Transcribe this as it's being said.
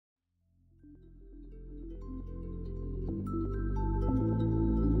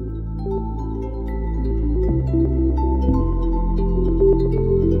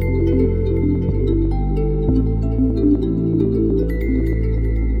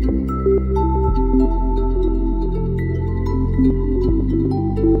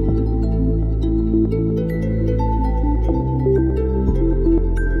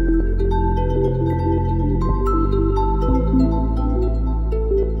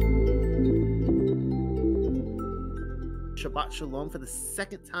Shabbat Shalom for the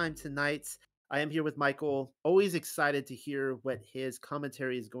second time tonight. I am here with Michael. Always excited to hear what his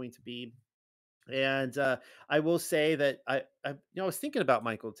commentary is going to be. And I will say that I was thinking about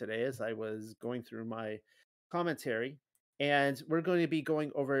Michael today as I was going through my commentary, and we're going to be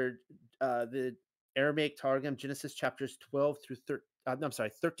going over the Aramaic Targum, Genesis chapters 12 through 13. No, I'm sorry,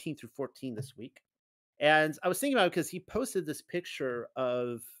 13 through 14 this week. And I was thinking about it because he posted this picture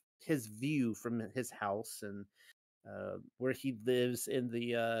of his view from his house and where he lives in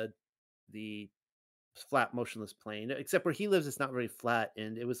the flat motionless plane. Except where he lives, it's not very flat,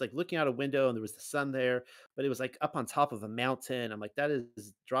 and it was like looking out a window, and there was the sun there, but it was like up on top of a mountain. I'm like, that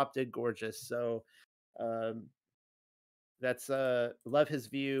is drop dead gorgeous. So um, that's love his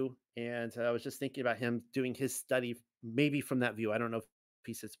view, and I was just thinking about him doing his study maybe from that view. I don't know if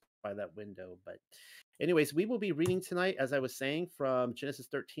he sits by that window, but anyways, we will be reading tonight, as I was saying, from Genesis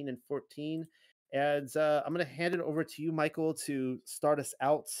 13 and 14. And I'm going to hand it over to you, Michael, to start us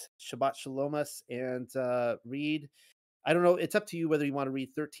out. Shabbat Shalom us and read. I don't know. It's up to you whether you want to read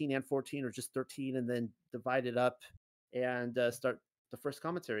 13 and 14 or just 13 and then divide it up and start the first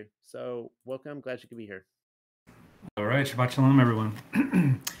commentary. So welcome. Glad you could be here. All right, Shabbat Shalom, everyone.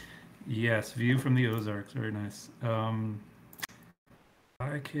 Yes, view from the Ozarks, very nice.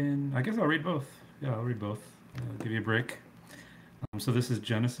 I guess I'll read both. Yeah, I'll read both. Give you a break. So this is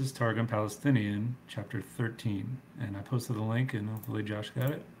Genesis Targum Palestinian, chapter 13, and I posted the link, and hopefully Josh got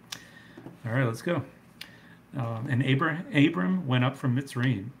it. All right, let's go. And Abram went up from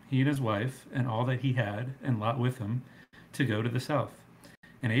Mitzrayim, he and his wife, and all that he had, and Lot with him, to go to the south.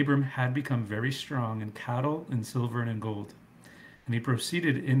 And Abram had become very strong in cattle, in silver, and in gold. And he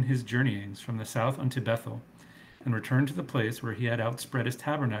proceeded in his journeyings from the south unto Bethel, and returned to the place where he had outspread his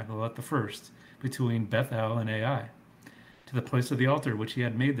tabernacle at the first, between Bethel and Ai, to the place of the altar which he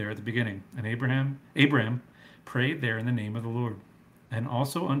had made there at the beginning. And Abraham prayed there in the name of the Lord. And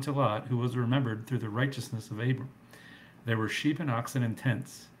also unto Lot, who was remembered through the righteousness of Abram. There were sheep and oxen and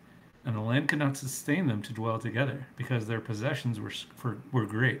tents, and the land could not sustain them to dwell together, because their possessions were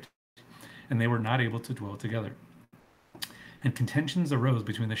great, and they were not able to dwell together. And contentions arose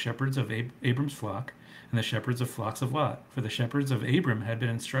between the shepherds of Abram's flock and the shepherds of flocks of Lot, for the shepherds of Abram had been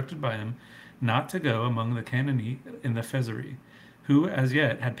instructed by him not to go among the Canaanite in the Phasery, who as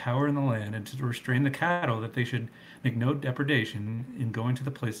yet had power in the land, and to restrain the cattle, that they should make no depredation in going to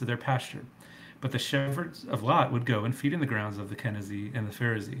the place of their pasture. But the shepherds of Lot would go and feed in the grounds of the Kenizzite and the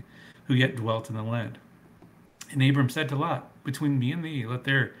Pharisee, who yet dwelt in the land. And Abram said to Lot, between me and thee, let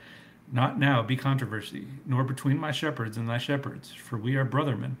there not now be controversy, nor between my shepherds and thy shepherds, for we are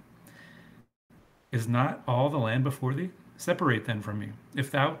brothermen. Is not all the land before thee? Separate then from me. If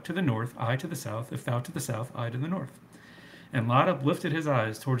thou to the north, I to the south. If thou to the south, I to the north. And Lot uplifted his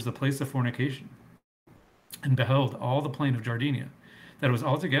eyes towards the place of fornication, and beheld all the plain of Jardinea, that it was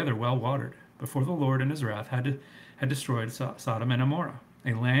altogether well watered, before the Lord in his wrath had destroyed Sodom and Amorah,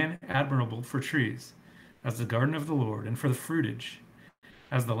 a land admirable for trees, as the garden of the Lord, and for the fruitage,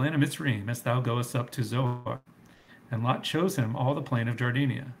 as the land of Mitzrayim, as thou goest up to Zoar. And Lot chose him all the plain of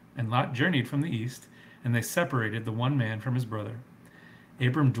Jardinea. And Lot journeyed from the east, and they separated the one man from his brother.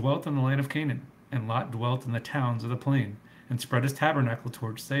 Abram dwelt in the land of Canaan, and Lot dwelt in the towns of the plain, and spread his tabernacle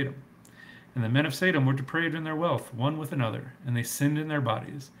towards Sodom. And the men of Sodom were depraved in their wealth one with another, and they sinned in their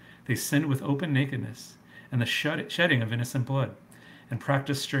bodies. They sinned with open nakedness, and the shedding of innocent blood, and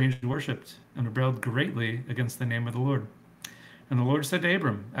practiced strange worship, and rebelled greatly against the name of the Lord. And the Lord said to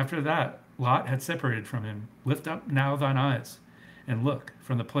Abram, after that Lot had separated from him, lift up now thine eyes, and look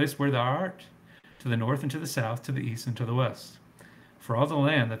from the place where thou art, to the north and to the south, to the east and to the west. For all the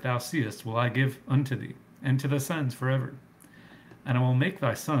land that thou seest will I give unto thee, and to thy sons forever. And I will make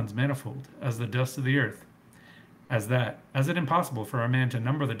thy sons manifold, as the dust of the earth, as it impossible for a man to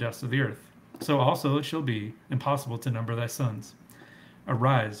number the dust of the earth, so also it shall be impossible to number thy sons.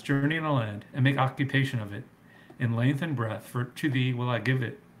 Arise, journey in the land, and make occupation of it, in length and breadth, for to thee will I give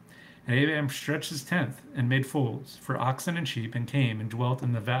it. And Abraham stretched his tent, and made folds for oxen and sheep, and came and dwelt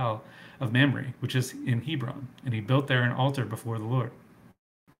in the vale of Mamre, which is in Hebron, and he built there an altar before the Lord.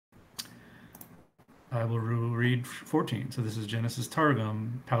 I will read 14. So this is Genesis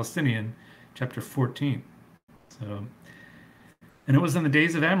Targum, Palestinian, chapter 14. And it was in the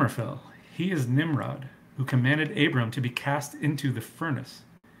days of Amraphel. He is Nimrod, who commanded Abram to be cast into the furnace.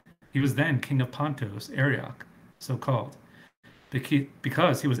 He was then king of Pontus, Arioch, so called,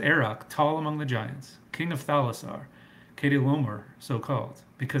 because he was Arioch, tall among the giants, king of Thalasar, Kedilomar, so called,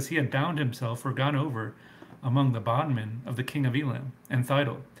 because he had bound himself or gone over among the bondmen of the king of Elam, and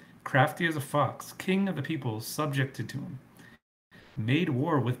Thidal, crafty as a fox, king of the peoples subjected to him. made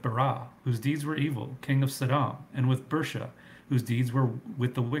war with Barah, whose deeds were evil, king of Sodom, and with Bersha, whose deeds were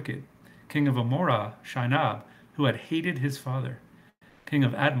with the wicked, king of Amorah, Shinab, who had hated his father, king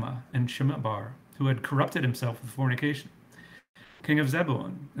of Admah, and Shembar, who had corrupted himself with fornication, king of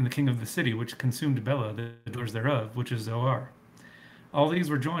Zebulun, and the king of the city which consumed Bela, the doors thereof, which is Zoar. All these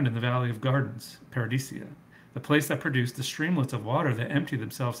were joined in the valley of gardens, Paradisia, the place that produced the streamlets of water that emptied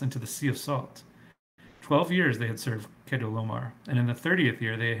themselves into the sea of salt. 12 years they had served Kedorlaomer, and in the 30th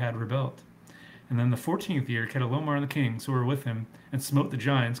year they had rebelled. And then the 14th year Kedorlaomer and the kings who were with him and smote the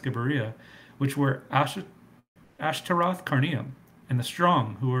giants, Gebariah, which were Ashtaroth Carneum, and the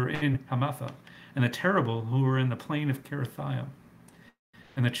strong who were in Hamatha, and the terrible who were in the plain of Kerethaim,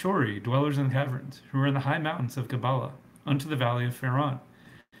 and the Chori, dwellers in caverns, who were in the high mountains of Gabala, unto the valley of Pharaon,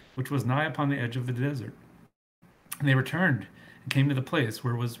 which was nigh upon the edge of the desert. And they returned and came to the place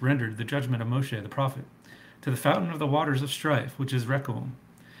where was rendered the judgment of Moshe the prophet, to the fountain of the waters of strife, which is Rechoam.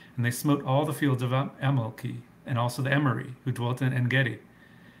 And they smote all the fields of Amalki, and also the Emori, who dwelt in En-gedi,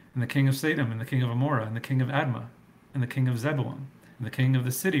 and the king of Sadom, and the king of Amorah, and the king of Admah, and the king of Zebulun, and the king of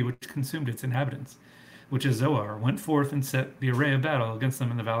the city which consumed its inhabitants, which is Zoar, went forth and set the array of battle against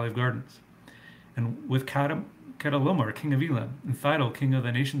them in the valley of gardens. And with Kedorlaomer, king of Elam, and Thidal, king of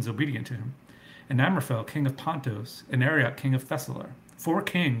the nations obedient to him, and Amraphel, king of Pontus, and Arioch, king of Thessalar, 4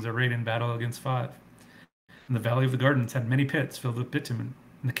 kings arrayed in battle against 5. And the valley of the gardens had many pits filled with bitumen,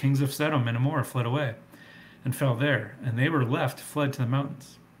 and the kings of Sodom and Amorah fled away, and fell there, and they were left fled to the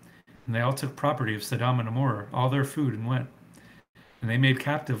mountains. And they all took property of Sodom and Amorah, all their food, and went. And they made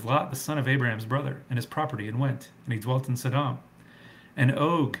captive Lot the son of Abraham's brother, and his property, and went, and he dwelt in Sodom. And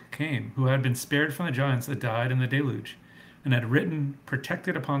Og came, who had been spared from the giants that died in the deluge, and had written,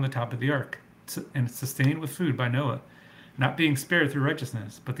 protected upon the top of the ark, and sustained with food by Noah, not being spared through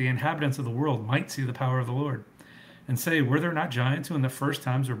righteousness, but the inhabitants of the world might see the power of the Lord, and say, were there not giants who in the first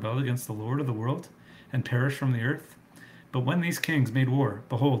times rebelled against the Lord of the world, and perished from the earth? But when these kings made war,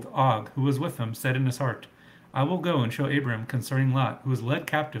 behold, Og, who was with them, said in his heart, I will go and show Abram concerning Lot, who was led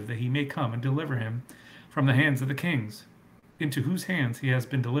captive, that he may come and deliver him from the hands of the kings, into whose hands he has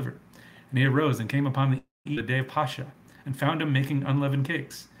been delivered. And he arose and came upon the day of Pascha, and found him making unleavened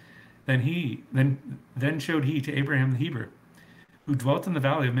cakes. Then showed he to Abraham the Hebrew, who dwelt in the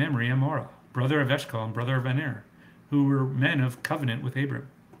valley of Mamre and Morah, brother of Eshcol and brother of Aner, who were men of covenant with Abram.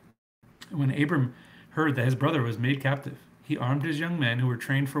 And when Abram heard that his brother was made captive, he armed his young men who were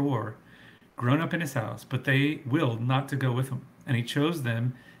trained for war, grown up in his house, but they willed not to go with him. And he chose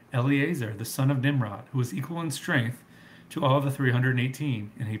them Eleazar, the son of Nimrod, who was equal in strength to all the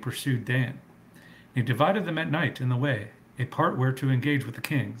 318, and he pursued Dan. And he divided them at night in the way, a part were to engage with the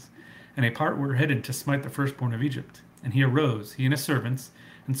kings, and a part were hidden to smite the firstborn of Egypt. And he arose, he and his servants,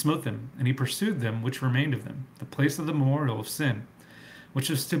 and smote them, and he pursued them which remained of them, the place of the memorial of sin, which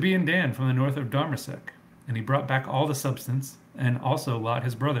is to be in Dan from the north of Darmasek. And he brought back all the substance, and also Lot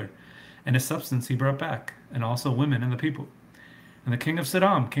his brother, and his substance he brought back, and also women and the people. And the king of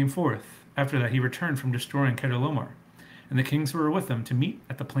Sodom came forth. After that he returned from destroying Kedorlaomer, and the kings who were with him to meet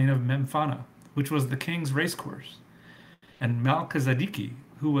at the plain of Memphana, which was the king's racecourse. And Malchizedeki,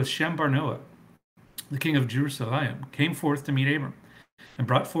 who was Shambarnoah, the king of Jerusalem, came forth to meet Abram, and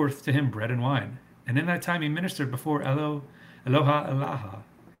brought forth to him bread and wine. And in that time he ministered before Eloha Elaha.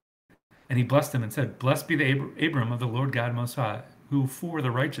 And he blessed him and said, Blessed be the Abram of the Lord God Most High, who for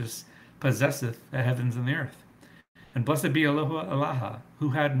the righteous possesseth the heavens and the earth. And blessed be Eloha Elaha, who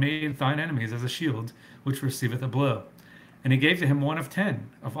had made thine enemies as a shield, which receiveth a blow. And he gave to him 1 of 10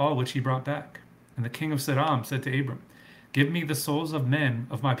 of all which he brought back. And the king of Sodom said to Abram, Give me the souls of men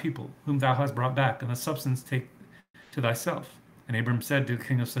of my people, whom thou hast brought back, and the substance take to thyself. And Abram said to the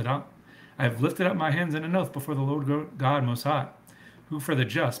king of Sodom, I have lifted up my hands in an oath before the Lord God Most High, who for the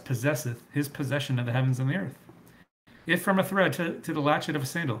just possesseth his possession of the heavens and the earth. If from a thread to the latchet of a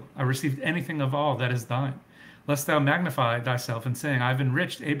sandal I received anything of all that is thine, lest thou magnify thyself in saying, I have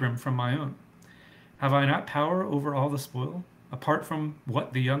enriched Abram from my own. Have I not power over all the spoil, apart from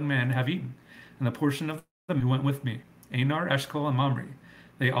what the young men have eaten, and the portion of them who went with me, Anar, Eshcol, and Mamre,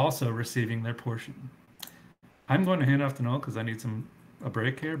 they also receiving their portion? I'm going to hand off to Noel because I need a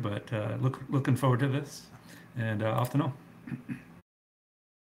break here, but looking forward to this, and off to Noel.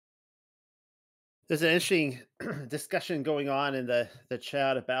 There's an interesting discussion going on in the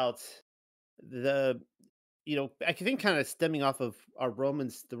chat about the, I think kind of stemming off of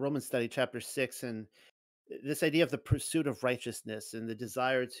the Roman study, chapter 6, and this idea of the pursuit of righteousness and the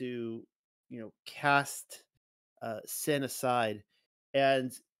desire to, cast sin aside.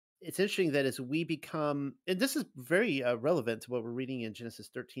 And it's interesting that as we become, and this is very relevant to what we're reading in Genesis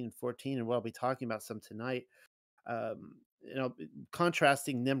 13 and 14, and what I'll be talking about some tonight. you know,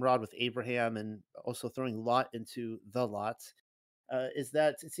 contrasting Nimrod with Abraham and also throwing Lot into the Lot, is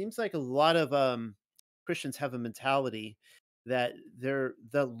that it seems like a lot of Christians have a mentality that the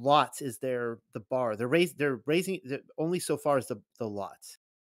lot is the bar. They're raising only so far as the lot.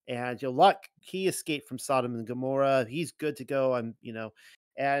 And Lot, he escaped from Sodom and Gomorrah. He's good to go. And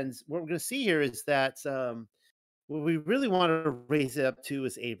what we're going to see here is that what we really want to raise it up to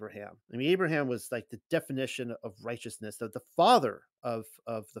is Abraham. I mean, Abraham was like the definition of righteousness, the father of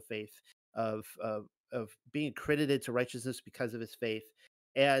the faith, of being credited to righteousness because of his faith.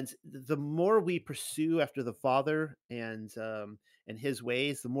 And the more we pursue after the father and his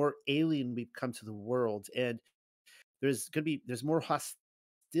ways, the more alien we become to the world. And there's more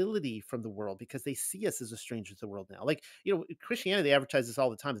hostility from the world because they see us as a stranger to the world now. Like, Christianity advertises all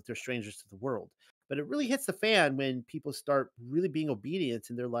the time that they're strangers to the world. But it really hits the fan when people start really being obedient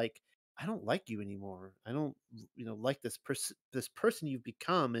and they're like, I don't like you anymore. I don't, like this person you've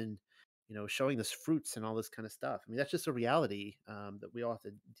become, and showing us fruits and all this kind of stuff. I mean, that's just a reality that we all have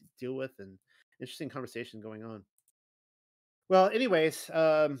to deal with, and interesting conversation going on. Well, anyways,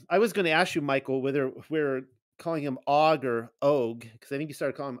 I was going to ask you, Michael, whether we're calling him Og or Og, because I think you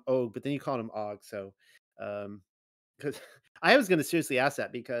started calling him Og, but then you called him Og. So, because I was going to seriously ask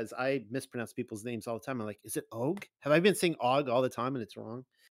that because I mispronounce people's names all the time. I'm like, is it Og? Have I been saying Og all the time and it's wrong?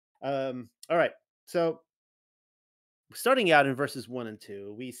 All right. So, starting out in verses 1 and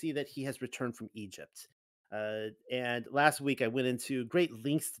 2, we see that he has returned from Egypt. And last week I went into great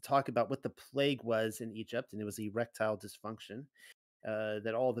lengths to talk about what the plague was in Egypt, and it was erectile dysfunction,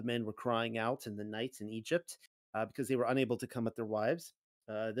 that all the men were crying out in the nights in Egypt because they were unable to come at their wives.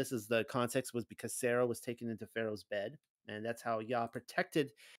 This is the context was because Sarah was taken into Pharaoh's bed, and that's how Yah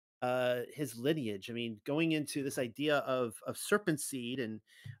protected his lineage. I mean, going into this idea of serpent seed, and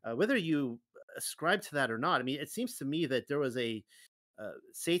whether you ascribe to that or not, I mean, it seems to me that there was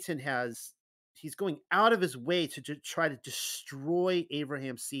Satan has he's going out of his way to try to destroy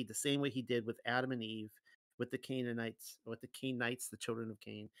Abraham's seed the same way he did with Adam and Eve, with the Canaanites, with the Canaanites, the children of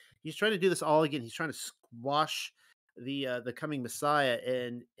Cain. He's trying to do this all again. He's trying to squash the coming Messiah,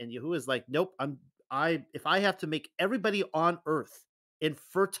 and Yahuwah is like, nope. If I have to make everybody on earth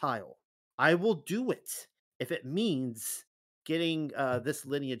infertile, I will do it if it means getting this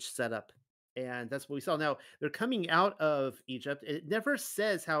lineage set up. And that's what we saw. Now they're coming out of Egypt. It never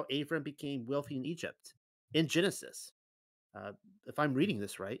says how Abram became wealthy in Egypt in Genesis, uh, if I'm reading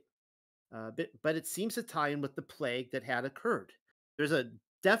this right. But it seems to tie in with the plague that had occurred. There's a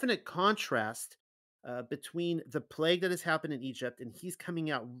definite contrast between the plague that has happened in Egypt and he's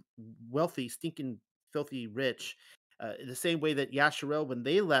coming out wealthy, stinking, filthy rich. The same way that Yasharel, when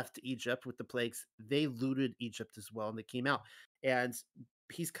they left Egypt with the plagues, they looted Egypt as well, and they came out. And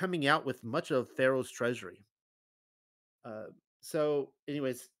he's coming out with much of Pharaoh's treasury. Uh,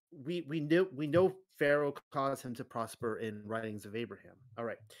 anyways, we know Pharaoh caused him to prosper in writings of Abraham. All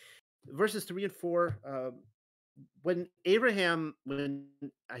right, verses 3 and 4. When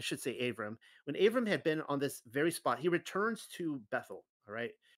I should say Abram, when Abram had been on this very spot, he returns to Bethel. All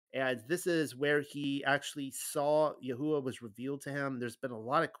right, and this is where he actually saw Yahuwah was revealed to him. There's been a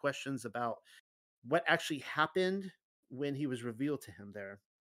lot of questions about what actually happened when he was revealed to him there.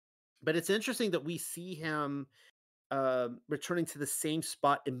 But it's interesting that we see him returning to the same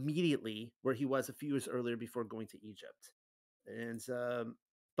spot immediately where he was a few years earlier before going to Egypt. And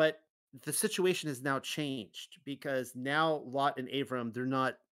but the situation has now changed because now Lot and Abram they're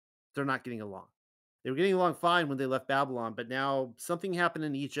not getting along. They were getting along fine when they left Babylon, but now something happened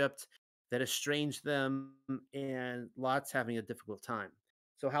in Egypt that estranged them, and Lot's having a difficult time.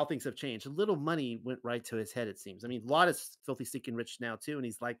 So how things have changed. A little money went right to his head, it seems. I mean, Lot is filthy, seeking rich now too, and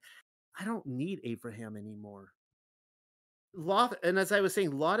he's like, I don't need Abraham anymore. Lot, and as I was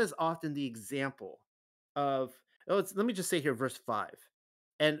saying, Lot is often the example of, let me just say here, verse 5.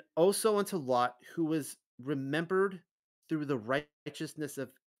 And also unto Lot, who was remembered through the righteousness of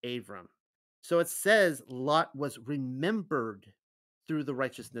Abram. So it says Lot was remembered through the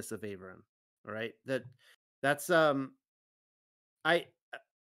righteousness of Abram. All right. That's I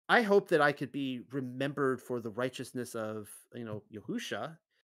I hope that I could be remembered for the righteousness of Yahusha.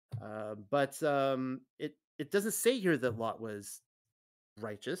 But it doesn't say here that Lot was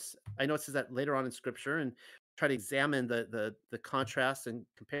righteous. I know it says that later on in scripture, and try to examine the contrast and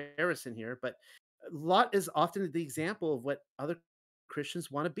comparison here, but Lot is often the example of what other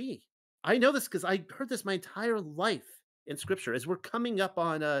Christians want to be. I know this because I heard this my entire life in scripture as we're coming up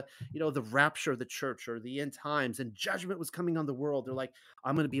on the rapture of the church or the end times and judgment was coming on the world. They're like,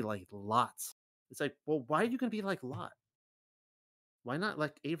 I'm going to be like Lot. It's like, well, why are you going to be like Lot? Why not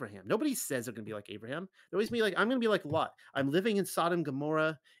like Abraham? Nobody says they're going to be like Abraham. They're always be like, I'm going to be like Lot. I'm living in Sodom and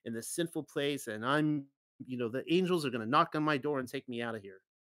Gomorrah in this sinful place, and the angels are going to knock on my door and take me out of here.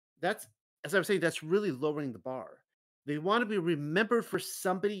 That's, as I was saying, that's really lowering the bar. They want to be remembered for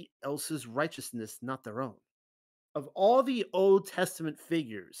somebody else's righteousness, not their own. Of all the Old Testament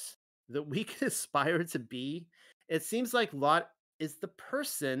figures that we can aspire to be, it seems like Lot is the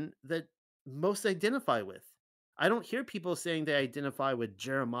person that most identify with. I don't hear people saying they identify with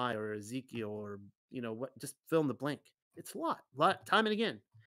Jeremiah or Ezekiel or what, just fill in the blank. It's Lot, Lot, time and again.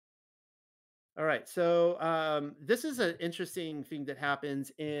 All right, so this is an interesting thing that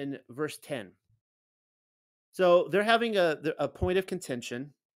happens in verse 10. So they're having a point of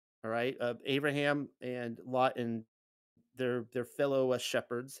contention. All right, Abraham and Lot and their fellow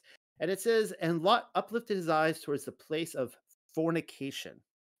shepherds. And it says, and Lot uplifted his eyes towards the place of fornication.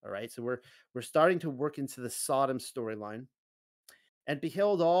 All right, so we're starting to work into the Sodom storyline, and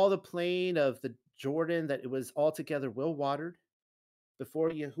beheld all the plain of the Jordan, that it was altogether well watered, before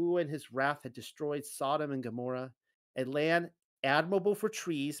Yahuwah in his wrath had destroyed Sodom and Gomorrah, a land admirable for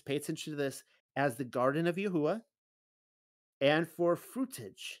trees. Pay attention to this, as the garden of Yahuwah, and for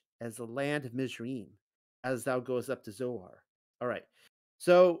fruitage as the land of Mizraim, as thou goest up to Zoar. All right.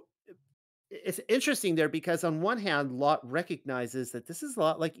 So it's interesting there because on one hand, Lot recognizes that this is a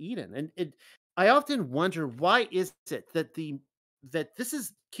lot like Eden. And I often wonder, why is it that this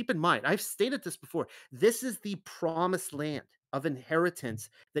is, keep in mind, I've stated this before, this is the promised land of inheritance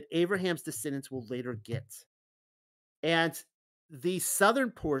that Abraham's descendants will later get. And the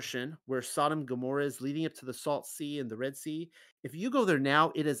southern portion where Sodom and Gomorrah is, leading up to the Salt Sea and the Red Sea, if you go there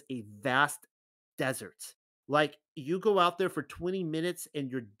now, it is a vast desert. Like, you go out there for 20 minutes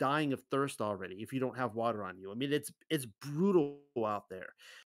and you're dying of thirst already if you don't have water on you. I mean, it's brutal out there.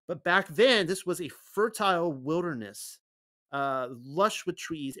 But back then, this was a fertile wilderness, lush with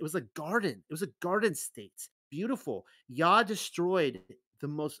trees. It was a garden. It was a garden state. Beautiful. Yah destroyed the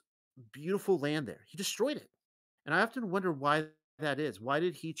most beautiful land there. He destroyed it. And I often wonder why that is. Why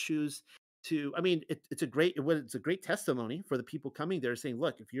did he choose to? I mean, it's a great testimony for the people coming there, saying,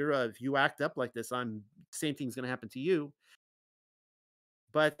 "Look, if you act up like this, same thing's going to happen to you."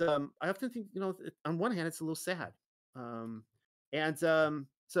 But I often think, on one hand, it's a little sad.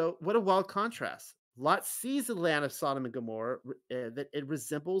 So what a wild contrast. Lot sees the land of Sodom and Gomorrah, that it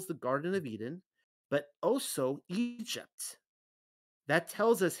resembles the Garden of Eden, but also Egypt. That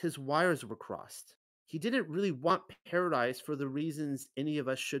tells us his wires were crossed. He didn't really want paradise for the reasons any of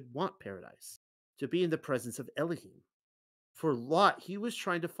us should want paradise, to be in the presence of Elohim. For Lot, he was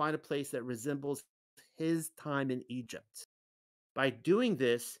trying to find a place that resembles his time in Egypt. By doing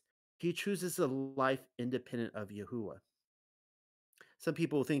this, he chooses a life independent of Yahuwah. Some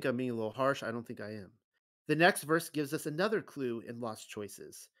people think I'm being a little harsh. I don't think I am. The next verse gives us another clue in Lot's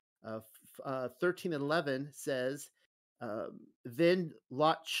choices. 13 and 11 says, then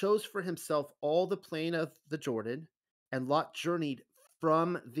Lot chose for himself all the plain of the Jordan, and Lot journeyed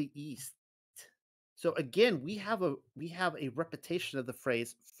from the east. So again, we have a repetition of the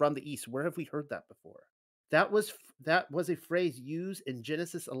phrase "from the east." Where have we heard that before? That was a phrase used in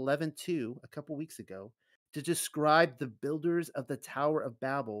Genesis 11:2 a couple weeks ago to describe the builders of the Tower of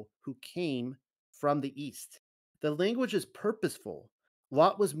Babel who came from the east. The language is purposeful.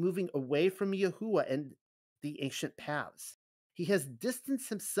 Lot was moving away from Yahuwah and the ancient paths. He has distanced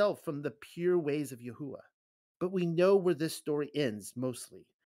himself from the pure ways of Yahuwah. But we know where this story ends mostly.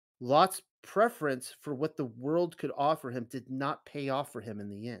 Lot's preference for what the world could offer him did not pay off for him in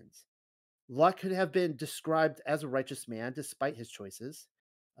the end. Lot could have been described as a righteous man despite his choices.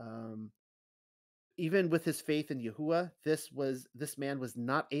 Um, Even with his faith in Yahuwah, this man was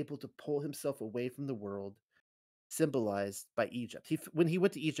not able to pull himself away from the world symbolized by Egypt. When he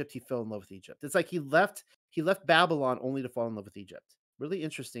went to Egypt, he fell in love with Egypt. It's like he left Babylon only to fall in love with Egypt. Really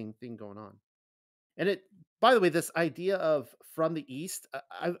interesting thing going on. And by the way, this idea of from the East,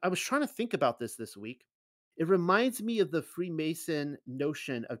 I was trying to think about this week. It reminds me of the Freemason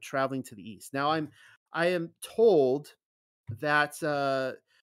notion of traveling to the East. Now, I am told that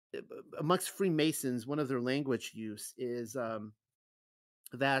amongst Freemasons, one of their language use is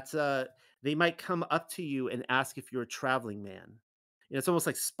that they might come up to you and ask if you're a traveling man. It's almost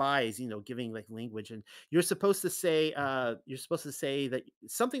like spies, giving like language, and you're supposed to say that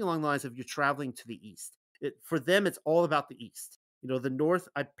something along the lines of you're traveling to the east. For them, it's all about the east. The north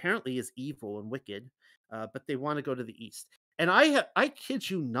apparently is evil and wicked, but they want to go to the east. And I kid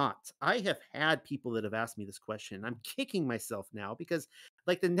you not, I have had people that have asked me this question. I'm kicking myself now because,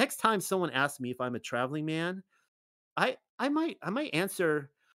 like, the next time someone asks me if I'm a traveling man, I might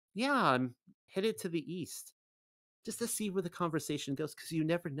answer, "Yeah, I'm headed to the east." just to see where the conversation goes, because you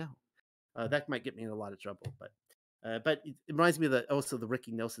never know. That might get me in a lot of trouble, but it reminds me of also the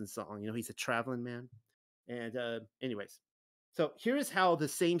Ricky Nelson song. He's a traveling man. And anyways, so here is how the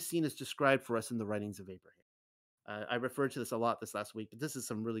same scene is described for us in the writings of Abraham. I referred to this a lot this last week, but this is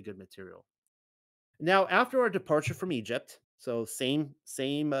some really good material. Now, after our departure from Egypt, so same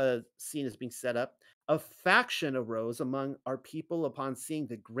scene is being set up. A faction arose among our people upon seeing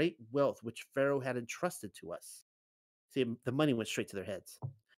the great wealth which Pharaoh had entrusted to us. See, the money went straight to their heads,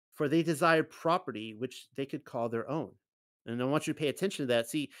 for they desired property which they could call their own. And I want you to pay attention to that.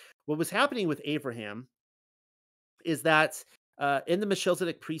 See, what was happening with Abraham is that in the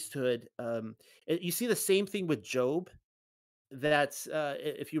Melchizedek priesthood, you see the same thing with Job. That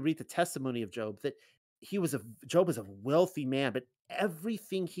if you read the testimony of Job, that Job was a wealthy man, but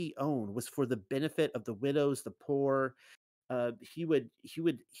everything he owned was for the benefit of the widows, the poor. It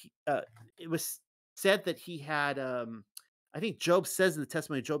was said that he had, I think Job says in the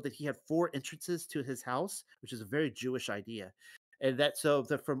testimony of Job that he had 4 entrances to his house, which is a very Jewish idea. And that so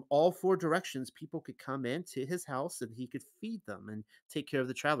that from all 4 directions, people could come into his house and he could feed them and take care of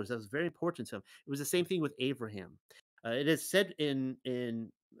the travelers. That was very important to him. It was the same thing with Abraham. It is said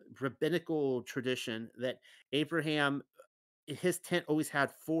in rabbinical tradition that Abraham, his tent always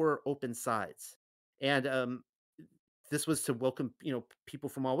had 4 open sides. And this was to welcome, people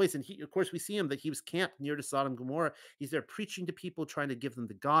from all ways. And of course, we see him that he was camped near to Sodom and Gomorrah. He's there preaching to people, trying to give them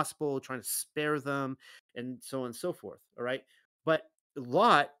the gospel, trying to spare them, and so on and so forth. All right. But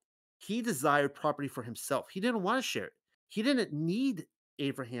Lot, he desired property for himself. He didn't want to share it. He didn't need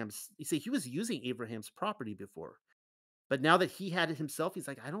Abraham's. You see, he was using Abraham's property before. But now that he had it himself, he's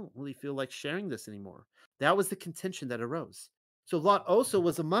like, I don't really feel like sharing this anymore. That was the contention that arose. So Lot also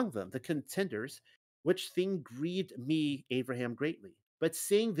was among them, the contenders, which thing grieved me, Abraham, greatly. But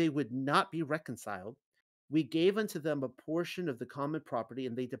seeing they would not be reconciled, we gave unto them a portion of the common property,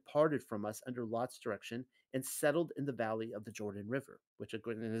 and they departed from us under Lot's direction and settled in the valley of the Jordan River, which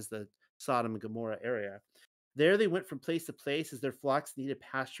again is the Sodom and Gomorrah area. There they went from place to place as their flocks needed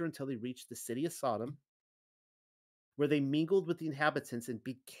pasture until they reached the city of Sodom, where they mingled with the inhabitants and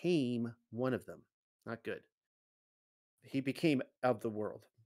became one of them. Not good. He became of the world.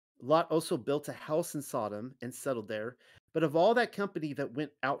 Lot also built a house in Sodom and settled there. But of all that company that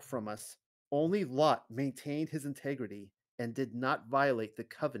went out from us, only Lot maintained his integrity and did not violate the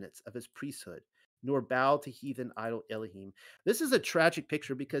covenants of his priesthood, nor bow to heathen idol Elohim. This is a tragic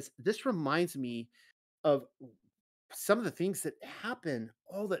picture because this reminds me of some of the things that happen,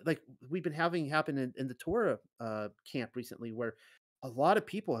 all that like we've been having happen in the Torah camp recently, where a lot of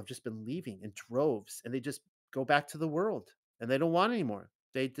people have just been leaving in droves and they just go back to the world and they don't want anymore.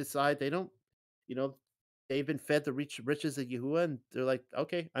 They decide they don't, you know, they've been fed the riches of Yahuwah and they're like,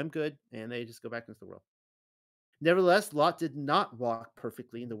 okay, I'm good. And they just go back into the world. Nevertheless, Lot did not walk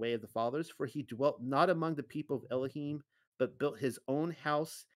perfectly in the way of the fathers, for he dwelt not among the people of Elohim, but built his own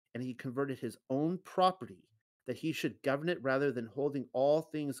house, and he converted his own property, that he should govern it rather than holding all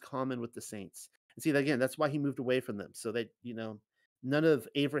things common with the saints. And see, again, that's why he moved away from them, so that, none of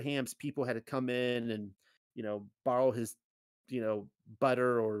Abraham's people had to come in and, borrow his,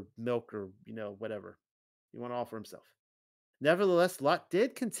 butter or milk or, whatever. He wanted all for himself. Nevertheless, Lot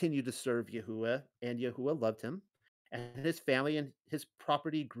did continue to serve Yahuwah, and Yahuwah loved him, and his family and his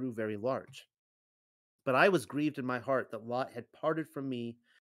property grew very large. But I was grieved in my heart that Lot had parted from me,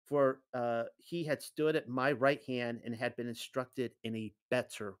 for he had stood at my right hand and had been instructed in a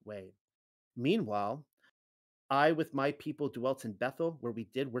better way. Meanwhile, I with my people dwelt in Bethel, where we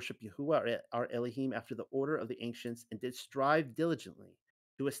did worship Yahuwah, our Elohim, after the order of the ancients, and did strive diligently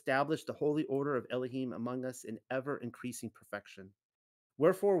to establish the holy order of Elohim among us in ever increasing perfection.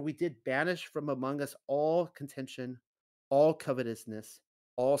 Wherefore we did banish from among us all contention, all covetousness,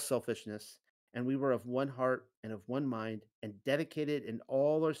 all selfishness, and we were of one heart and of one mind, and dedicated in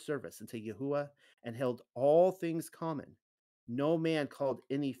all our service unto Yahuwah, and held all things common. No man called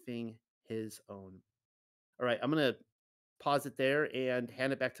anything his own. All right, I'm going to pause it there and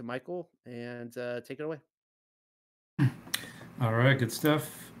hand it back to Michael and take it away. All right, good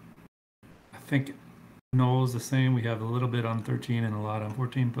stuff. I think Noel's the same. We have a little bit on 13 and a lot on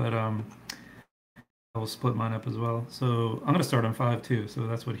 14, but I will split mine up as well. So I'm going to start on 5 too. So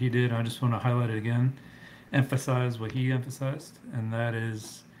that's what he did. I just want to highlight it again, emphasize what he emphasized, and that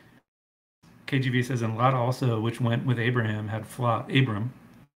is KGV says, and Lot also, which went with Abraham, had Abram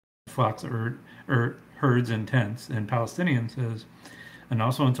flocks or herds and tents. And Palestinian says, and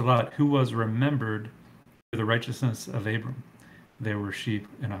also unto Lot, who was remembered for the righteousness of Abram. There were sheep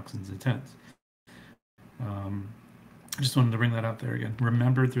and oxen and tents. I just wanted to bring that out there again.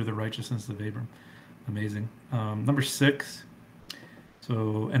 Remembered through the righteousness of Abram. Amazing. Number 6.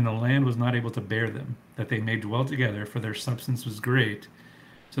 So, and the land was not able to bear them, that they may dwell together, for their substance was great,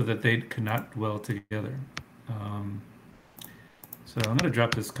 so that they could not dwell together. Um, so I'm going to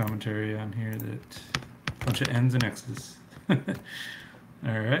drop this commentary on here that a bunch of ends in X's. All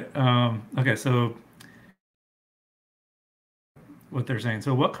right. Okay, so what they're saying.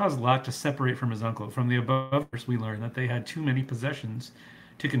 So what caused Lot to separate from his uncle? From the above verse, we learn that they had too many possessions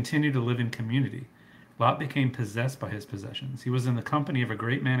to continue to live in community. Lot became possessed by his possessions. He was in the company of a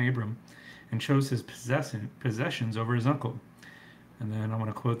great man, Abram, and chose his possessions over his uncle. And then I want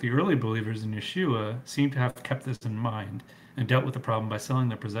to quote, the early believers in Yeshua seem to have kept this in mind and dealt with the problem by selling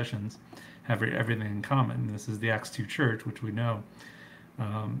their possessions, having everything in common. This is the Acts 2 church, which we know.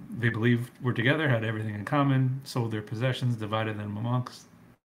 They believed were together, had everything in common, sold their possessions, divided them amongst.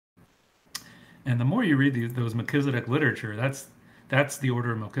 And the more you read those Melchizedek literature, that's the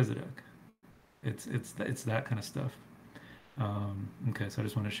order of Melchizedek. It's that kind of stuff. Okay, so I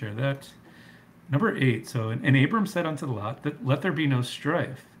just want to share that. Number 8. So, and Abram said unto Lot, that let there be no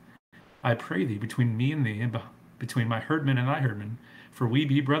strife, I pray thee, between me and thee, and between my herdmen and thy herdmen, for we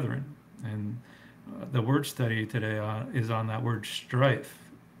be brethren. And the word study today is on that word strife,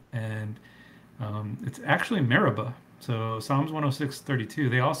 and it's actually Meribah. So Psalms 106:32.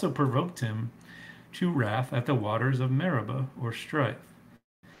 They also provoked him to wrath at the waters of Meribah, or strife,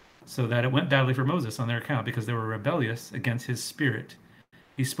 so that it went badly for Moses on their account, because they were rebellious against his spirit.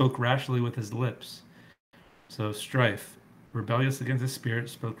 He spoke rashly with his lips. So strife, rebellious against his spirit,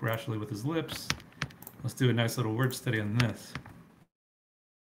 spoke rashly with his lips. Let's do a nice little word study on this.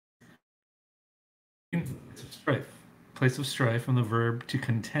 Strife, place of strife, from the verb to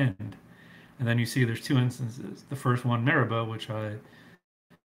contend. And then you see there's 2 instances. The first one, Meribah, which I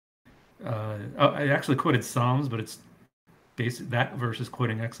actually quoted Psalms, but it's that verse is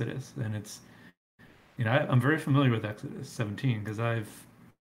quoting Exodus, and it's, I'm very familiar with Exodus 17, because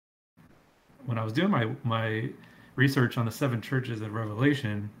when I was doing my research on the 7 churches of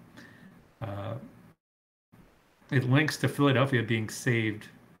Revelation, it links to Philadelphia being saved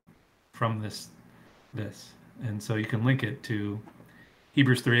from this, and so you can link it to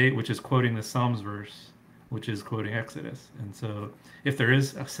Hebrews 3:8, which is quoting the Psalms verse, which is quoting Exodus. And so if there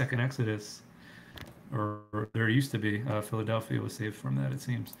is a second Exodus, or there used to be, Philadelphia was saved from that, it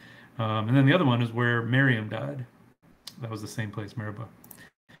seems. And then the other one is where Miriam died. That was the same place, Meribah.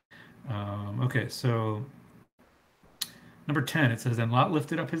 Okay, so number 10, it says, and Lot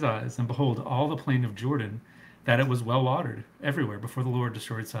lifted up his eyes, and behold, all the plain of Jordan, that it was well watered everywhere before the Lord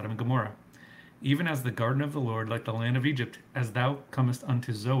destroyed Sodom and Gomorrah, even as the garden of the Lord, like the land of Egypt, as thou comest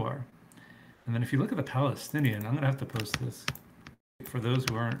unto Zoar. And then if you look at the Palestinian, I'm going to have to post this for those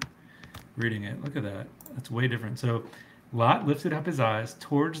who aren't reading it. Look at that. That's way different. So Lot lifted up his eyes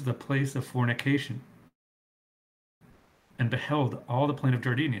towards the place of fornication and beheld all the plain of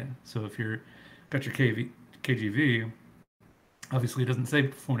Jordania. So if you're got your KGV, obviously it doesn't say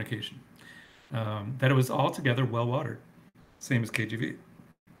fornication. That it was altogether well watered, same as KGV.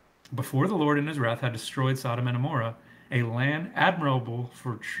 Before the Lord in his wrath had destroyed Sodom and Gomorrah, a land admirable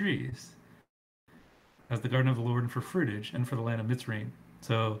for trees, as the garden of the Lord, and for fruitage, and for the land of Mitzrayim.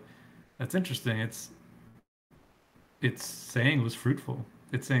 So that's interesting. It's saying it was fruitful.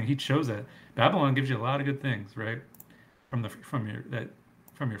 It's saying he chose that. Babylon gives you a lot of good things, right? From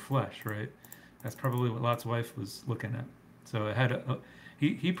your flesh, right? That's probably what Lot's wife was looking at. So it had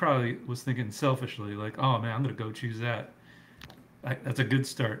he probably was thinking selfishly, like, oh man, I'm gonna go choose that. That's a good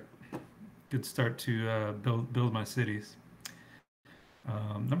start. Good start to build my cities.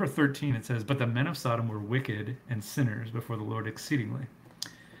 Number 13, it says, but the men of Sodom were wicked and sinners before the Lord exceedingly.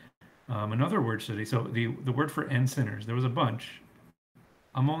 Another word study. So the word for and sinners, there was a bunch.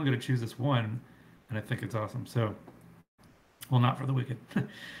 I'm only going to choose this one, and I think it's awesome. So, well, not for the wicked.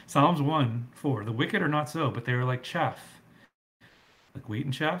 Psalms 1:4. The wicked are not so, but they are like chaff, like wheat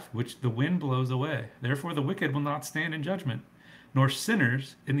and chaff, which the wind blows away. Therefore the wicked will not stand in judgment, nor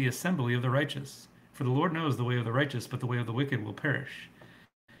sinners in the assembly of the righteous. For the Lord knows the way of the righteous, but the way of the wicked will perish.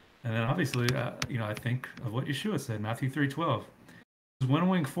 And then obviously, I think of what Yeshua said, Matthew 3:12. His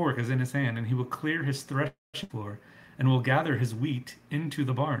winnowing fork is in his hand, and he will clear his threshing floor, and will gather his wheat into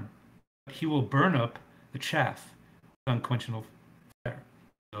the barn. He will burn up the chaff with unquenchable fire.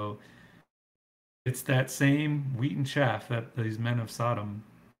 So it's that same wheat and chaff that these men of Sodom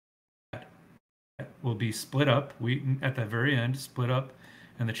will be split up, wheat at the very end, split up,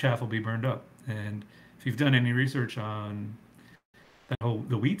 and the chaff will be burned up. And if you've done any research on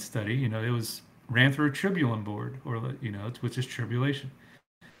the wheat study, it ran through a tribulum board, or which is tribulation.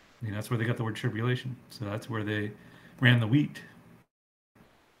 That's where they got the word tribulation. So that's where they ran the wheat.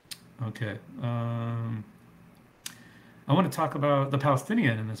 Okay. I want to talk about the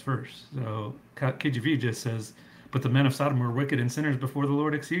Palestinian in this verse. So KJV just says, "But the men of Sodom were wicked and sinners before the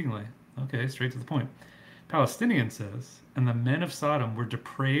Lord exceedingly." Okay, straight to the point. Palestinian says, "And the men of Sodom were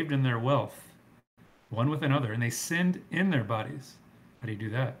depraved in their wealth, one with another, and they sinned in their bodies." How do you do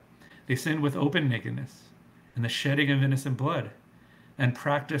that? They sinned with open nakedness and the shedding of innocent blood, and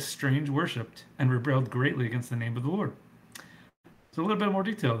practiced strange worship, and rebelled greatly against the name of the Lord. So a little bit more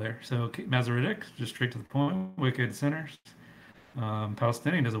detail there. So Masoretic, just straight to the point, wicked sinners.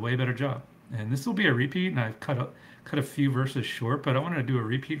 Palestinian does a way better job. And this will be a repeat, and I've cut a few verses short, but I wanted to do a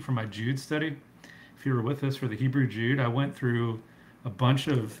repeat for my Jude study. If you were with us for the Hebrew Jude, I went through a bunch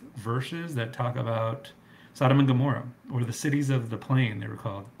of verses that talk about Sodom and Gomorrah, or the cities of the plain, they were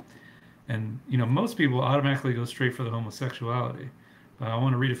called. And most people automatically go straight for the homosexuality. But I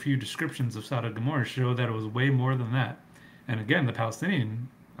want to read a few descriptions of Sodom and Gomorrah to show that it was way more than that. And again, the Palestinian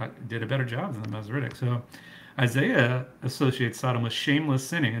did a better job than the Masoretic. So Isaiah associates Sodom with shameless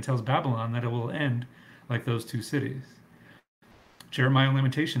sinning and tells Babylon that it will end like those two cities. Jeremiah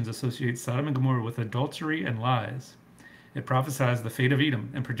Lamentations associates Sodom and Gomorrah with adultery and lies. It prophesies the fate of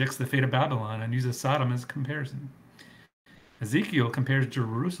Edom and predicts the fate of Babylon and uses Sodom as a comparison. Ezekiel compares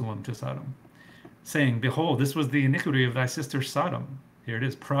Jerusalem to Sodom, saying, "Behold, this was the iniquity of thy sister Sodom." Here it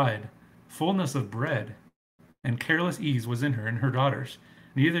is: pride, fullness of bread, and careless ease was in her and her daughters.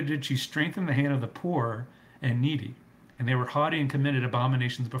 Neither did she strengthen the hand of the poor and needy, and they were haughty and committed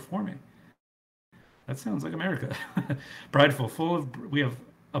abominations before me. That sounds like America. Prideful, full of, we have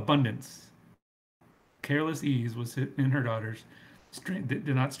abundance. Careless ease was in her daughters, did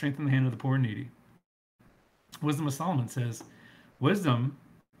not strengthen the hand of the poor and needy. Wisdom of Solomon says, wisdom,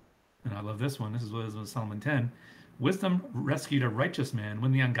 and I love this one, this is Wisdom of Solomon 10. Wisdom rescued a righteous man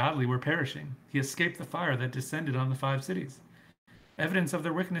when the ungodly were perishing. He escaped the fire that descended on the 5 cities. Evidence of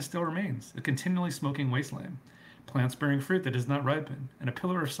their wickedness still remains, a continually smoking wasteland, plants bearing fruit that does not ripen, and a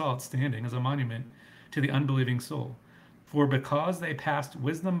pillar of salt standing as a monument to the unbelieving soul. For because they passed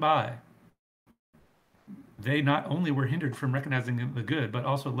wisdom by, they not only were hindered from recognizing the good, but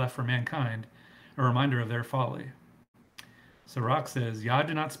also left for mankind a reminder of their folly. Sirach says, Yah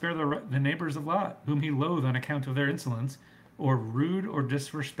did not spare the neighbors of Lot, whom he loathed on account of their insolence, or rude or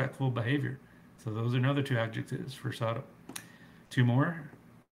disrespectful behavior. So those are another 2 adjectives for Sodom. 2 more.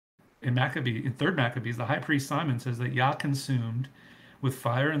 In 3rd Maccabees, the high priest Simon says that Yah consumed with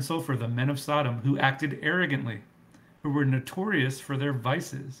fire and sulfur the men of Sodom who acted arrogantly, who were notorious for their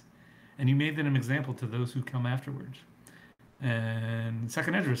vices, and he made them an example to those who come afterwards. And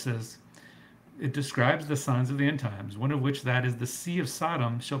 2nd Esdras says, it describes the signs of the end times, one of which that is the sea of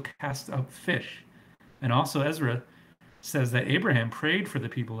Sodom shall cast up fish. And also Ezra says that Abraham prayed for the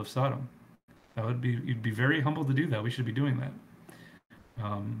people of Sodom. You'd be very humble to do that. We should be doing that.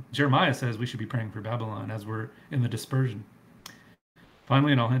 Jeremiah says we should be praying for Babylon as we're in the dispersion.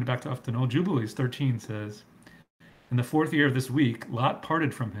 Finally, and I'll hand it back to Aftonol, Jubilees 13 says, in the 4th year of this week, Lot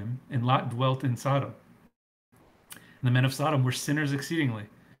parted from him, and Lot dwelt in Sodom. And the men of Sodom were sinners exceedingly,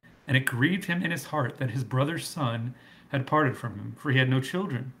 and it grieved him in his heart that his brother's son had parted from him, for he had no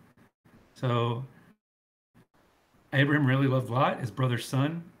children. So Abraham really loved Lot, his brother's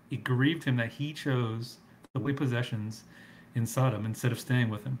son. It grieved him that he chose the holy possessions in Sodom instead of staying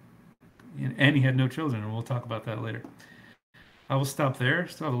with him. And he had no children, and we'll talk about that later. I will stop there.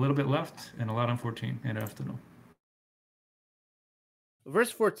 Still have a little bit left, and a lot on 14, and afternoon.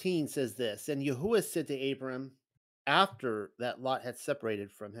 Verse 14 says this, and Yahuwah said to Abram, after that Lot had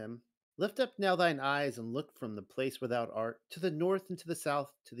separated from him, lift up now thine eyes and look from the place where thou art, to the north and to the south,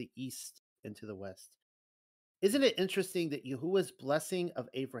 to the east and to the west. Isn't it interesting that Yahuwah's blessing of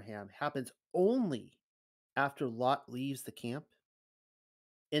Abraham happens only after Lot leaves the camp?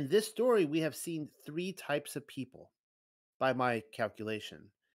 In this story, we have seen 3 types of people, by my calculation.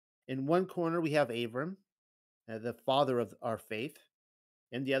 In one corner, we have Abram, the father of our faith.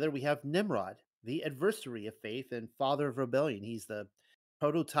 In the other, we have Nimrod, the adversary of faith and father of rebellion. He's the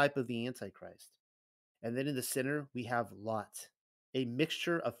prototype of the Antichrist. And then in the center, we have Lot, a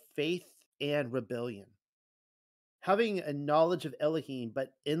mixture of faith and rebellion. Having a knowledge of Elohim,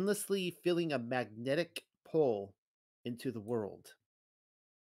 but endlessly feeling a magnetic pull into the world.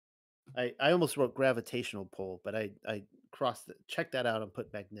 I almost wrote gravitational pull, but I checked that out and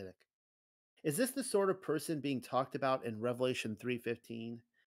put magnetic. Is this the sort of person being talked about in Revelation 3:15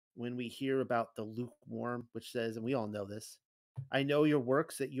 when we hear about the lukewarm, which says, and we all know this, I know your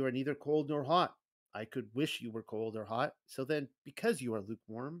works, that you are neither cold nor hot. I could wish you were cold or hot. So then, because you are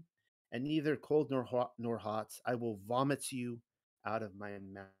lukewarm and neither cold nor hot, I will vomit you out of my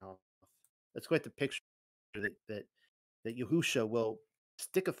mouth. That's quite the picture that Yahusha will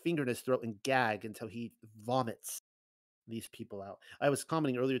stick a finger in his throat and gag until he vomits these people out. I was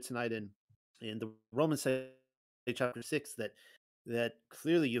commenting earlier tonight in the Romans chapter 6 that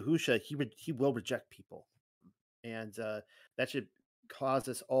clearly Yahusha he will reject people, and that should cause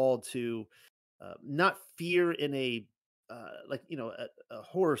us all to not fear in a like a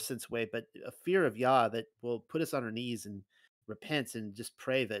horror sense way, but a fear of Yah that will put us on our knees and repent and just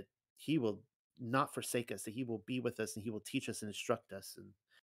pray that He will not forsake us, that He will be with us, and He will teach us and instruct us. And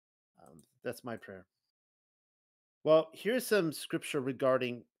that's my prayer. Well, here's some scripture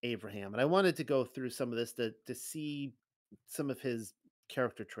regarding Abraham, and I wanted to go through some of this to see some of his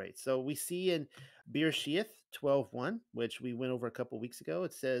character traits. So we see in Bereshith 12:1, which we went over a couple weeks ago,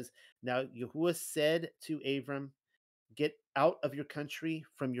 it says, "Now Yahuwah said to Abram, get out of your country,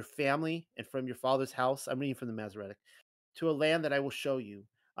 from your family, and from your father's house." I'm reading from the Masoretic, "to a land that I will show you.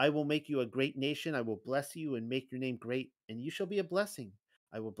 I will make you a great nation. I will bless you and make your name great, and you shall be a blessing.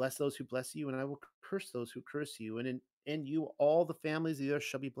 I will bless those who bless you, and I will curse those who curse you. And in you all the families of the earth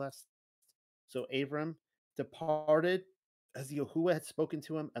shall be blessed." So Abram departed as Yahuwah had spoken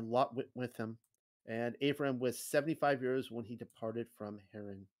to him, and Lot went with him. And Abram was 75 years when he departed from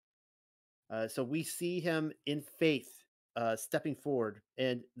Haran. So we see him in faith stepping forward.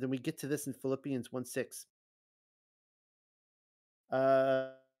 And then we get to this in Philippians 1 6.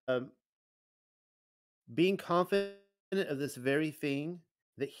 Uh, um, Being confident of this very thing,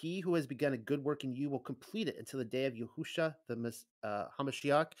 that he who has begun a good work in you will complete it until the day of Yahusha, the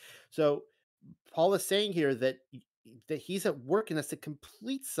Hamashiach. So Paul is saying here that that he's at work in us to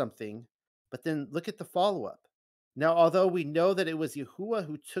complete something, but then look at the follow up. Now, although we know that it was Yahuwah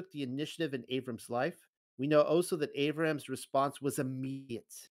who took the initiative in Abram's life, we know also that Abraham's response was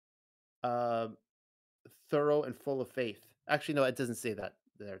immediate. Um, Thorough and full of faith. Actually, no, it doesn't say that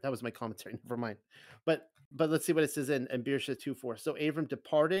there. That was my commentary. Never mind. But let's see what it says in Beersheba 2:4. So Abram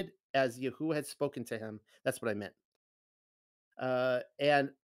departed as Yahuwah had spoken to him. That's what I meant.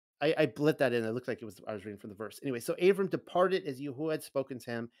 And I bled that in. It looked like it was I was reading from the verse. Anyway, so Abram departed as Yahuwah had spoken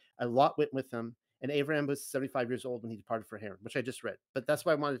to him, and Lot went with him. And Abraham was 75 years old when he departed for Haran, which I just read. But that's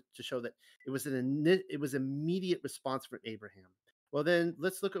why I wanted to show that it was immediate response for Abraham. Well, then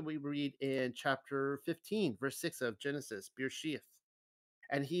let's look at what we read in chapter 15, verse 6 of Genesis, Bereshith.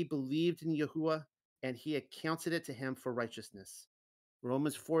 "And he believed in Yahuwah, and he accounted it to him for righteousness."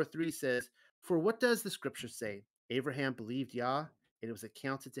 Romans 4:3 says, "For what does the scripture say? Abraham believed Yah, and it was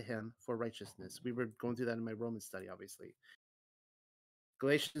accounted to him for righteousness." We were going through that in my Roman study, obviously.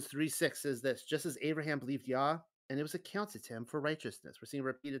 Galatians 3:6 says this, "Just as Abraham believed Yah, and it was accounted to him for righteousness." We're seeing a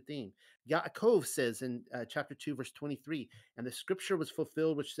repeated theme. Yaakov says in chapter 2, verse 23, "And the scripture was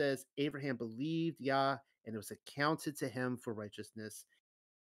fulfilled, which says, Abraham believed Yah, and it was accounted to him for righteousness."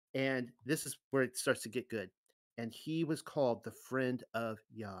 And this is where it starts to get good. "And he was called the friend of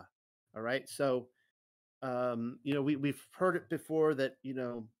Yah." All right. So, we've heard it before that,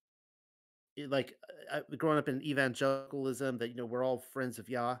 like growing up in evangelicalism, that, we're all friends of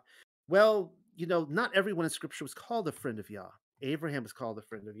Yah. Well, not everyone in scripture was called a friend of Yah. Abraham was called a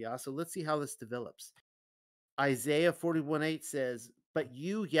friend of Yah. So let's see how this develops. Isaiah 41:8 says, "But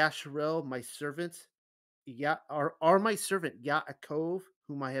you, Yasharel, my servant, are my servant Yaakov,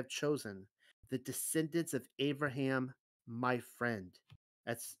 whom I have chosen, the descendants of Abraham, my friend."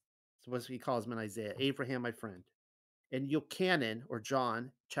 That's what he calls him in Isaiah, Abraham, my friend. In Yochanan or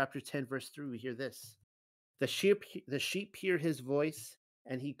John, chapter 10, verse 3, we hear this. The sheep hear his voice,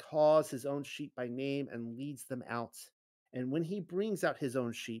 and he calls his own sheep by name and leads them out. And when he brings out his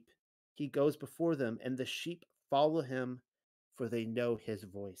own sheep, he goes before them, and the sheep follow him, for they know his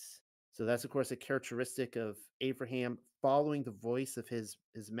voice. So that's, of course, a characteristic of Abraham, following the voice of his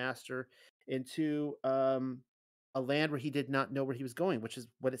master into a land where he did not know where he was going, which is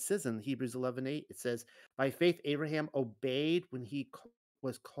what it says in Hebrews 11:8. It says, "By faith, Abraham obeyed when he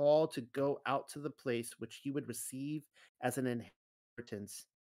was called to go out to the place which he would receive as an inheritance,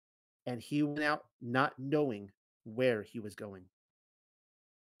 and he went out not knowing where he was going."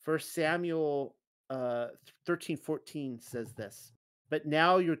 First Samuel 13:14 says this, "But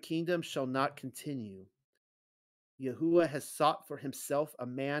now your kingdom shall not continue. Yahuwah has sought for himself a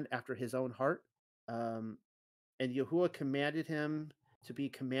man after his own heart, um, and Yahuwah commanded him to be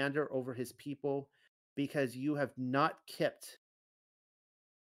commander over his people, because you have not kept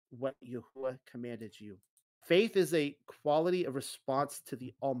what Yahuwah commanded you." Faith is a quality of response to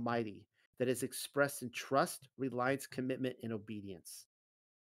the Almighty that is expressed in trust, reliance, commitment, and obedience.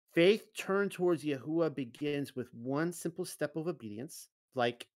 Faith turned towards Yahuwah begins with one simple step of obedience,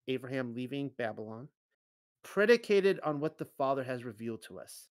 like Abraham leaving Babylon, predicated on what the Father has revealed to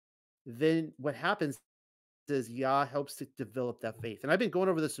us. Then what happens is Yah helps to develop that faith. And I've been going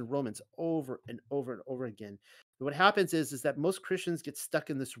over this in Romans over and over and over again. And what happens is that most Christians get stuck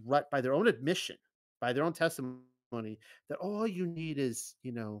in this rut by their own admission, by their own testimony, that all you need is,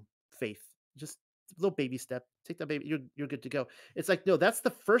 faith. Just a little baby step. Take that baby, you're good to go. It's like, no, that's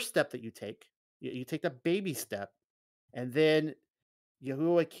the first step that you take. You take that baby step, and then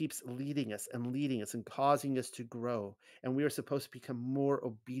Yahuwah keeps leading us and causing us to grow. And we are supposed to become more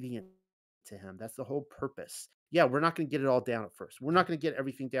obedient to him. That's the whole purpose. Yeah, we're not going to get it all down at first. We're not going to get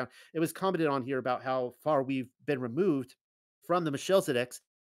everything down. It was commented on here about how far we've been removed from the Melchizedeks.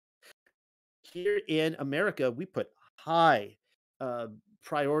 Here in America, we put high uh,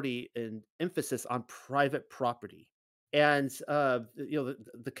 priority and emphasis on private property. And,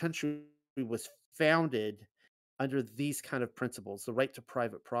 the country was founded under these kind of principles, the right to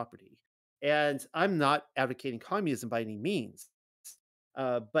private property. And I'm not advocating communism by any means.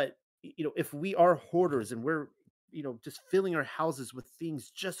 But, if we are hoarders and we're, just filling our houses with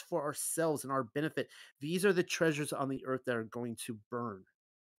things just for ourselves and our benefit, these are the treasures on the earth that are going to burn.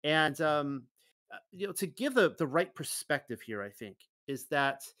 And, to give the right perspective here, I think, is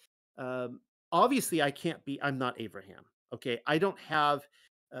that, um, obviously, I'm not Abraham, okay? I don't have,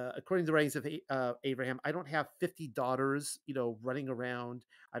 according to the writings of Abraham, I don't have 50 daughters, running around.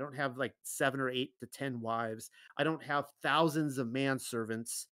 I don't have like 7 or 8 to 10 wives. I don't have thousands of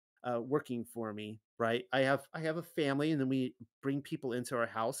manservants, working for me, right? I have a family, and then we bring people into our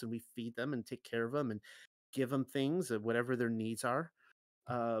house, and we feed them and take care of them and give them things, whatever their needs are.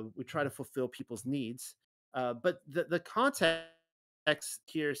 We try to fulfill people's needs. But the context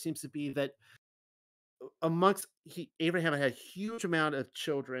here seems to be that Abraham had a huge amount of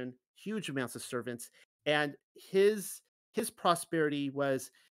children, huge amounts of servants, and his prosperity was,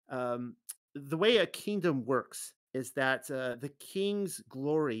 the way a kingdom works is that the king's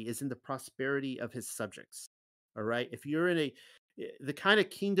glory is in the prosperity of his subjects. All right, if you're in the kind of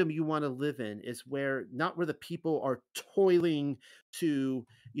kingdom you want to live in is where not where the people are toiling to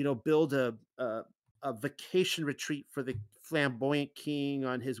build a vacation retreat for the flamboyant king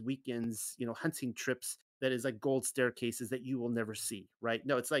on his weekends, hunting trips that is like gold staircases that you will never see, right?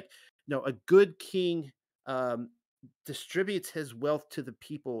 No, it's like, no, a good king um, distributes his wealth to the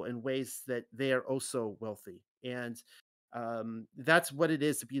people in ways that they are also wealthy. And that's what it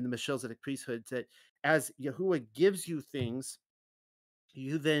is to be in the Melchizedek priesthood, that as Yahuwah gives you things,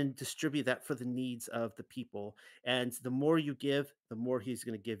 you then distribute that for the needs of the people. And the more you give, the more he's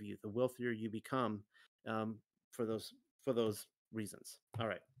going to give you, the wealthier you become, um, for those reasons. All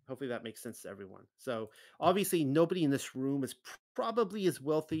right, hopefully that makes sense to everyone. So obviously nobody in this room is probably as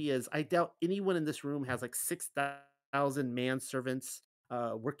wealthy as, I doubt anyone in this room has like 6,000 manservants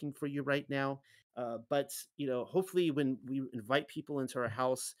working for you right now. But hopefully when we invite people into our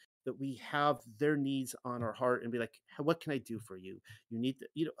house, that we have their needs on our heart and be like, what can I do for you? You need to,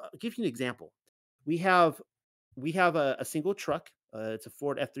 I'll give you an example. We have a single truck. It's a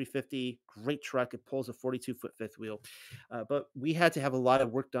Ford F-350, great truck. It pulls a 42-foot fifth wheel. But we had to have a lot of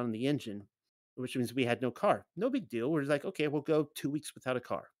work done on the engine, which means we had no car. No big deal. We're just like, okay, we'll go 2 weeks without a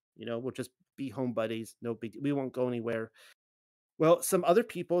car. We'll just be home buddies. No big. We won't go anywhere. Well, some other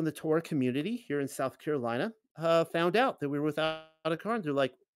people in the Torah community here in South Carolina found out that we were without a car, and they're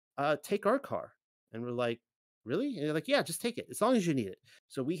like, "Take our car." And we're like, "Really?" And they're like, "Yeah, just take it as long as you need it."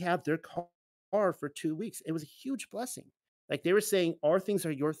 So we have their car for 2 weeks. It was a huge blessing. Like they were saying, "Our things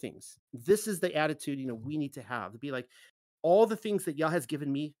are your things." This is the attitude we need to have, to be like, all the things that Yah has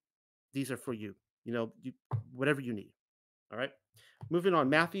given me, these are for you. Whatever you need. All right. Moving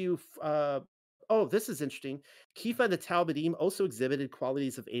on, oh, this is interesting. Kepha and the Talmudim also exhibited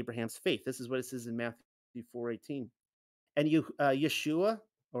qualities of Abraham's faith. This is what it says in Matthew 4:18. And Yeshua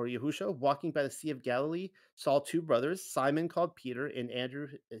or Yahusha, walking by the Sea of Galilee, saw two brothers, Simon called Peter and Andrew,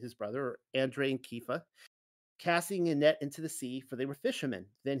 his brother, or Andre and Kepha, casting a net into the sea, for they were fishermen.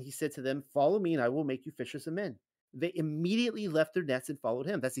 Then he said to them, "Follow me, and I will make you fishers of men." They immediately left their nets and followed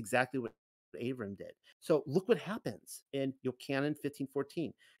him. That's exactly what Abram did. So look what happens in Yochanan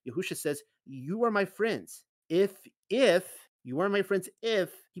 15:14. Yahusha says, "You are my friends. If you are my friends,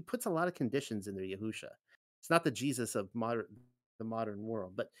 if," he puts a lot of conditions in there, Yahusha. It's not the Jesus of the modern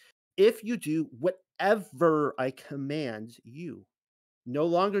world, but if you do whatever I command you, no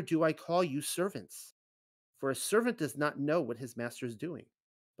longer do I call you servants, for a servant does not know what his master is doing,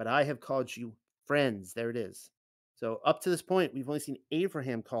 but I have called you friends. There it is. So up to this point, we've only seen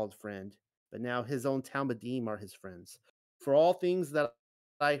Abraham called friend, but now his own Talmudim are his friends. For all things that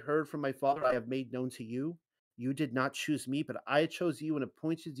I heard from my father, I have made known to you. You did not choose me, but I chose you and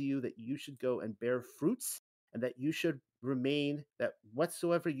appointed you that you should go and bear fruits and that you should remain, that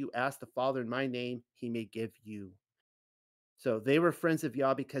whatsoever you ask the Father in my name, he may give you. So they were friends of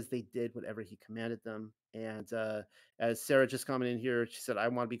Yah because they did whatever he commanded them. And as Sarah just commented here, she said, I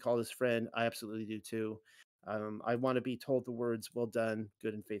want to be called his friend. I absolutely do too. I want to be told the words, well done,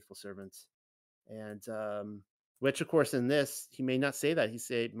 good and faithful servants. And which, of course, in this, he may not say that.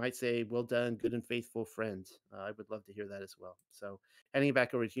 Might say, well done, good and faithful friend. I would love to hear that as well. So handing it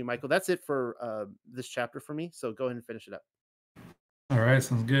back over to you, Michael. That's it for this chapter for me. So go ahead and finish it up. All right,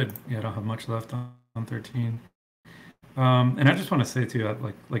 sounds good. Yeah, I don't have much left on 13. And I just want to say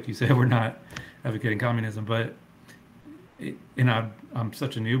too, like you said, we're not advocating communism, but I'm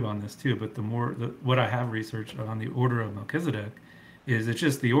such a noob on this too. But what I have researched on the order of Melchizedek is it's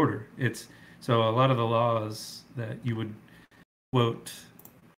just the order. It's so a lot of the laws that you would quote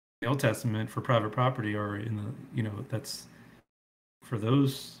in the Old Testament for private property are in the that's for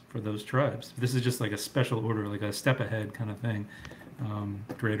those tribes. This is just like a special order, like a step ahead kind of thing,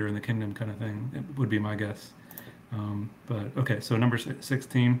 greater in the kingdom kind of thing. It would be my guess. But okay, so number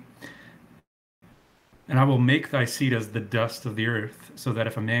 16. And I will make thy seed as the dust of the earth, so that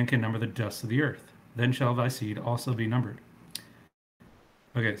if a man can number the dust of the earth, then shall thy seed also be numbered.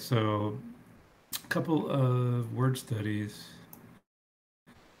 Okay, so a couple of word studies.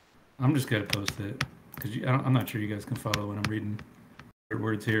 I'm just gonna post it because I'm not sure you guys can follow when I'm reading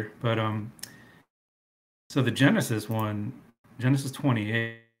words here. But so the Genesis one, Genesis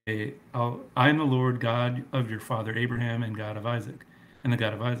 28. I am the Lord God of your father Abraham and God of Isaac. And the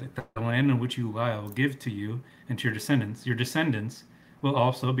God of Isaac, the land in which you lie, I will give to you and to your descendants. Your descendants will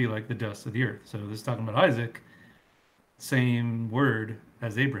also be like the dust of the earth. So this is talking about Isaac, same word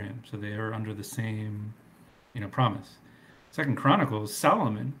as Abraham. So they are under the same, promise. Second Chronicles,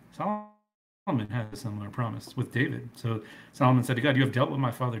 Solomon has a similar promise with David. So Solomon said to God, you have dealt with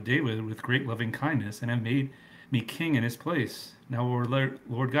my father David with great loving kindness and have made me king in his place. Now,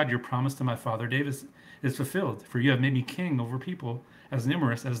 Lord God, your promise to my father David is fulfilled, for you have made me king over people as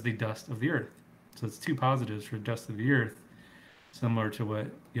numerous as the dust of the earth. So it's two positives for dust of the earth, similar to what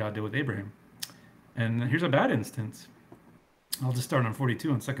Yah did with Abraham. And here's a bad instance. I'll just start on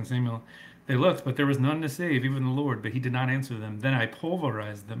 42 on 2 Samuel. They looked, but there was none to save, even the Lord, but he did not answer them. Then I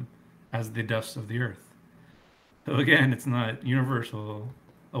pulverized them as the dust of the earth. So again, it's not universal,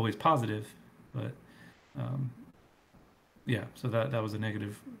 always positive, but yeah, so that was a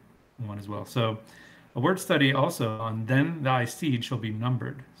negative one as well. So a word study also on then thy seed shall be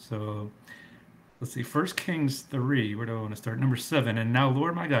numbered. So let's see, 1 Kings 3, where do I want to start? Number 7, and now,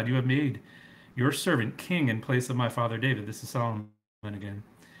 Lord my God, you have made your servant king in place of my father David. This is Solomon again.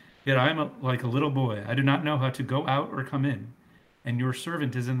 Yet I am like a little boy. I do not know how to go out or come in. And your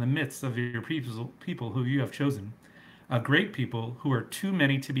servant is in the midst of your people who you have chosen, a great people who are too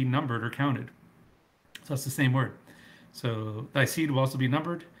many to be numbered or counted. So that's the same word. So thy seed will also be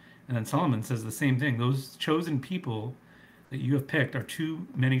numbered. And then Solomon says the same thing. Those chosen people that you have picked are too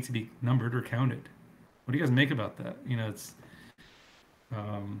many to be numbered or counted. What do you guys make about that? It's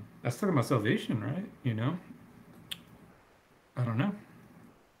that's talking about salvation, right? I don't know.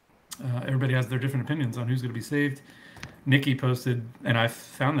 Everybody has their different opinions on who's going to be saved. Nikki posted, and I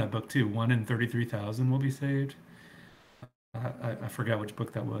found that book too. 1 in 33,000 will be saved. I forgot which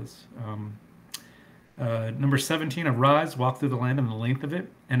book that was. Number 17, arise, walk through the land in the length of it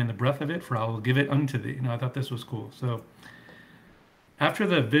and in the breadth of it, for I will give it unto thee. I thought this was cool. So after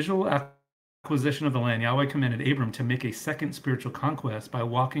the visual acquisition of the land, Yahweh commanded Abram to make a second spiritual conquest by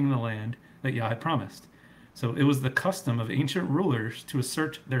walking the land that Yah had promised. So it was the custom of ancient rulers to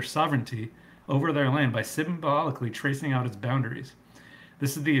assert their sovereignty over their land by symbolically tracing out its boundaries.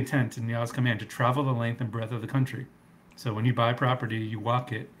 This is the intent in Yah's command to travel the length and breadth of the country. So when you buy property, you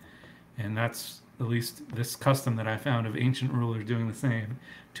walk it. And that's at least this custom that I found of ancient rulers doing the same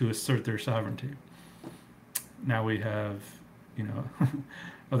to assert their sovereignty. Now we have,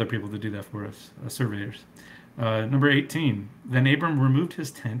 other people to do that for us, surveyors. Number 18, then Abram removed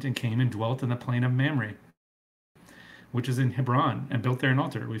his tent and came and dwelt in the plain of Mamre, which is in Hebron, and built there an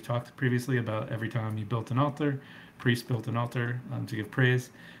altar. We've talked previously about every time he built an altar, priest built an altar to give praise.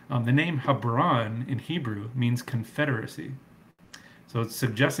 The name Hebron in Hebrew means confederacy. So it's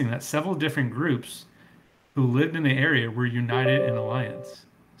suggesting that several different groups who lived in the area were united in alliance.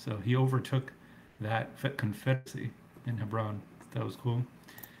 So he overtook that confederacy in Hebron. That was cool.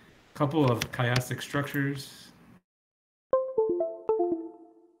 A couple of chiastic structures.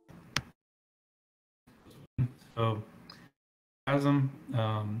 So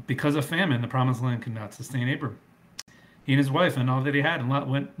because of famine, the promised land could not sustain Abram. He and his wife and all that he had, and Lot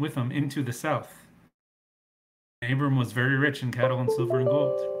went with him into the south. Abram was very rich in cattle and silver and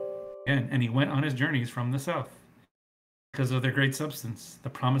gold. And he went on his journeys from the south. Because of their great substance, the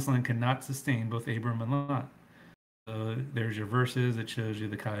promised land could not sustain both Abram and Lot. So there's your verses. It shows you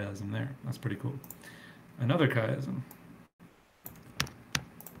the chiasm there. That's pretty cool. Another chiasm.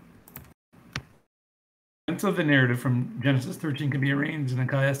 Events of the narrative from Genesis 13 can be arranged in a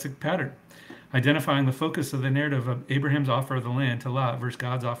chiastic pattern, identifying the focus of the narrative of Abraham's offer of the land to Lot versus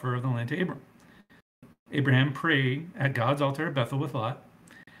God's offer of the land to Abram. Abraham prayed at God's altar at Bethel with Lot.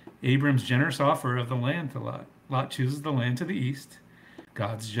 Abram's generous offer of the land to Lot. Lot chooses the land to the east.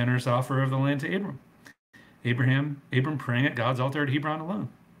 God's generous offer of the land to Abram. Abram praying at God's altar at Hebron alone.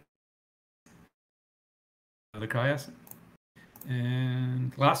 Another chiasm.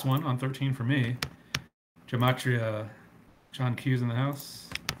 And last one on 13 for me. Gematria. John Q's in the house.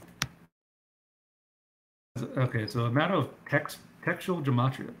 Okay, so a matter of textual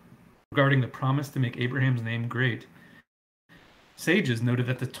gematria regarding the promise to make Abraham's name great. Sages noted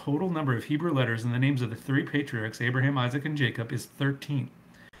that the total number of Hebrew letters in the names of the three patriarchs, Abraham, Isaac, and Jacob, is 13.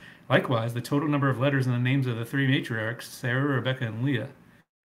 Likewise, the total number of letters in the names of the three matriarchs, Sarah, Rebecca, and Leah,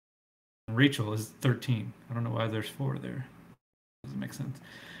 and Rachel, is 13. I don't know why there's 4 there. Doesn't make sense.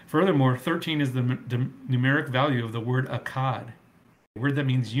 Furthermore, 13 is the numeric value of the word akkad, a word that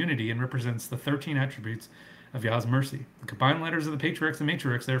means unity and represents the 13 attributes of Yah's mercy. The combined letters of the patriarchs and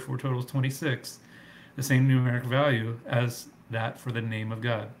matriarchs therefore totals 26, the same numeric value as that for the name of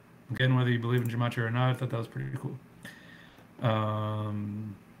God. Again, whether you believe in gematria or not, I thought that was pretty cool.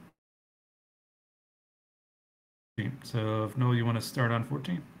 So, if Noel, you want to start on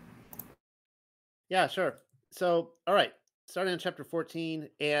 14? Yeah, sure. So, all right, starting on chapter 14,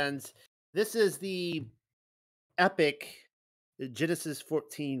 and this is the epic Genesis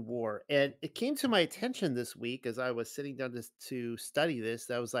 14 war. And it came to my attention this week as I was sitting down to study this.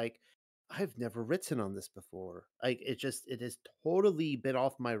 That I was like, I've never written on this before. Like it has totally been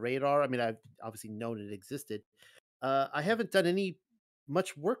off my radar. I mean, I've obviously known it existed. I haven't done any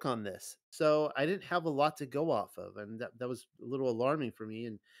much work on this, so I didn't have a lot to go off of, and that was a little alarming for me.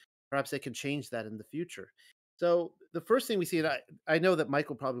 And perhaps I can change that in the future. So the first thing we see, and I know that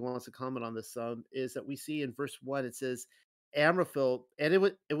Michael probably wants to comment on this some, is that we see in verse 1 it says Amraphel, and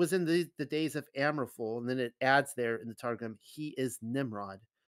it was in the days of Amraphel, and then it adds there in the Targum, he is Nimrod,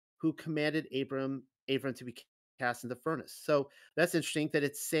 who commanded Abram to be cast in the furnace. So that's interesting that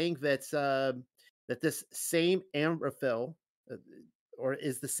it's saying that this same Amraphel uh, or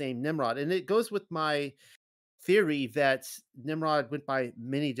is the same Nimrod, and it goes with my theory that Nimrod went by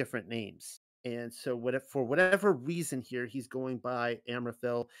many different names. And so, for whatever reason here, he's going by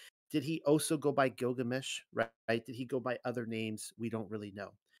Amraphel. Did he also go by Gilgamesh? Right? Did he go by other names? We don't really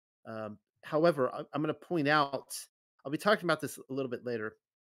know. However, I'm going to point out. I'll be talking about this a little bit later.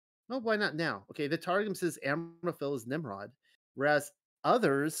 No, why not now? Okay, the Targum says Amraphel is Nimrod, whereas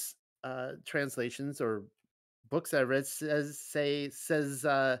others translations or books I read says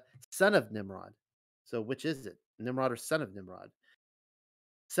son of Nimrod. So which is it? Nimrod or son of Nimrod?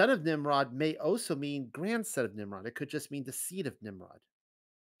 Son of Nimrod may also mean grandson of Nimrod. It could just mean the seed of Nimrod.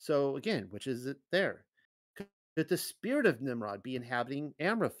 So again, which is it there? Could the spirit of Nimrod be inhabiting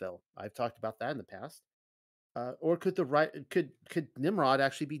Amraphel? I've talked about that in the past. Or could the right could Nimrod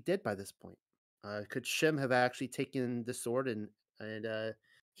actually be dead by this point? Could Shem have actually taken the sword and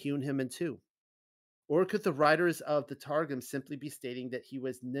hewn him in two? Or could the writers of the Targum simply be stating that he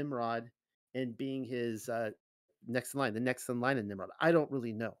was Nimrod and being his next in line, the next in line of Nimrod? I don't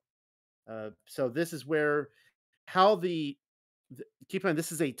really know. So this is where how keep in mind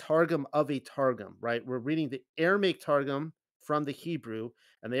this is a Targum of a Targum, right? We're reading the Aramaic Targum from the Hebrew,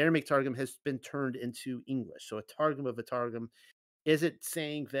 and the Aramaic Targum has been turned into English. So a Targum of a Targum. Is it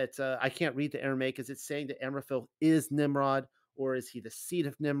saying that I can't read the Aramaic? Is it saying that Amraphel is Nimrod, or is he the seed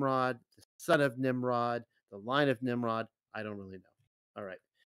of Nimrod, the son of Nimrod, the line of Nimrod? I don't really know. All right.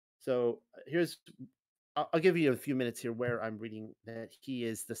 So here's I'll give you a few minutes here where I'm reading that he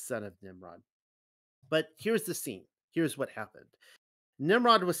is the son of Nimrod. But here's the scene. Here's what happened.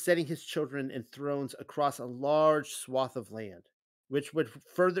 Nimrod was setting his children in thrones across a large swath of land, which would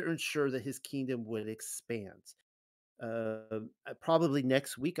further ensure that his kingdom would expand. Probably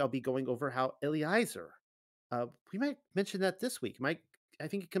next week, I'll be going over how Eliezer. We might mention that this week. Might I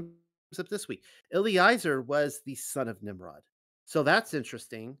think it comes up this week. Eliezer was the son of Nimrod, so that's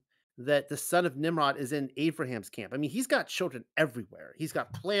interesting. That the son of Nimrod is in Abraham's camp. I mean, he's got children everywhere. He's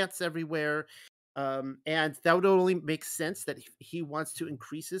got plants everywhere, and that would only make sense that he wants to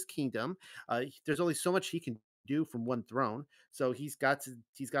increase his kingdom. There's only so much he can do from one throne. So he's got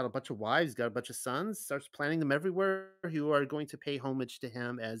a bunch of wives, he's got a bunch of sons, starts planting them everywhere who are going to pay homage to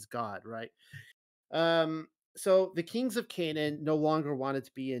him as God, right? So the kings of Canaan no longer wanted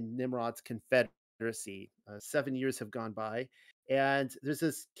to be in Nimrod's confederacy. 7 years have gone by, and there's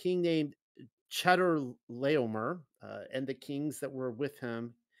this king named Chedorlaomer, and the kings that were with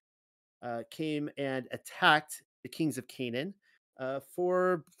him came and attacked the kings of Canaan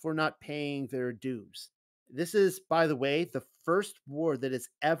for not paying their dues. This is, by the way, the first war that is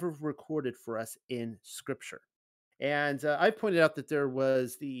ever recorded for us in Scripture. And I pointed out that there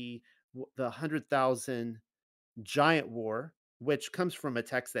was the 100,000 giant war, which comes from a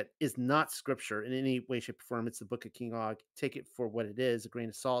text that is not scripture in any way, shape, or form. It's the book of King Og. Take it for what it is, a grain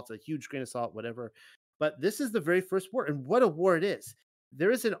of salt, a huge grain of salt, whatever. But this is the very first war, and what a war it is. There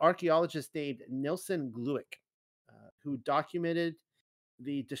is an archaeologist named Nelson Gluick who documented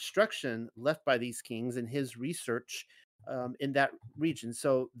the destruction left by these kings in his research in that region.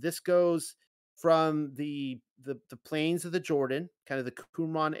 So this goes from the plains of the Jordan, kind of the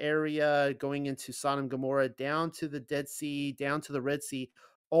Qumran area, going into Sodom and Gomorrah, down to the Dead Sea, down to the Red Sea,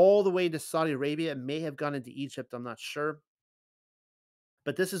 all the way to Saudi Arabia. It may have gone into Egypt. I'm not sure,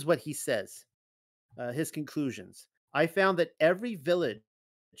 but this is what he says. His conclusions. I found that every village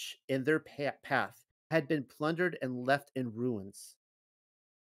in their path had been plundered and left in ruins,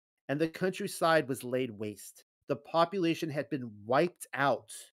 and the countryside was laid waste. The population had been wiped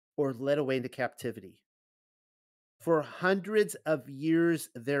out or led away into captivity. For hundreds of years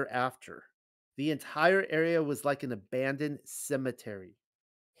thereafter, the entire area was like an abandoned cemetery,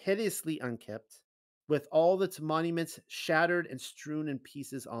 hideously unkept, with all its monuments shattered and strewn in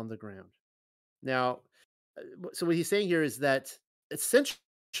pieces on the ground. Now, so what he's saying here is that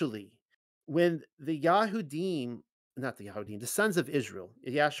essentially, when the Yahudim, not the Yahudim, the sons of Israel,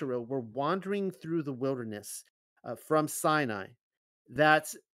 Yasharel, were wandering through the wilderness from Sinai,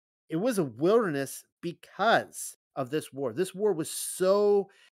 that it was a wilderness because of this war. This war was so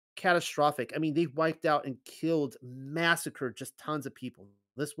catastrophic. I mean, they wiped out and killed, massacred just tons of people.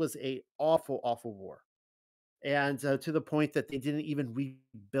 This was a awful, awful war, and to the point that they didn't even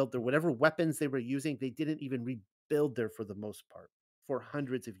rebuild their whatever weapons they were using. They didn't even rebuild there for the most part for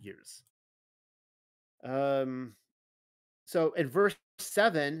hundreds of years. Um, so in verse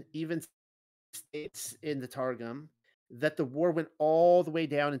 7, even states in the Targum that the war went all the way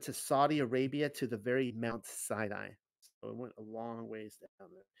down into Saudi Arabia to the very Mount Sinai. So it went a long ways down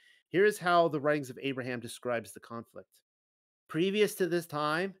there. Here is how the writings of Abraham describes the conflict. Previous to this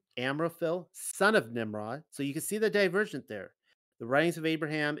time, Amraphel, son of Nimrod. So you can see the divergent there. The writings of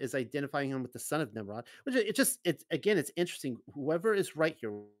Abraham is identifying him with the son of Nimrod, which it's again, it's interesting. Whoever is right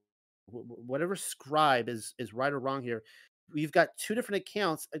here, whatever scribe is right or wrong here, we've got two different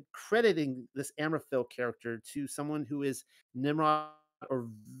accounts crediting this Amraphel character to someone who is Nimrod or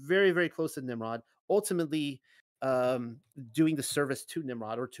very, very close to Nimrod, ultimately um, doing the service to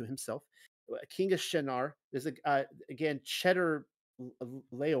Nimrod or to himself. King of Shinar. There's again Cheddar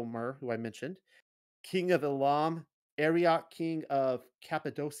Laomer, who I mentioned, king of Elam, Arioch, king of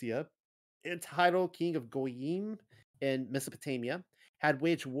Cappadocia, entitled king of Goyim in Mesopotamia, had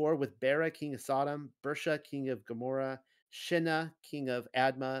waged war with Bera, king of Sodom, Bersha, king of Gomorrah, Shinnah, king of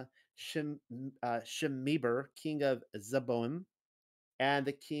Admah, Shemeber, king of Zeboim, and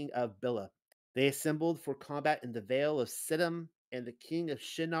the king of Bila. They assembled for combat in the Vale of Siddim, and the king of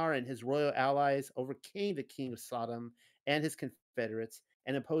Shinar and his royal allies overcame the king of Sodom and his confederates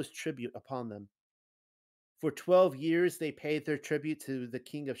and imposed tribute upon them. For 12 years, they paid their tribute to the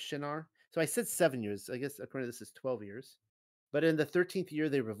king of Shinar. So I said 7 years. I guess according to this is 12 years. But in the 13th year,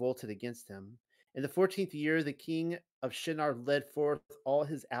 they revolted against him. In the 14th year, the king of Shinar led forth all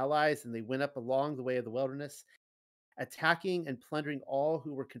his allies, and they went up along the way of the wilderness, attacking and plundering all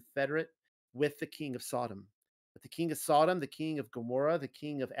who were confederate with the king of Sodom. But the king of Sodom, the king of Gomorrah, the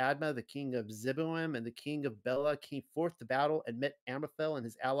king of Admah, the king of Zeboim, and the king of Bela came forth to battle and met Amraphel and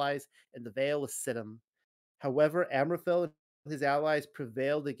his allies in the vale of Siddim. However, Amraphel and his allies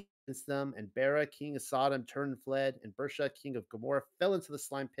prevailed against them, and Bera, king of Sodom, turned and fled, and Bersha, king of Gomorrah, fell into the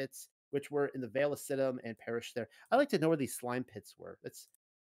slime pits, which were in the vale of Siddim, and perished there. I like to know where these slime pits were. It's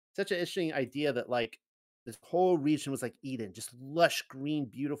such an interesting idea that like this whole region was like Eden, just lush, green,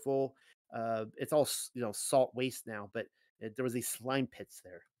 beautiful. It's all salt waste now, but there was these slime pits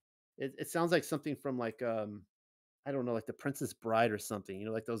there. It sounds like something from like I don't know, like the Princess Bride or something.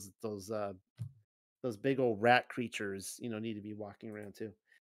 Like those big old rat creatures. Need to be walking around too.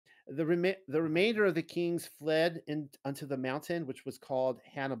 The remainder of the kings fled unto the mountain, which was called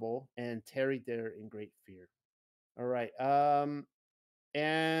Hannibal, and tarried there in great fear. All right.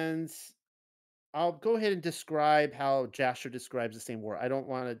 And I'll go ahead and describe how Jasher describes the same war. I don't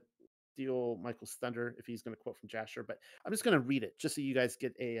want to steal Michael's thunder if he's going to quote from Jasher, but I'm just going to read it just so you guys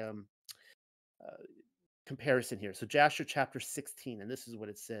get a comparison here. So Jasher chapter 16, and this is what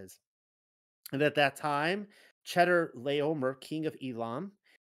it says. And at that time, Chedorlaomer, king of Elam,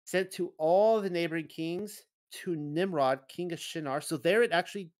 sent to all the neighboring kings to Nimrod, king of Shinar. So there it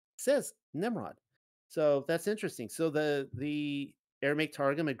actually says Nimrod. So that's interesting. So the Aramaic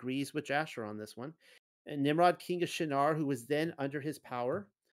Targum agrees with Jasher on this one. And Nimrod, king of Shinar, who was then under his power,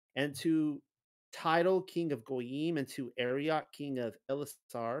 and to Tidal, king of Goyim, and to Arioch, king of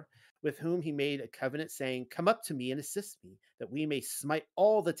Elisar, with whom he made a covenant, saying, Come up to me and assist me, that we may smite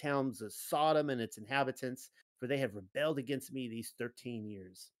all the towns of Sodom and its inhabitants, for they have rebelled against me these 13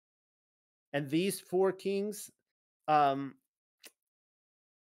 years. And these four kings, um,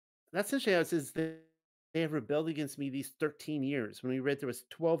 that's essentially how it says they have rebelled against me these 13 years. When we read there was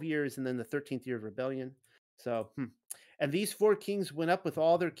 12 years and then the 13th year of rebellion. So, and these four kings went up with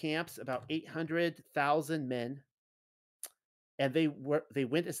all their camps, about 800,000 men, and they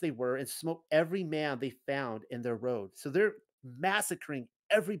went as they were and smote every man they found in their road. So they're massacring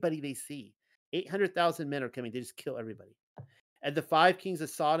everybody they see. 800,000 men are coming. They just kill everybody. And the five kings of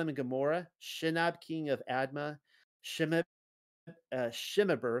Sodom and Gomorrah, Shinab, king of Admah, Shemeb,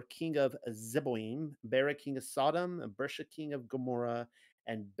 Shemeber, king of Zeboim, Bera, king of Sodom, and Bersha, king of Gomorrah,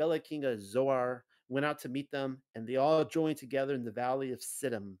 and Bela, king of Zoar, went out to meet them, and they all joined together in the valley of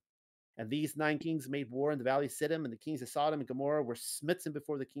Siddim. And these 9 kings made war in the valley of Siddim, and the kings of Sodom and Gomorrah were smitten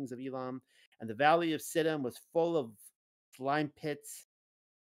before the kings of Elam. And the valley of Siddim was full of slime pits.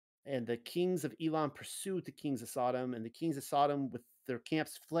 And the kings of Elam pursued the kings of Sodom, and the kings of Sodom with their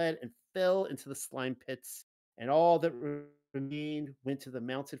camps fled and fell into the slime pits. And all that remained went to the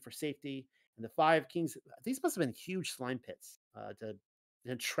mountain for safety. And the 5 kings, these must have been huge slime pits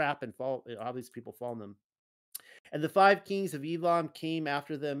to trap and fall. All these people fall in them. And the 5 kings of Elam came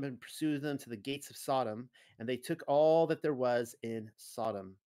after them and pursued them to the gates of Sodom, and they took all that there was in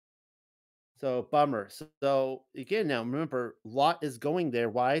Sodom. So bummer. So again, now remember, Lot is going there.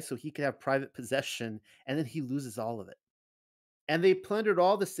 Why? So he could have private possession, and then he loses all of it. And they plundered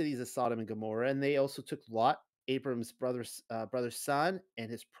all the cities of Sodom and Gomorrah, and they also took Lot, Abram's brother's son, and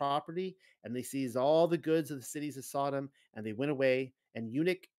his property, and they seized all the goods of the cities of Sodom, and they went away. And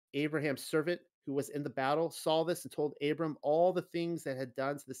Eunuch, Abraham's servant, who was in the battle, saw this and told Abram all the things that had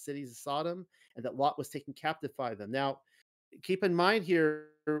done to the cities of Sodom, and that Lot was taken captive by them. Now, keep in mind here,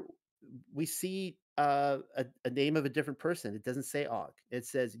 we see a name of a different person. It doesn't say Og. It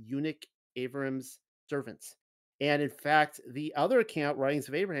says Eunuch, Abraham's servants. And in fact, the other account, Writings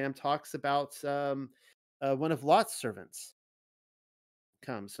of Abraham, talks about one of Lot's servants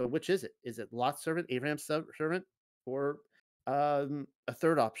come. So which is it? Is it Lot's servant, Abraham's servant, or a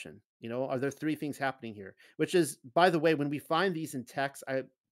third option? You know, are there 3 things happening here? Which is, by the way, when we find these in text,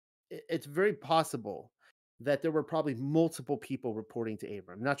 it's very possible that there were probably multiple people reporting to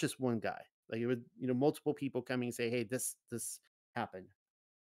Abram, not just one guy. Like it would, multiple people coming and say, "Hey, this happened."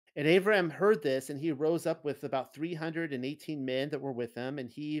 And Abraham heard this, and he rose up with about 318 men that were with him. And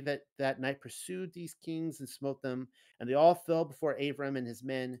he that night pursued these kings and smote them, and they all fell before Abraham and his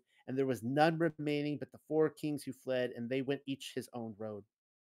men. And there was none remaining but the 4 kings who fled, and they went each his own road.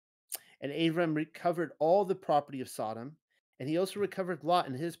 And Abram recovered all the property of Sodom, and he also recovered Lot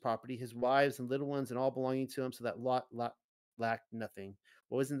and his property, his wives and little ones, and all belonging to him, so that Lot lacked nothing.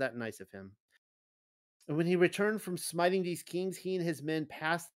 Well, isn't that nice of him? And when he returned from smiting these kings, he and his men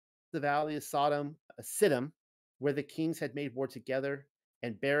passed the valley of Siddim, where the kings had made war together.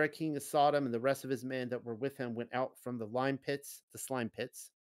 And Bera, king of Sodom, and the rest of his men that were with him went out from the slime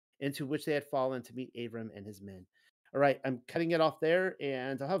pits, into which they had fallen to meet Abram and his men. All right, I'm cutting it off there,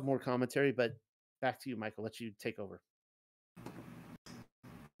 and I'll have more commentary, but back to you, Michael. Let you take over.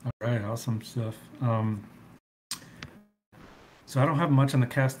 All right, awesome stuff. So I don't have much on the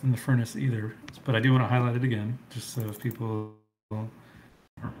cast in the furnace either, but I do want to highlight it again, just so if people aren't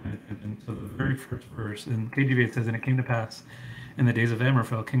paying attention. So the very first verse in KJV, it says, "And it came to pass in the days of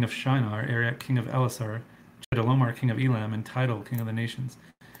Amraphel, king of Shinar, Arioch, king of Elisar, Chedorlaomer, king of Elam, and Tidal, king of the nations."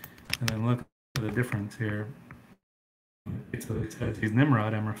 And then look at the difference here. So it says he's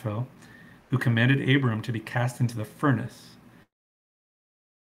Nimrod, Amraphel, who commanded Abram to be cast into the furnace.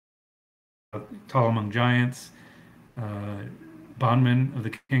 Tall among giants, bondman of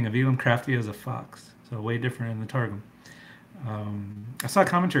the king of Elam, crafty as a fox. So way different in the Targum. I saw a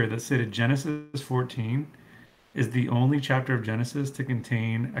commentary that stated Genesis 14 is the only chapter of Genesis to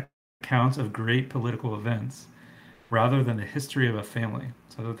contain accounts of great political events rather than the history of a family.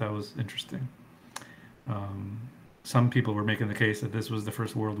 So I thought that was interesting. Some people were making the case that this was the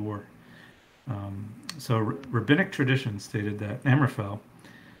First World War. So rabbinic tradition stated that Amraphel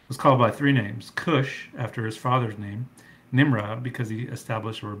was called by 3 names: Cush, after his father's name; Nimrod, because he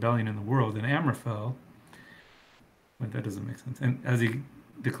established a rebellion in the world; and Amraphel, Wait, that doesn't make sense. And as he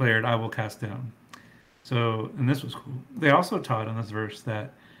declared, I will cast down. So, and this was cool. They also taught in this verse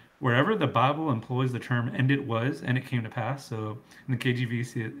that wherever the Bible employs the term "and it was," and it came to pass. So in the KJV,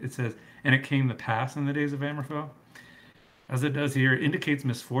 see it says, "and it came to pass in the days of Amraphel," as it does here, indicates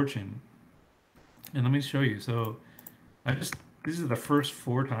misfortune. And let me show you. So I just these are the first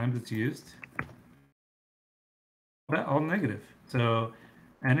 4 times it's used. All negative. So,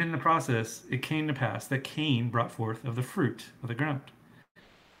 and in the process, it came to pass that Cain brought forth of the fruit of the ground.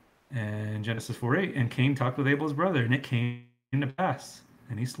 And Genesis 4:8, and Cain talked with Abel's brother, and it came to pass,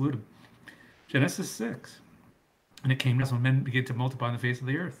 and he slew him. Genesis 6, and it came to pass when men began to multiply on the face of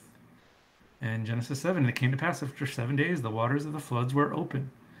the earth. And Genesis 7, and it came to pass after 7 days, the waters of the floods were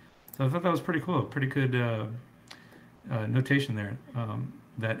open. So I thought that was pretty cool, pretty good notation there.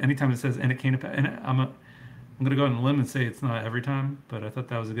 That anytime it says, and it came to pass, and I'm going to go on a limb and say it's not every time, but I thought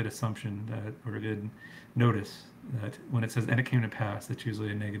that was a good assumption or a good notice that when it says, and it came to pass, it's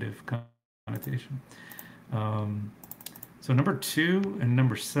usually a negative connotation. So number 2 and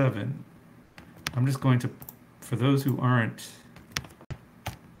number 7, I'm just going to, for those who aren't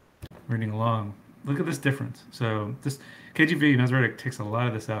reading along, look at this difference. So this KJV Masoretic takes a lot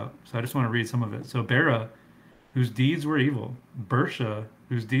of this out. So I just want to read some of it. So Bera, whose deeds were evil, Bersha,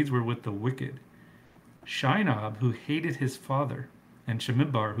 whose deeds were with the wicked, Shinab, who hated his father, and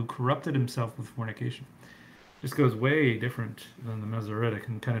Shemibbar, who corrupted himself with fornication. This goes way different than the Masoretic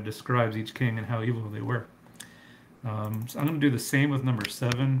and kind of describes each king and how evil they were. So I'm going to do the same with number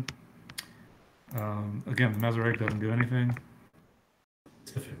 7. Again, the Masoretic doesn't do anything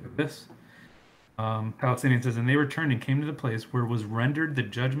specific with this. Palestinian says, and they returned and came to the place where was rendered the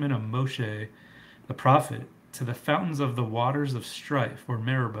judgment of Moshe, the prophet, to the fountains of the waters of strife, or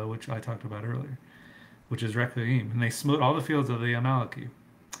Meribah, which I talked about earlier, which is Rephaim, and they smote all the fields of the Amaleki.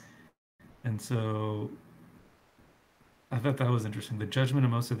 And so I thought that was interesting. The judgment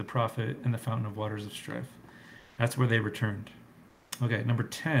of Moses the prophet and the fountain of waters of strife. That's where they returned. Okay, number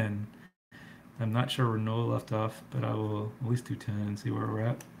 10. I'm not sure where Noah left off, but I will at least do 10 and see where we're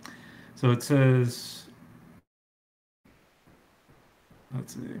at. So it says,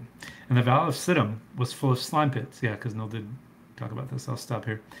 let's see. And the valley of Siddim was full of slime pits. Yeah, because Noah did talk about this. I'll stop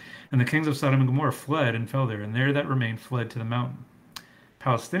here. And the kings of Sodom and Gomorrah fled and fell there, and there that remained fled to the mountain.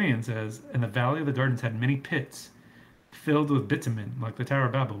 Palestinian says, and the valley of the gardens had many pits filled with bitumen, like the Tower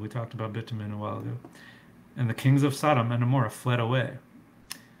of Babel. We talked about bitumen a while ago. And the kings of Sodom and Gomorrah fled away.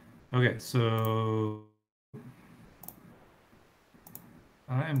 Okay, so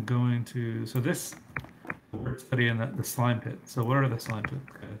I am going to, so this word study in the slime pit. So what are the slime pits,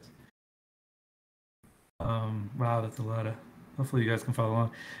 guys? Wow, that's a lot of, hopefully you guys can follow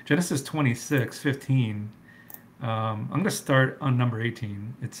along. Genesis 26:15. I'm going to start on number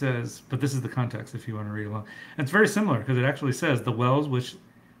 18. It says, but this is the context if you want to read along. And it's very similar because it actually says the wells which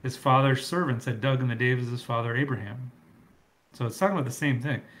his father's servants had dug in the days of his father Abraham. So it's talking about the same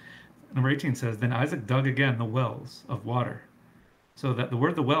thing. Number 18 says, then Isaac dug again the wells of water. So that the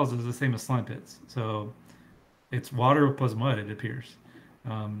word the wells is the same as slime pits. So it's water plus mud, it appears.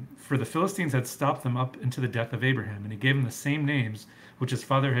 For the Philistines had stopped them up into the death of Abraham, and he gave them the same names which his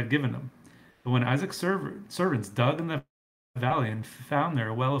father had given them. But when Isaac's servants dug in the valley and found there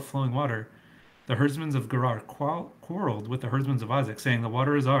a well of flowing water, the herdsmen of Gerar quarreled with the herdsmen of Isaac, saying, the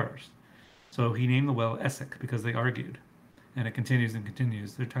water is ours. So he named the well Esek because they argued. And it continues and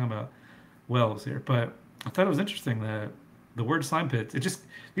continues. They're talking about wells here. But I thought it was interesting that the word slime pits,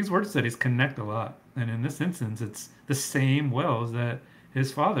 these word studies connect a lot. And in this instance, it's the same wells that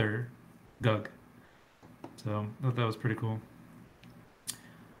his father dug. So I thought that was pretty cool.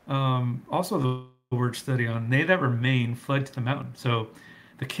 Also, the word study on they that remain fled to the mountain. So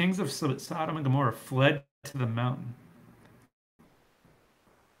the kings of Sodom and Gomorrah fled to the mountain.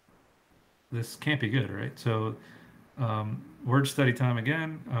 This can't be good, right? So word study time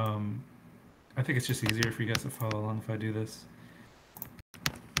again. I think it's just easier for you guys to follow along if I do this.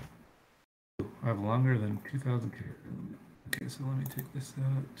 I have longer than 2,000. Okay, so let me take this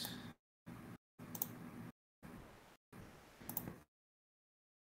out.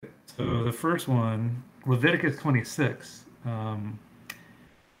 So the first one, Leviticus 26.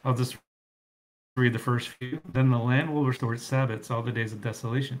 I'll just read the first few. Then the land will restore its Sabbaths all the days of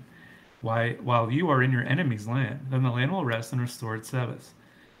desolation. While you are in your enemy's land, then the land will rest and restore its Sabbaths.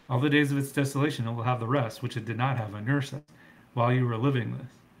 All the days of its desolation it will have the rest which it did not have on your side, while you were living this.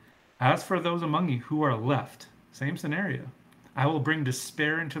 As for those among you who are left, same scenario. I will bring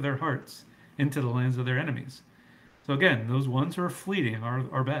despair into their hearts, into the lands of their enemies. So again, those ones who are fleeting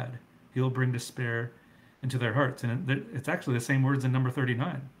are bad. He'll bring despair into their hearts. And it's actually the same words in number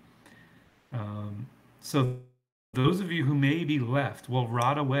 39. So those of you who may be left will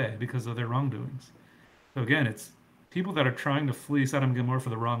rot away because of their wrongdoings. So again, it's people that are trying to flee Sodom and Gomorrah for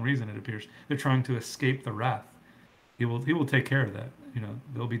the wrong reason, it appears. They're trying to escape the wrath. He will take care of that.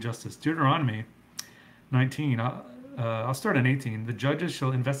 There'll be justice. Deuteronomy 19. I'll start in 18. The judges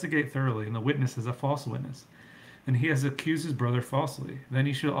shall investigate thoroughly, and the witness is a false witness, and he has accused his brother falsely. Then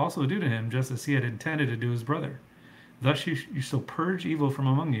he shall also do to him just as he had intended to do his brother. Thus you shall purge evil from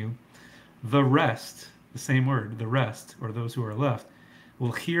among you. The rest, the same word, the rest, or those who are left,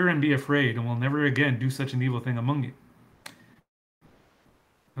 will hear and be afraid, and will never again do such an evil thing among you.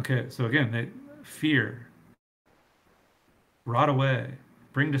 Okay, so again, they fear, rot away,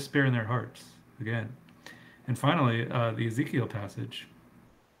 bring despair in their hearts. Again. And finally, the Ezekiel passage,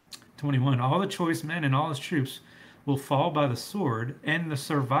 21. All the choice men and all his troops will fall by the sword, and the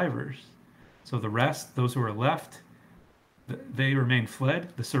survivors. So the rest, those who are left, they remain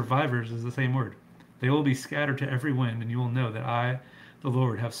fled. The survivors is the same word. They will be scattered to every wind, and you will know that I, the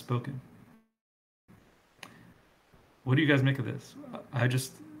Lord, have spoken. What do you guys make of this? I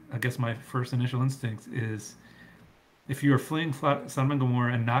guess my first initial instinct is if you are fleeing Sodom and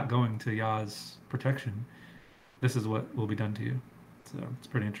Gomorrah and not going to Yah's protection, this is what will be done to you. So it's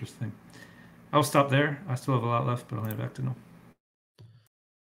pretty interesting. I'll stop there. I still have a lot left, but I'll hand it back to Noel.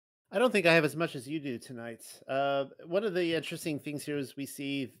 I don't think I have as much as you do tonight. One of the interesting things here is we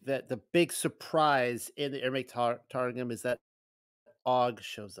see that the big surprise in the Aramaic Targum is that Og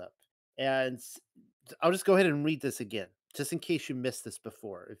shows up. And I'll just go ahead and read this again, just in case you missed this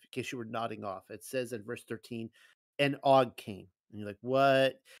before, in case you were nodding off. It says in verse 13, and Og came. And you're like,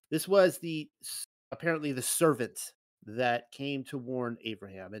 what? This was apparently the servant that came to warn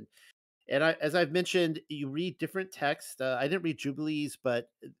Abraham. And as I've mentioned, you read different texts. I didn't read Jubilees, but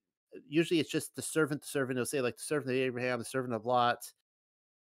usually it's just the servant. The servant. It'll say like the servant of Abraham, the servant of Lot.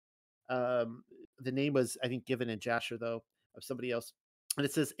 Um, the name was, I think, given in Jasher though of somebody else. And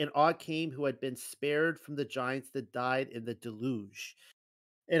it says, and Og came who had been spared from the giants that died in the deluge.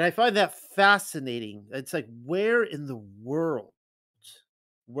 And I find that fascinating. It's like, where in the world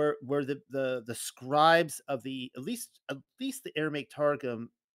were the scribes of the at least the Aramaic Targum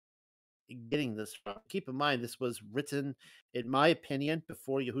getting this from? Keep in mind, this was written, in my opinion,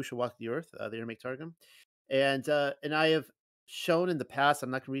 before Yahushua walked the earth, the Aramaic Targum, and I have shown in the past.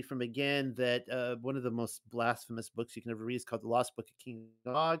 I'm not going to read from again that one of the most blasphemous books you can ever read is called the Lost Book of King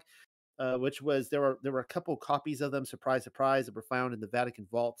Og, which was there were a couple copies of them, surprise, surprise, that were found in the Vatican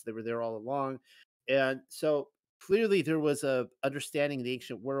vaults. They were there all along, and so clearly there was a understanding in the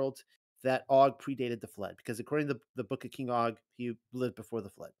ancient world that Og predated the flood, because according to the Book of King Og, he lived before the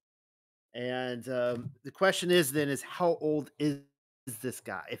flood. And the question is then is how old is this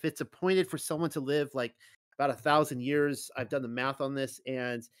guy? If it's appointed for someone to live like about 1,000 years, I've done the math on this,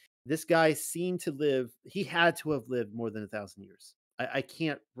 and this guy seemed to live. He had to have lived more than 1,000 years. I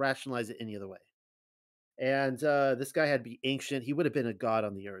can't rationalize it any other way. And this guy had to be ancient. He would have been a god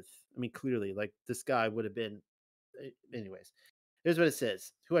on the earth. I mean, clearly, like this guy would have been. Anyways, here's what it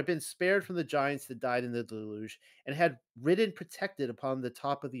says: Who had been spared from the giants that died in the deluge, and had ridden protected upon the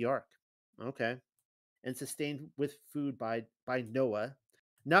top of the ark. Okay, and sustained with food by Noah,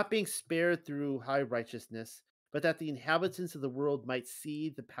 not being spared through high righteousness, but that the inhabitants of the world might see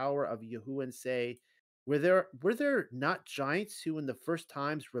the power of Yahuwah and say, were there not giants who in the first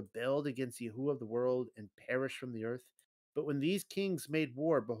times rebelled against Yahuwah of the world and perished from the earth? But when these kings made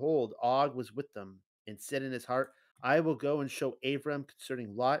war, behold, Og was with them, and said in his heart, I will go and show Abram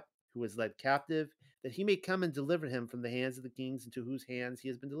concerning Lot, who was led captive, that he may come and deliver him from the hands of the kings into whose hands he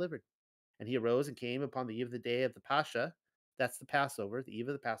has been delivered. And he arose and came upon the eve of the day of the Pascha. That's the Passover, the eve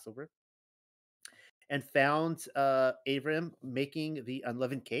of the Passover, and found Abram making the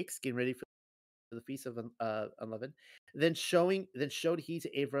unleavened cakes, getting ready for the feast of unleavened. Then showed he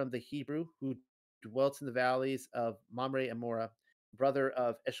to Abram the Hebrew who dwelt in the valleys of Mamre and Morah, brother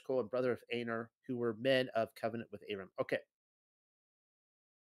of Eshcol and brother of Aner, who were men of covenant with Abram. Okay,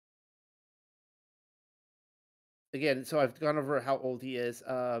 again, so I've gone over how old he is,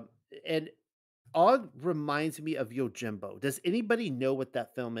 and Og reminds me of Yojimbo. Does anybody know what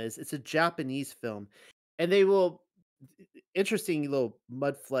that film is? It's a Japanese film, and they will. Interesting little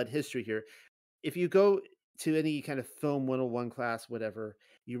mud flood history here. If you go to any kind of film 101 class, whatever,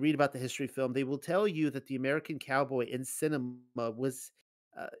 you read about the history of film, they will tell you that the American cowboy in cinema was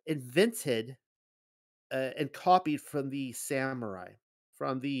invented and copied from the samurai,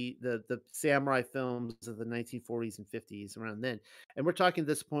 from the samurai films of the 1940s and 50s, around then. And we're talking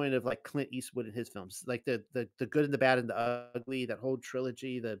this point of like Clint Eastwood in his films, like the good and the bad and the ugly, that whole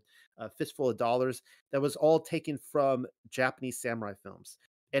trilogy, the Fistful of Dollars, that was all taken from Japanese samurai films.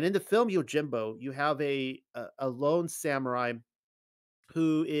 And in the film Yojimbo, you have a lone samurai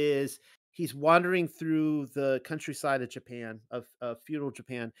who is he's wandering through the countryside of Japan, of feudal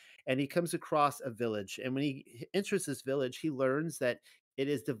Japan, and he comes across a village. And when he enters this village, he learns that it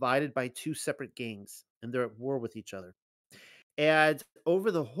is divided by two separate gangs, and they're at war with each other. And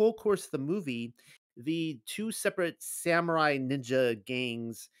over the whole course of the movie, the two separate samurai ninja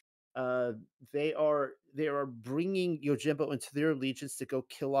gangs, uh, they are bringing Yojimbo into their allegiance to go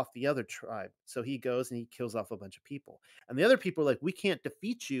kill off the other tribe. So he goes and he kills off a bunch of people, and the other people are like, "We can't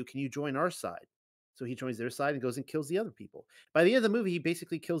defeat you. Can you join our side?" So he joins their side and goes and kills the other people. By the end of the movie, he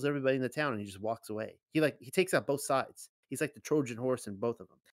basically kills everybody in the town and he just walks away. He takes out both sides. He's like the Trojan horse in both of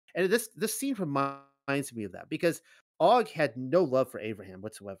them. And this scene reminds me of that because Og had no love for Abraham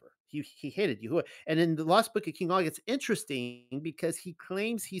whatsoever. He hated Yahuwah. And in the Lost Book of King Og, it's interesting because he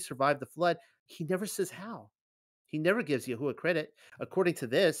claims he survived the flood. He never says how. He never gives Yahuwah credit. According to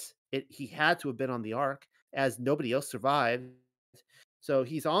this, he had to have been on the ark, as nobody else survived. So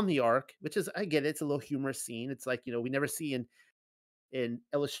he's on the ark, which is, I get it, it's a little humorous scene. It's like, we never see in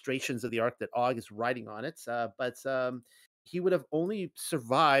illustrations of the ark that Og is riding on it. But he would have only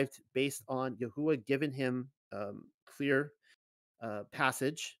survived based on Yahuwah giving him clear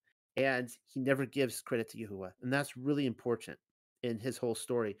passage, and he never gives credit to Yahuwah, and that's really important in his whole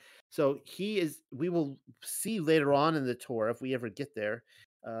story. So he is. We will see later on in the Torah, if we ever get there,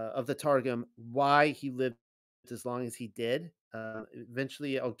 of the Targum, why he lived as long as he did.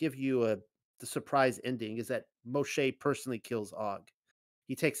 Eventually, I'll give you the surprise ending is that Moshe personally kills Og.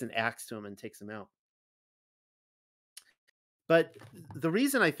 He takes an axe to him and takes him out. But the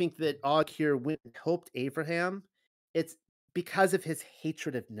reason I think that Og here went and helped Abraham, it's because of his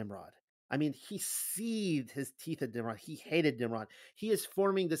hatred of Nimrod. I mean, he seethed his teeth at Nimrod. He hated Nimrod. He is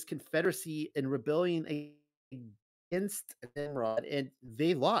forming this confederacy and rebellion against Nimrod, and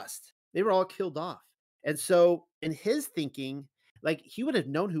they lost. They were all killed off. And so, in his thinking, like he would have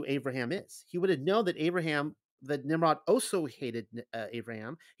known who Abraham is. He would have known that Nimrod also hated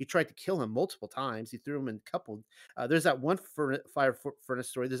Abraham. He tried to kill him multiple times. He threw him in a couple. There's that one furnace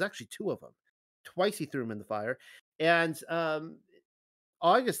story. There's actually two of them. Twice he threw him in the fire, and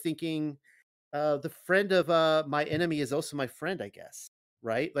August thinking the friend of my enemy is also my friend. I guess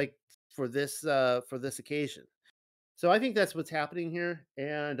right, like for this occasion. So I think that's what's happening here,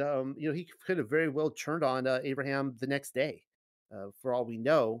 and he could have very well turned on Abraham the next day, for all we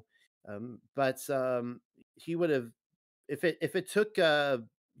know. But he would have if it took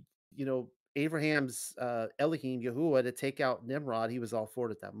Abraham's Elohim Yahuwah to take out Nimrod, he was all for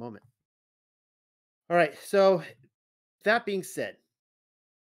it at that moment. All right. So that being said,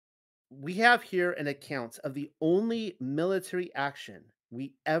 we have here an account of the only military action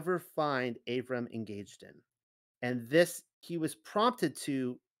we ever find Abram engaged in. And this he was prompted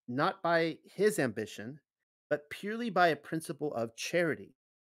to not by his ambition, but purely by a principle of charity.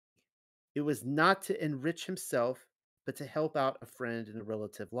 It was not to enrich himself, but to help out a friend and a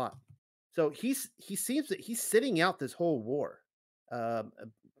relative lot. So he seems that he's sitting out this whole war, um, uh,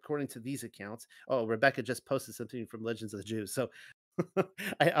 according to these accounts. Oh, Rebecca just posted something from Legends of the Jews, so I'll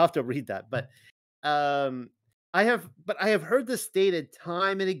have to read that. Um, but I have heard this stated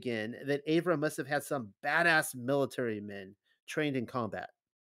time and again that Avram must have had some badass military men trained in combat.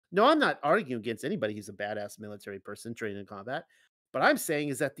 No, I'm not arguing against anybody who's a badass military person trained in combat. But I'm saying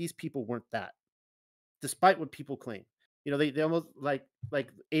is that these people weren't that, despite what people claim. They almost like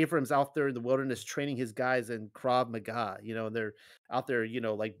Abram's out there in the wilderness training his guys in Krav Maga, and they're out there,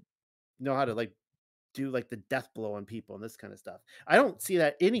 like know how to like do like the death blow on people and this kind of stuff. I don't see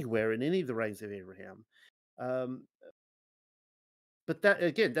that anywhere in any of the writings of Abraham. Um, but that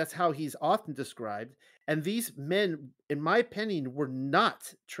again, that's how he's often described. And these men, in my opinion, were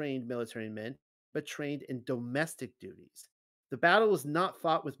not trained military men, but trained in domestic duties. The battle was not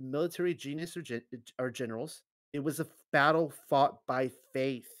fought with military genius or generals. It was a battle fought by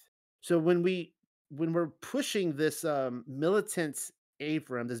faith. So when we're pushing this militant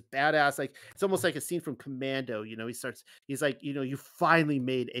Abram, this badass, like it's almost like a scene from Commando. He's like, you finally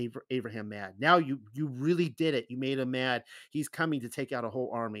made Abraham mad. Now you really did it. You made him mad. He's coming to take out a whole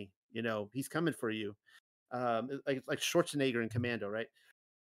army. He's coming for you. Like Schwarzenegger in Commando, right?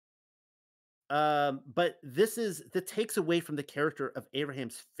 But this is that takes away from the character of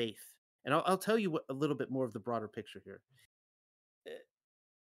Abraham's faith. And I'll tell you a little bit more of the broader picture here. Uh,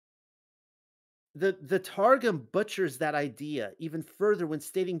 The Targum butchers that idea even further when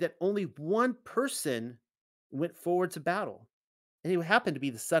stating that only one person went forward to battle, and he happened to be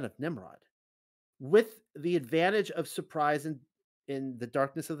the son of Nimrod. With the advantage of surprise in the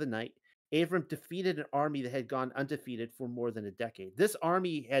darkness of the night, Abram defeated an army that had gone undefeated for more than a decade. This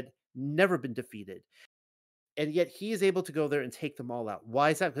army had never been defeated, and yet he is able to go there and take them all out.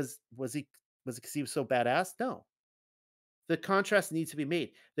 Why is that? Because was it because he was so badass? No. The contrast needs to be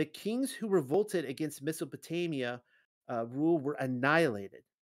made. The kings who revolted against Mesopotamia rule were annihilated.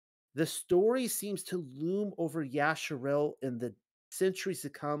 The story seems to loom over Yasharel in the centuries to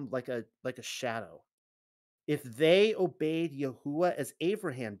come like a shadow. If they obeyed Yahuwah as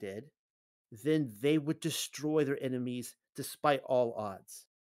Abraham did, then they would destroy their enemies despite all odds.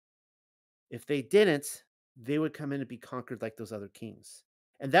 If they didn't, they would come in and be conquered like those other kings.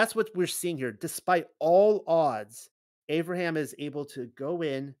 And that's what we're seeing here. Despite all odds, Abraham is able to go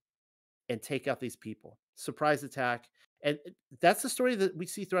in and take out these people. Surprise attack. And that's the story that we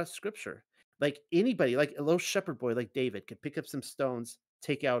see throughout scripture. Like anybody, like a little shepherd boy like David could pick up some stones,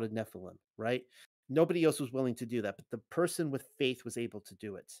 take out a Nephilim, right? Nobody else was willing to do that, but the person with faith was able to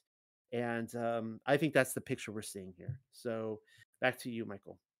do it. And I think that's the picture we're seeing here. So back to you,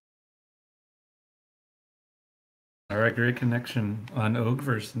 Michael. All right, great connection on Og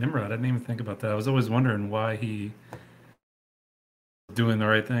versus Nimrod. I didn't even think about that. I was always wondering why he was doing the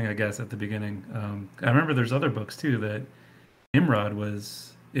right thing, I guess, at the beginning. I remember there's other books too that Nimrod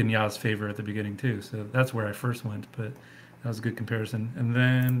was in Yah's favor at the beginning too. So that's where I first went, but that was a good comparison. And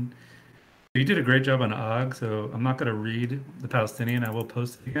then you did a great job on Og, so I'm not going to read the Palestinian. I will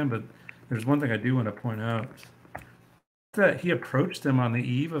post it again, but there's one thing I do want to point out that he approached him on the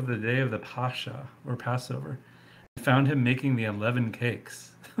eve of the day of the Pascha or Passover. Found him making the 11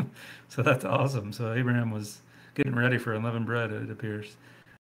 cakes. So that's awesome. So Abraham was getting ready for unleavened bread, it appears.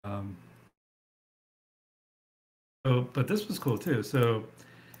 But this was cool too. So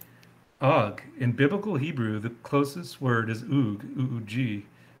Og, in biblical Hebrew, the closest word is uug,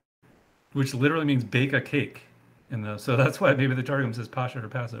 which literally means bake a cake. So that's why maybe the Targum says Pascha or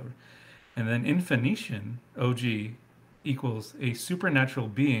Passover. And then in Phoenician, og equals a supernatural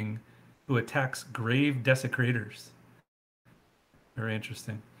being who attacks grave desecrators. Very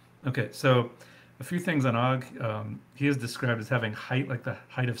interesting. Okay, so a few things on Og. He is described as having height like the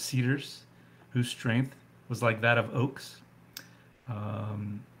height of cedars, whose strength was like that of oaks.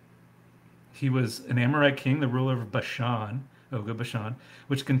 He was an Amorite king, the ruler of Bashan, Oga Bashan,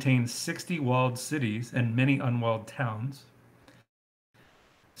 which contains 60 walled cities and many unwalled towns.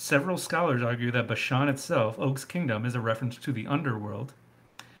 Several scholars argue that Bashan itself, Og's kingdom, is a reference to the underworld.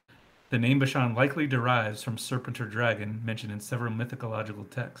 The name Bashan likely derives from serpent or dragon mentioned in several mythological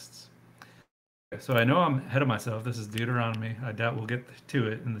texts. So I know I'm ahead of myself. This is Deuteronomy. I doubt we'll get to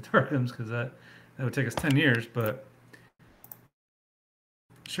it in the Targums because that would take us 10 years, but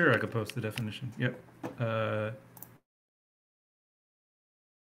sure, I could post the definition. Yep.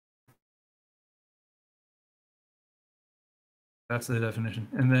 That's the definition.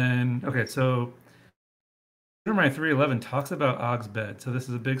 And then, okay, so Deuteronomy 3:11 talks about Og's bed. So this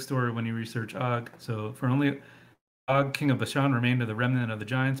is a big story when you research Og. So for only Og, king of Bashan, remained of the remnant of the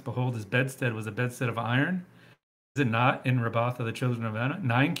giants. Behold, his bedstead was a bedstead of iron. Is it not in Rabath of the children of Anna?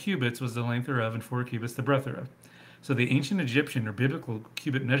 9 cubits was the length thereof, and 4 cubits the breadth thereof. So the ancient Egyptian or biblical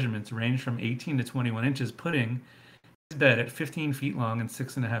cubit measurements range from 18 to 21 inches, putting his bed at 15 feet long and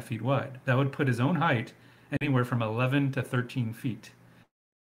 6.5 feet wide. That would put his own height anywhere from 11 to 13 feet.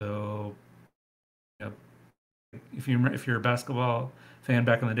 So, you know, if you're a basketball fan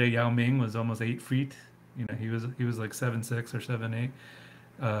back in the day, Yao Ming was almost 8 feet. You know, he was like 7'6" or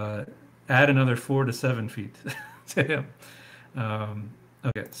 7'8". Add another 4 to 7 feet to him.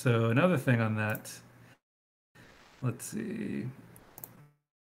 Okay, so another thing on that. Let's see.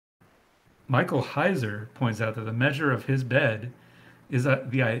 Michael Heiser points out that the measure of his bed is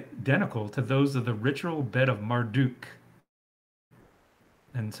the identical to those of the ritual bed of Marduk.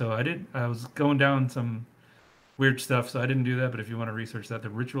 And so I was going down some weird stuff, so I didn't do that. But if you want to research that, the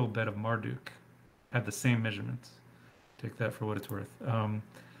ritual bed of Marduk had the same measurements. Take that for what it's worth.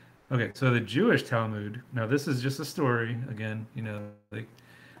 Okay, so the Jewish Talmud. Now this is just a story. Again, you know, they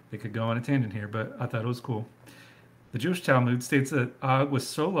could go on a tangent here, but I thought it was cool. The Jewish Talmud states that Og was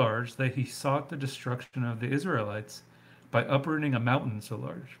so large that he sought the destruction of the Israelites by uprooting a mountain so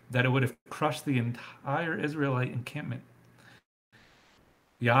large that it would have crushed the entire Israelite encampment.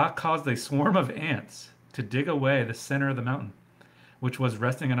 Yah caused a swarm of ants to dig away the center of the mountain, which was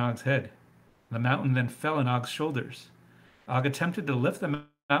resting on Og's head. The mountain then fell on Og's shoulders. Og attempted to lift the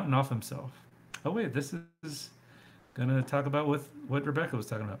mountain off himself. Oh wait, this is going to talk about what Rebecca was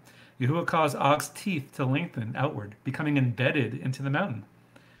talking about. Yahuwah caused Og's teeth to lengthen outward, becoming embedded into the mountain.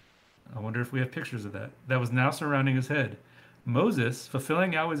 I wonder if we have pictures of that. That was now surrounding his head. Moses,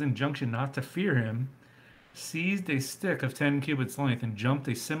 fulfilling Yahweh's injunction not to fear him, seized a stick of 10 cubits length and jumped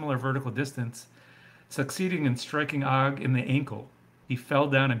a similar vertical distance, succeeding in striking Og in the ankle. He fell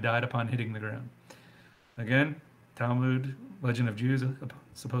down and died upon hitting the ground. Again, Talmud, Legend of Jews,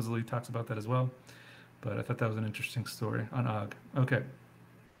 supposedly talks about that as well. But I thought that was an interesting story on Og. Okay.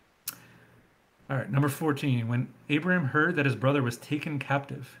 All right, number 14. When Abraham heard that his brother was taken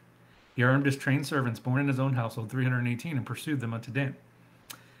captive, he armed his trained servants born in his own household, 318, and pursued them unto Dan.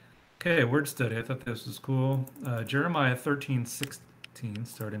 Okay, word study. I thought this was cool. Jeremiah 13:16,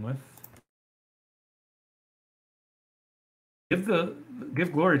 starting with.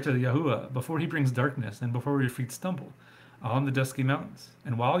 Give glory to Yahuwah before he brings darkness and before your feet stumble on the dusky mountains.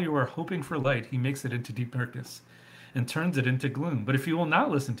 And while you are hoping for light, he makes it into deep darkness and turns it into gloom. But if you will not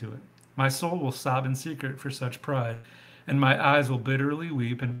listen to it, my soul will sob in secret for such pride, and my eyes will bitterly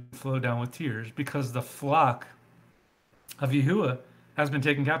weep and flow down with tears, because the flock of Yahuwah has been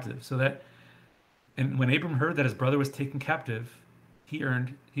taken captive. And when Abram heard that his brother was taken captive, he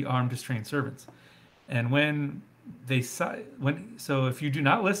armed his trained servants. And so if you do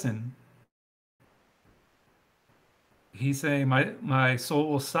not listen, he's saying, my soul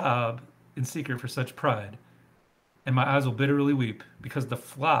will sob in secret for such pride, and my eyes will bitterly weep, because the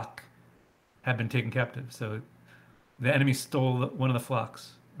flock had been taken captive. So the enemy stole one of the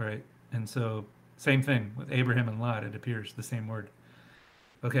flocks, right? And so same thing with Abraham and Lot, it appears the same word.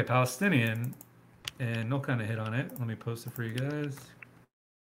 Okay, Palestinian, and Noel kind of hit on it. Let me post it for you guys.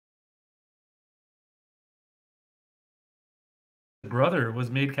 Brother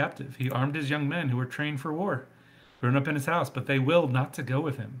was made captive. He armed his young men who were trained for war, grown up in his house, but they willed not to go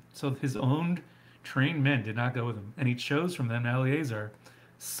with him. So his own trained men did not go with him. And he chose from them Eleazar,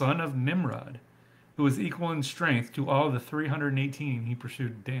 son of Nimrod, who was equal in strength to all the 318 he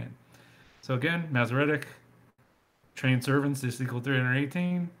pursued Dan. So again, Masoretic, trained servants is equal to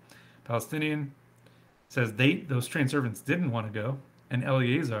 318. Palestinian says those trained servants didn't want to go, and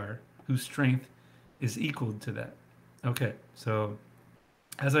Eleazar, whose strength is equal to that. Okay, so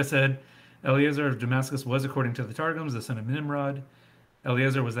as I said, Eleazar of Damascus was, according to the Targums, the son of Nimrod.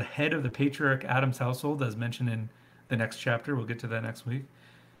 Eleazar was the head of the patriarch Adam's household, as mentioned in the next chapter. We'll get to that next week.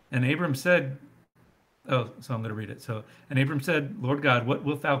 And Abram said, so I'm going to read it. And Abram said, Lord God, what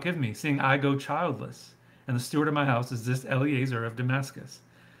wilt thou give me, seeing I go childless? And the steward of my house is this Eleazar of Damascus.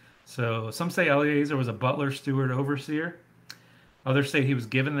 So some say Eleazar was a butler, steward, overseer. Others say he was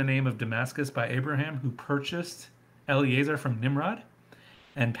given the name of Damascus by Abraham, who purchased Eleazar from Nimrod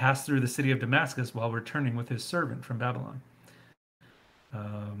and passed through the city of Damascus while returning with his servant from Babylon.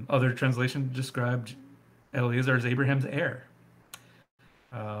 Other translations described Eleazar as Abraham's heir.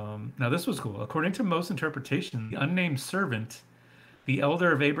 Now this was cool. According to most interpretations, the unnamed servant, the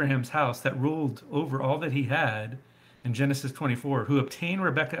elder of Abraham's house that ruled over all that he had in Genesis 24, who obtained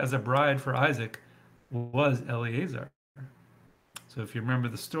Rebekah as a bride for Isaac, was Eleazar. So if you remember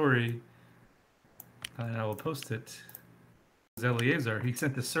the story, and I will post it, Eleazar, he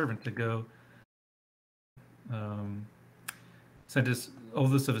sent his servant to go, sent his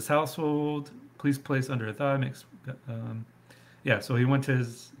oldest of his household, please place under a thigh, so he went to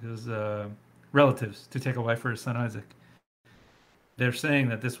his relatives to take a wife for his son Isaac. They're saying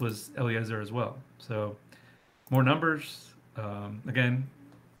that this was Eleazar as well. So more numbers. Again,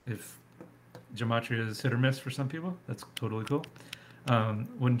 if gematria is hit or miss for some people, that's totally cool.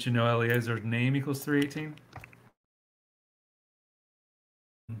 Wouldn't you know Eleazar's name equals 318?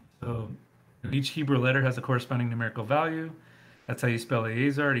 So each Hebrew letter has a corresponding numerical value. That's how you spell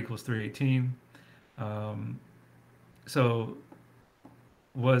Eleazar. It equals 318. So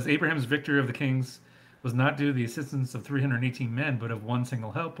was Abraham's victory of the kings was not due to the assistance of 318 men, but of one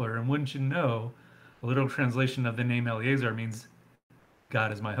single helper. And wouldn't you know, a literal translation of the name Eleazar means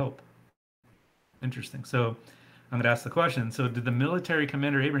God is my hope. Interesting. So I'm going to ask the question. So did the military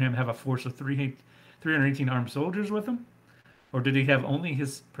commander Abraham have a force of 318 armed soldiers with him? Or did he have only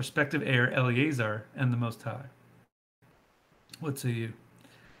his prospective heir Eleazar and the Most High? Let's see.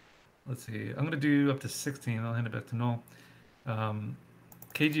 I'm going to do up to 16. I'll hand it back to Noel.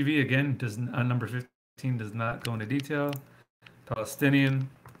 KJV again on number 15 does not go into detail. Palestinian.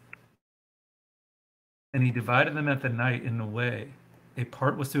 And he divided them at the night in a way. A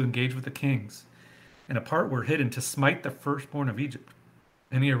part was to engage with the kings, and a part were hidden to smite the firstborn of Egypt.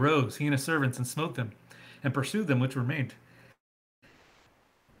 And he arose, he and his servants, and smote them, and pursued them which remained,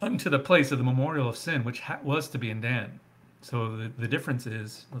 unto the place of the memorial of sin, which was to be in Dan. So the difference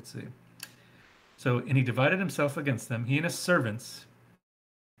is, let's see. So, and he divided himself against them, he and his servants,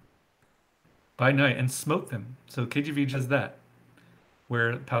 by night, and smote them. So KJV does that.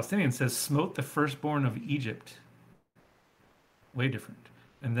 Where Palestinian says, smote the firstborn of Egypt. Way different.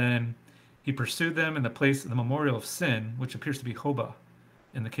 And then He pursued them in the place of the memorial of sin, which appears to be Hoba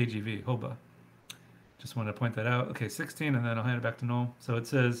in the KJV. Hoba. Just wanted to point that out. Okay, 16, and then I'll hand it back to Noel. So it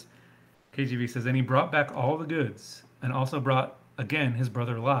says, KJV says, and he brought back all the goods, and also brought again his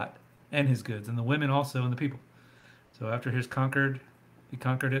brother Lot and his goods, and the women also and the people. So after he conquered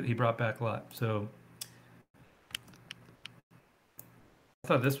it, he brought back Lot. So I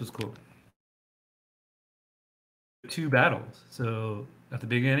thought this was cool. Two battles. So at the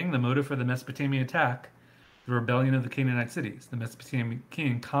beginning, the motive for the Mesopotamian attack, the rebellion of the Canaanite cities. The Mesopotamian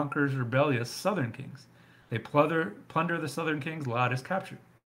king conquers rebellious southern kings. They plunder the southern kings. Lot is captured.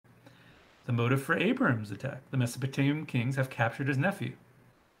 The motive for Abraham's attack. The Mesopotamian kings have captured his nephew.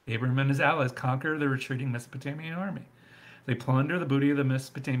 Abraham and his allies conquer the retreating Mesopotamian army. They plunder the booty of the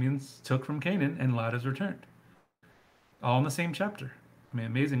Mesopotamians took from Canaan, and Lot is returned. All in the same chapter. I mean,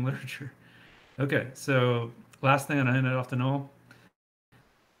 amazing literature. Okay, so last thing, and I hand it off to Noel.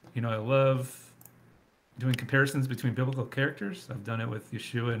 You know, I love doing comparisons between biblical characters. I've done it with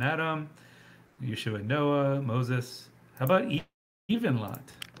Yeshua and Adam, Yeshua and Noah, Moses. How about even Lot?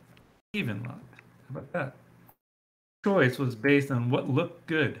 Even Lot. How about that? Choice was based on what looked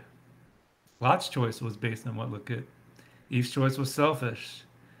good. Lot's choice was based on what looked good. Eve's choice was selfish.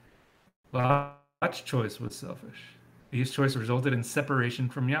 Lot's choice was selfish. Eve's choice resulted in separation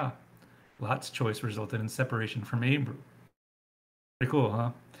from Yah. Lot's choice resulted in separation from Abram. Pretty cool,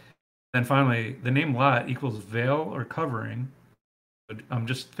 huh? And finally, the name Lot equals veil or covering. I'm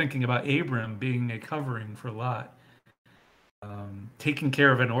just thinking about Abram being a covering for Lot. Taking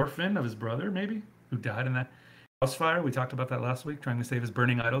care of an orphan of his brother, maybe, who died in that house fire. We talked about that last week, trying to save his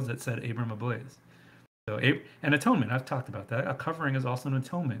burning idols that set Abram ablaze. So, and atonement, I've talked about that. A covering is also an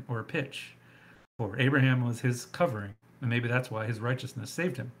atonement or a pitch. For Abraham was his covering, and maybe that's why his righteousness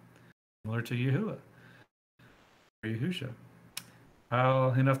saved him, similar to Yahuwah or Yahusha.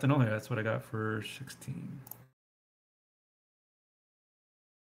 I'll hand off to Noel. That's what I got for 16.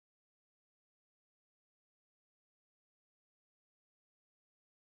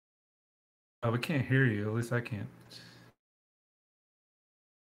 We can't hear you. At least I can't.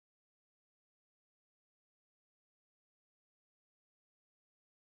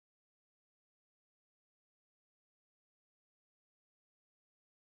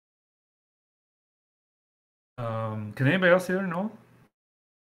 Can anybody else hear Noel?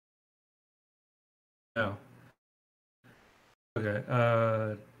 No.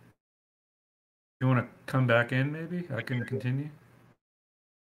 Okay. You want to come back in, maybe? I can continue.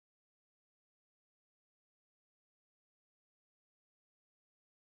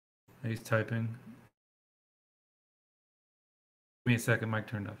 He's typing. Give me a second. Mic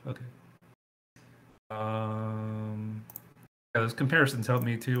turned off. Okay. Yeah, those comparisons help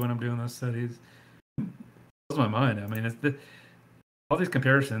me too when I'm doing those studies. It blows my mind. I mean, all these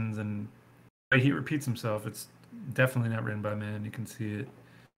comparisons and the way he repeats himself. It's definitely not written by man. You can see it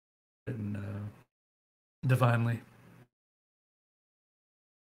written divinely.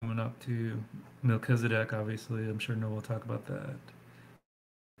 Coming up to Melchizedek, obviously. I'm sure Noah will talk about that.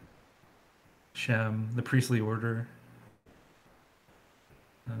 Shem, the priestly order.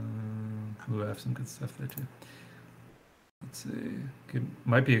 I have some good stuff there too. Let's see.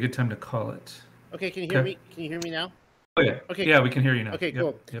 Might be a good time to call it. Okay, can you hear me? Can you hear me now? Oh yeah. Okay. Yeah, we can hear you now. Okay, Yep,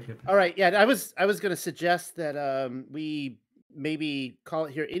 cool. Yep. All right. Yeah, I was going to suggest that we maybe call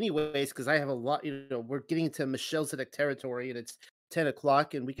it here anyways because I have a lot. We're getting into Melchizedek territory, and it's 10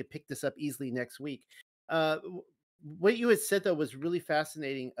 o'clock, and we could pick this up easily next week. What you had said though was really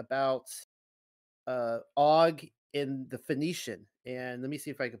fascinating about Og in the Phoenician. And let me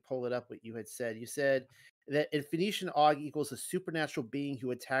see if I can pull it up. What you had said. You said that in Phoenician, Og equals a supernatural being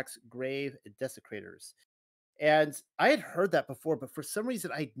who attacks grave desecrators. And I had heard that before, but for some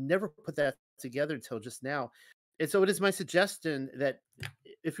reason, I never put that together until just now. And so it is my suggestion that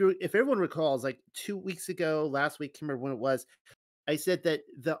if everyone recalls, like 2 weeks ago, last week, can't remember when it was, I said that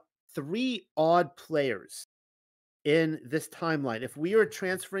the three odd players in this timeline, if we are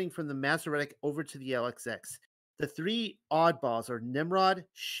transferring from the Masoretic over to the LXX, the three oddballs are Nimrod,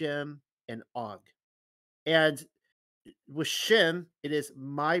 Shem, and Og. And with Shem, it is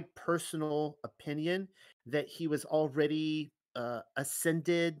my personal opinion that he was already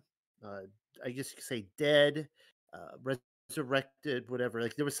ascended, uh, I guess you could say dead, resurrected, whatever.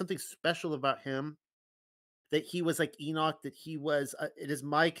 Like there was something special about him that he was like Enoch, that he was. It is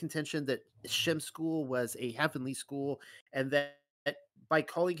my contention that Shem school was a heavenly school, and that by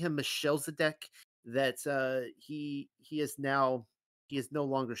calling him Melchizedek, that he is no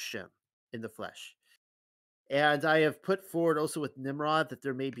longer Shem in the flesh. And I have put forward also with Nimrod that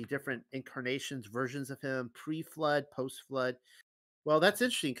there may be different incarnations, versions of him, pre-flood, post-flood. Well, that's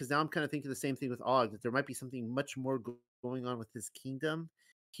interesting because now I'm kind of thinking the same thing with Og, that there might be something much more going on with his kingdom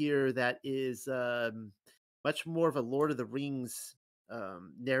here that is much more of a Lord of the Rings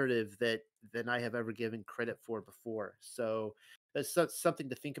narrative that than I have ever given credit for before. So that's something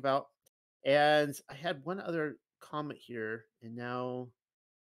to think about. And I had one other comment here, and now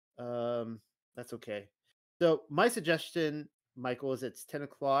that's okay. So my suggestion, Michael, is it's 10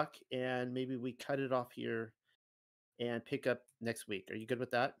 o'clock, and maybe we cut it off here and pick up next week. Are you good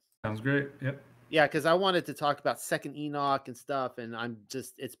with that? Sounds great. Yep. Yeah, because I wanted to talk about Second Enoch and stuff, and I'm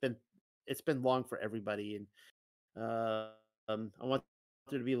just it's been long for everybody, and I want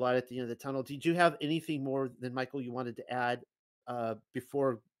there to be light at the end of the tunnel. Did you have anything more than Michael you wanted to add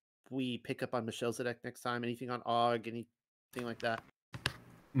before we pick up on Michelle's next time? Anything on Og? Anything like that?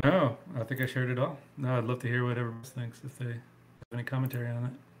 No, I think I shared it all. No, I'd love to hear what everyone else thinks if they have any commentary on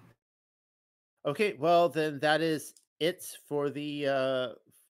it. Okay, well then that is it for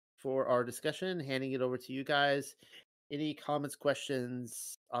our discussion. Handing it over to you guys. Any comments,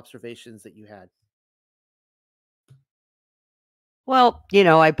 questions, observations that you had? Well,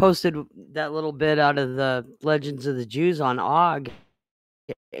 I posted that little bit out of the Legends of the Jews on Og,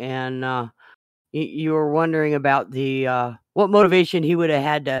 and you were wondering about the what motivation he would have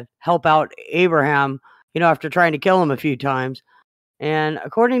had to help out Abraham, after trying to kill him a few times. And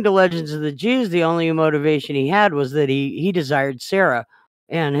according to Legends of the Jews, the only motivation he had was that he desired Sarah,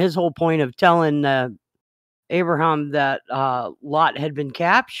 and his whole point of telling Abraham that Lot had been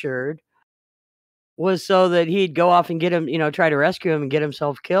captured was so that he'd go off and get him, try to rescue him and get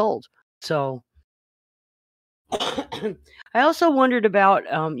himself killed. So I also wondered about,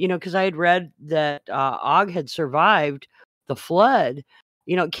 because I had read that Og had survived the flood.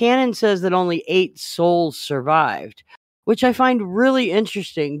 Canon says that only 8 souls survived, which I find really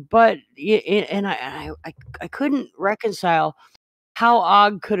interesting. But and I couldn't reconcile how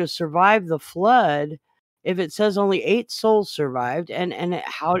Og could have survived the flood if it says only 8 souls survived, and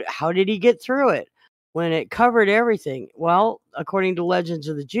how did he get through it when it covered everything? Well, according to Legends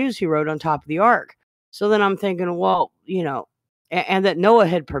of the Jews, he rode on top of the ark. So then I'm thinking, well, and that Noah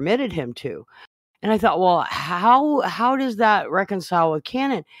had permitted him to. And I thought, well, how does that reconcile with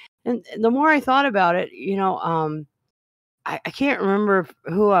canon? And the more I thought about it, I can't remember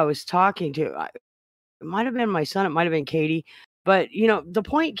who I was talking to. It might have been my son, it might have been Katie, but, the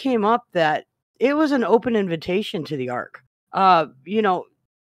point came up that it was an open invitation to the ark. Noah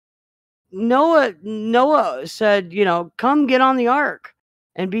said, "Come get on the ark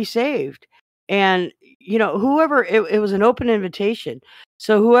and be saved." And, whoever it was an open invitation.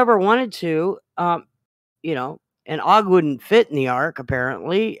 So whoever wanted to, and Og wouldn't fit in the ark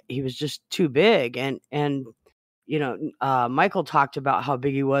apparently. He was just too big, and Michael talked about how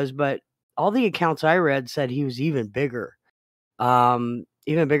big he was, but all the accounts I read said he was even bigger than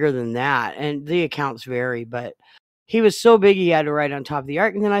that, and the accounts vary, but he was so big he had to ride on top of the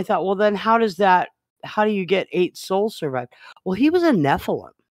ark. And then I thought, well, then how do you get 8 souls survived? Well, he was a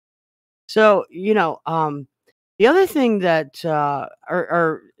Nephilim. So, the other thing that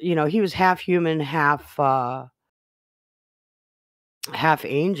he was half human, half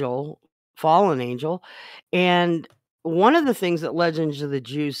angel, fallen angel. And one of the things that Legends of the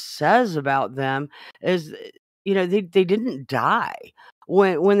Jews says about them is, they didn't die.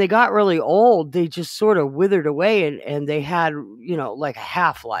 When they got really old, they just sort of withered away, and they had, like a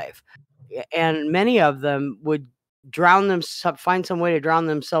half-life. And many of them would find some way to drown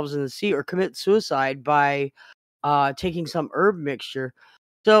themselves in the sea or commit suicide by taking some herb mixture.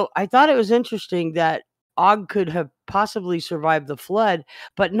 So I thought it was interesting that Og could have possibly survived the flood,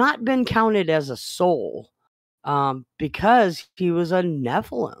 but not been counted as a soul, because he was a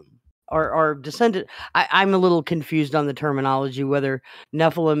Nephilim or descendant. I'm a little confused on the terminology, whether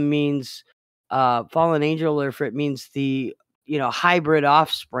Nephilim means fallen angel or if it means the hybrid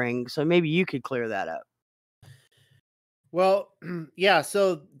offspring. So maybe you could clear that up. Well, yeah,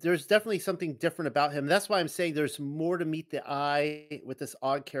 so there's definitely something different about him. That's why I'm saying there's more to meet the eye with this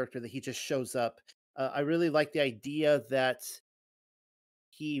odd character that he just shows up. I really like the idea that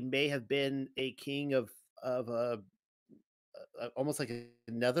he may have been a king of almost like a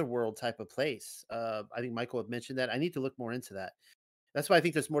netherworld type of place. I think Michael had mentioned that. I need to look more into that. That's why I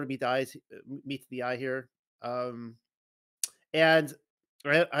think there's more to meet the eye here. Um, And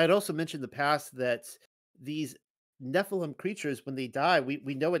I had also mentioned in the past that these Nephilim creatures, when they die,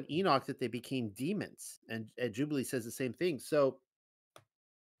 we know in Enoch that they became demons, and Jubilee says the same thing. So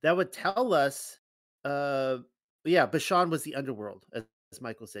that would tell us, uh, yeah, Bashan was the underworld, as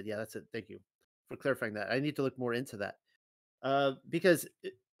Michael said. Yeah, that's it. Thank you for clarifying that. I need to look more into that because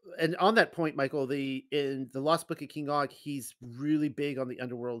And on that point, Michael, in the Lost Book of King Og, he's really big on the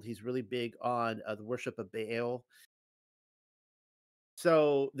underworld. He's really big on the worship of Baal.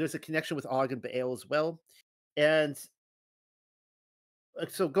 So there's a connection with Og and Baal as well. And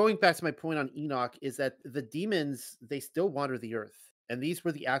so going back to my point on Enoch is that the demons, they still wander the earth. And these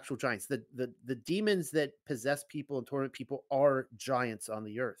were the actual giants. The demons that possess people and torment people are giants on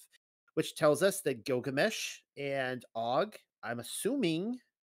the earth, which tells us that Gilgamesh and Og, I'm assuming,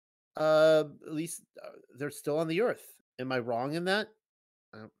 at least they're still on the earth. Am I wrong in that?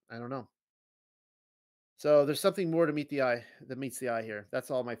 I don't know. So there's something more to meet the eye that meets the eye here.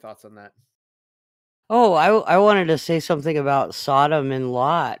 That's all my thoughts on that. Oh, I wanted to say something about Sodom and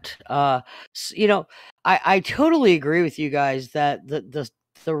Lot. I totally agree with you guys that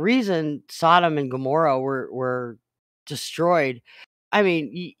the reason Sodom and Gomorrah were destroyed. I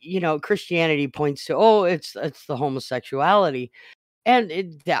mean, Christianity points to, oh, it's the homosexuality,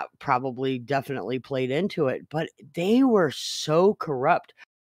 and that probably definitely played into it. But they were so corrupt.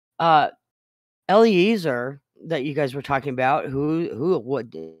 Uh, Eliezer that you guys were talking about, who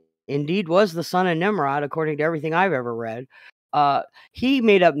would indeed was the son of Nimrod, according to everything I've ever read. Uh, he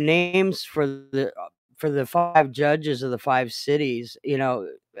made up names for the 5 judges of the 5 cities,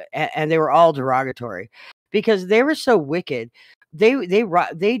 and they were all derogatory because they were so wicked. They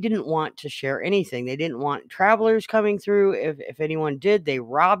didn't want to share anything. They didn't want travelers coming through. If anyone did, they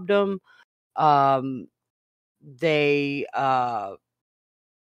robbed them. Um, they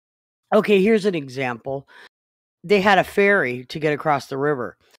Okay, here's an example. They had a ferry to get across the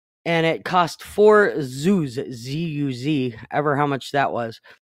river, and it cost 4 zuz, Z-U-Z, ever how much that was,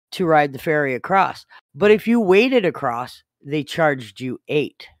 to ride the ferry across. But if you waded across, they charged you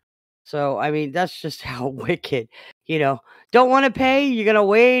 8. So, I mean, that's just how wicked, you know. Don't want to pay? You're going to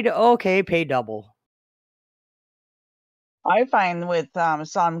wade? Okay, pay double. I find with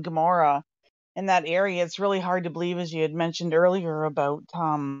Sodom and Gomorrah in that area, it's really hard to believe, as you had mentioned earlier, about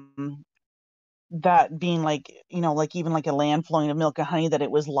that being like, like even like a land flowing of milk and honey, that it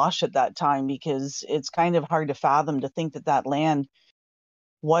was lush at that time, because it's kind of hard to fathom to think that that land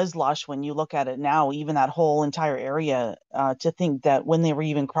was lush when you look at it now, even that whole entire area, to think that when they were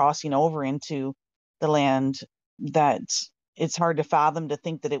even crossing over into the land, that it's hard to fathom to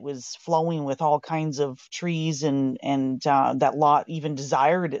think that it was flowing with all kinds of trees, and that Lot even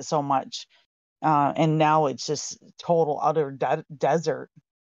desired it so much. And now it's just total utter desert.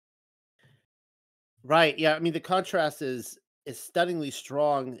 Right. Yeah. I mean, the contrast is stunningly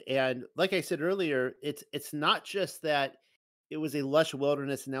strong. And like I said earlier, it's not just that it was a lush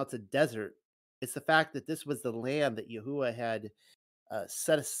wilderness and now it's a desert. It's the fact that this was the land that Yahuwah had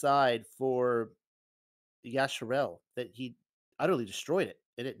set aside for Yasharel, that he utterly destroyed it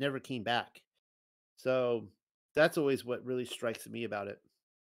and it never came back. So that's always what really strikes me about it.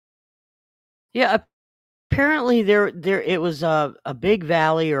 Yeah, apparently there it was a big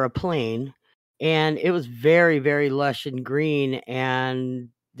valley or a plain, and it was very, very lush and green, and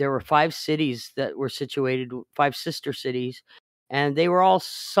there were 5 cities that were situated, 5 sister cities, and they were all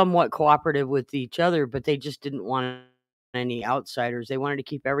somewhat cooperative with each other, but they just didn't want any outsiders. They wanted to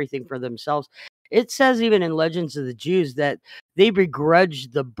keep everything for themselves. It says even in Legends of the Jews that they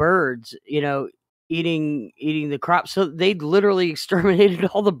begrudged the birds, eating the crops, so they literally exterminated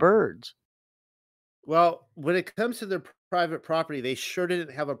all the birds. Well, when it comes to their private property, they sure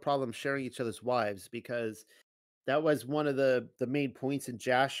didn't have a problem sharing each other's wives because that was one of the main points in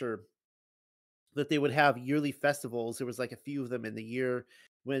Jasher, that they would have yearly festivals. There was like a few of them in the year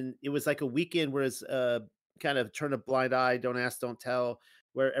when it was like a weekend, whereas kind of turn a blind eye, don't ask, don't tell,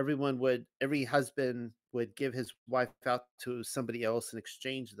 where every husband would give his wife out to somebody else and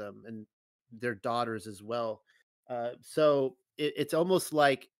exchange them and their daughters as well. So it's almost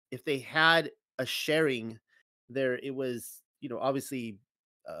like if they had a sharing there, it was, obviously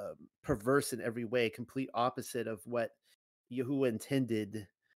perverse in every way, complete opposite of what Yahuwah intended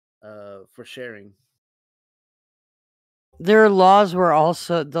for sharing. The laws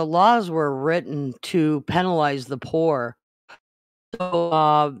were written to penalize the poor.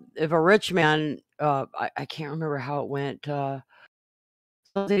 So, if a rich man, I can't remember how it went,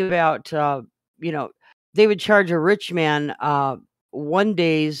 something about, you know, they would charge a rich man, 1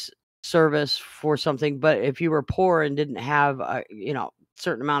 day's service for something, but if you were poor and didn't have a,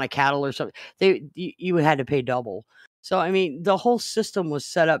 certain amount of cattle or something, you had to pay double. So, I mean, the whole system was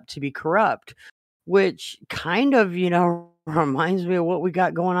set up to be corrupt, which kind of, reminds me of what we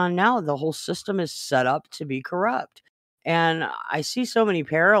got going on now. The whole system is set up to be corrupt. And I see so many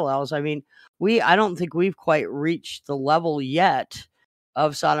parallels. I mean, I don't think we've quite reached the level yet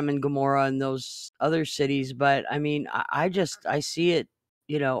of Sodom and Gomorrah and those other cities, but I mean, I see it,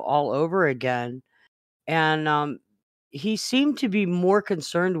 all over again. And he seemed to be more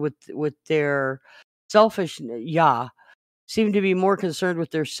concerned with their selfishness. Yeah, seemed to be more concerned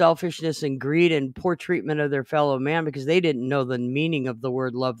with their selfishness and greed and poor treatment of their fellow man, because they didn't know the meaning of the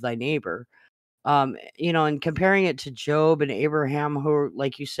word love thy neighbor. And comparing it to Job and Abraham, who,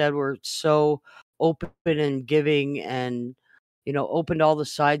 like you said, were so open and giving, and opened all the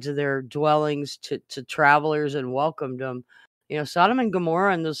sides of their dwellings to travelers and welcomed them. Sodom and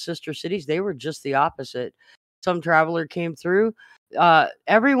Gomorrah and those sister cities, they were just the opposite. Some traveler came through,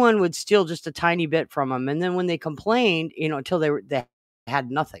 everyone would steal just a tiny bit from them, and then when they complained, until they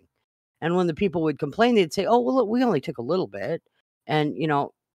had nothing. And when the people would complain, they'd say, "Oh, well, look, we only took a little bit," and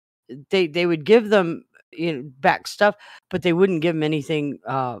they would give them back stuff, but they wouldn't give them anything,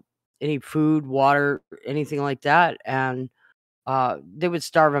 any food, water, anything like that, and they would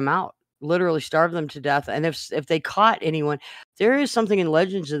starve them out, literally starve them to death. And if they caught anyone, there is something in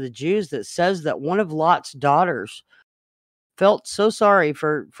Legends of the Jews that says that one of Lot's daughters felt so sorry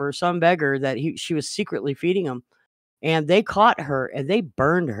for some beggar that she was secretly feeding him, and they caught her and they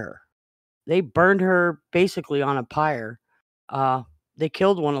burned her. They burned her basically on a pyre. Uh, they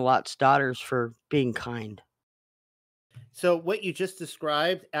killed one of Lot's daughters for being kind. So what you just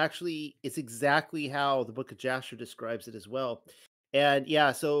described actually is exactly how the book of Jasher describes it as well. And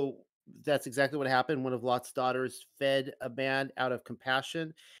yeah, so that's exactly what happened. One of Lot's daughters fed a man out of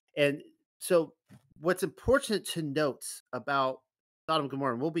compassion. And so what's important to note about Sodom and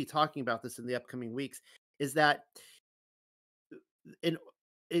Gomorrah, and we'll be talking about this in the upcoming weeks, is that in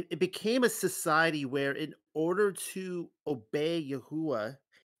it became a society where in order to obey Yahuwah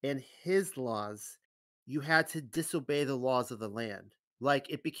and his laws, you had to disobey the laws of the land. Like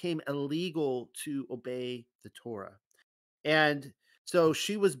it became illegal to obey the Torah. And so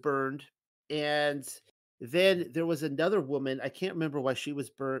she was burned. And then there was another woman. I can't remember why she was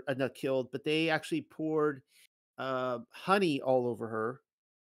burned, not killed, but they actually poured honey all over her,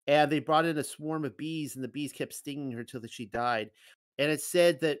 and they brought in a swarm of bees, and the bees kept stinging her till that she died. And it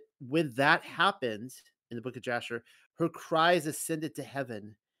said that when that happened in the book of Jasher, her cries ascended to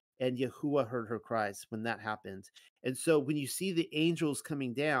heaven, and Yahuwah heard her cries when that happened. And so when you see the angels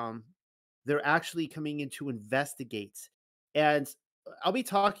coming down, they're actually coming in to investigate. And I'll be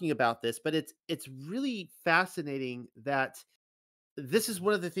talking about this, but it's really fascinating that this is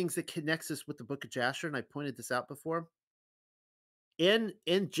one of the things that connects us with the book of Jasher, and I pointed this out before. In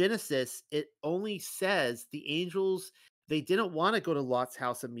Genesis, it only says the angels, they didn't want to go to Lot's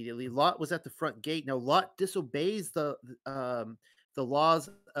house immediately. Lot was at the front gate. Now Lot disobeys the laws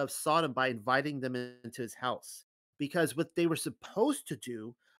of Sodom by inviting them into his house, because what they were supposed to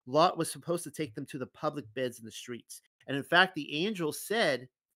do, Lot was supposed to take them to the public beds in the streets. And in fact, the angel said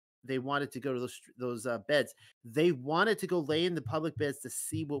they wanted to go to those beds. They wanted to go lay in the public beds to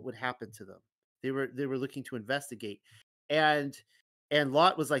see what would happen to them. They were looking to investigate, and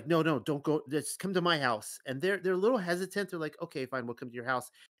Lot was like, "No, no, don't go. Just come to my house." And they're a little hesitant. They're like, "Okay, fine, we'll come to your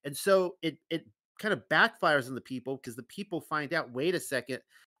house." And so it kind of backfires on the people, because the people find out, wait a second,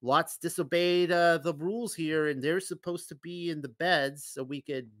 Lot's disobeyed the rules here, and they're supposed to be in the beds so we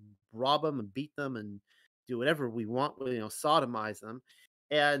could rob them and beat them and do whatever we want, sodomize them.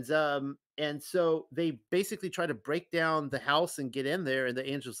 And so they basically try to break down the house and get in there, and the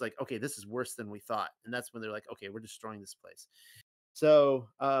angel's like, "Okay, this is worse than we thought." And that's when they're like, "Okay, we're destroying this place." So,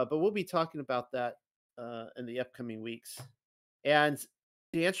 but we'll be talking about that in the upcoming weeks. And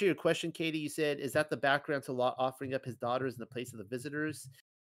to answer your question, Katie, you said, "Is that the background to Lot offering up his daughters in the place of the visitors?"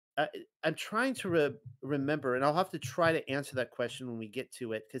 Uh, I'm trying to remember, and I'll have to try to answer that question when we get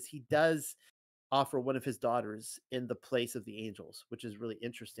to it, because he does offer one of his daughters in the place of the angels, which is really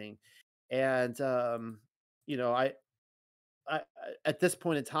interesting. And you know, I at this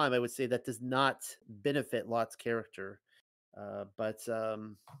point in time, I would say that does not benefit Lot's character. But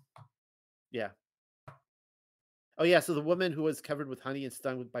yeah. Oh yeah. So the woman who was covered with honey and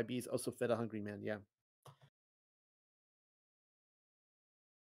stung by bees also fed a hungry man. Yeah,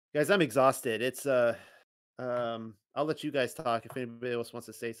 guys, I'm exhausted. I'll let you guys talk if anybody else wants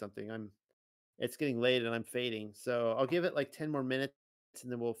to say something. It's getting late and I'm fading, so I'll give it like 10 more minutes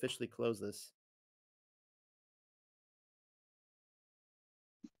and then we'll officially close this.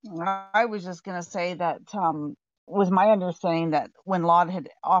 I was just going to say that was my understanding that when Lot had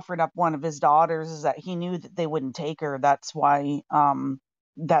offered up one of his daughters, is that he knew that they wouldn't take her. That's why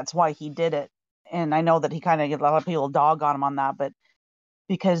he did it. And I know that he kind of get a lot of people dog on him on that, but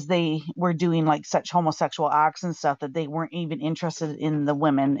because they were doing like such homosexual acts and stuff, that they weren't even interested in the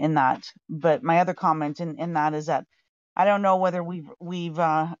women in that. But my other comment in that is that I don't know whether we've would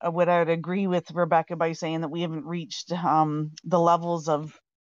I agree with Rebecca by saying that we haven't reached the levels of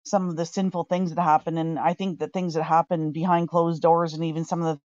some of the sinful things that happen, and I think that things that happen behind closed doors, and even some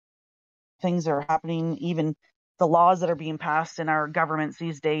of the things that are happening, even the laws that are being passed in our governments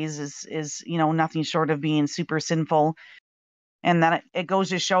these days, is nothing short of being super sinful. And that it goes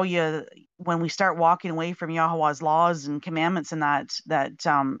to show you, when we start walking away from Yahweh's laws and commandments, and that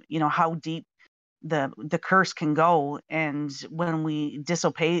how deep the curse can go, and when we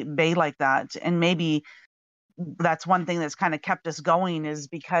disobey like that. And maybe that's one thing that's kind of kept us going, is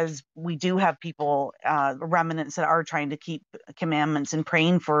because we do have people, remnants, that are trying to keep commandments and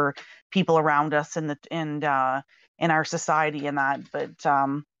praying for people around us and in our society and that. But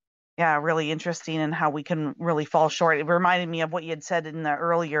yeah, really interesting, and how we can really fall short. It reminded me of what you had said in the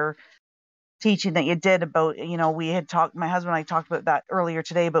earlier teaching that you did about, we had talked, my husband and I talked about that earlier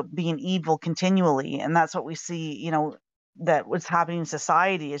today, about being evil continually. And that's what we see, that what's happening in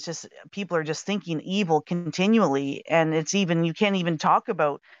society is just people are just thinking evil continually. And it's even, you can't even talk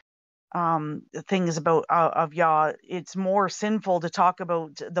about things about of Yah. It's more sinful to talk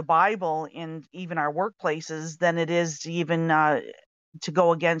about the Bible in even our workplaces than it is to even to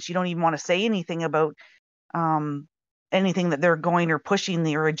go against. You don't even want to say anything about um, anything that they're going or pushing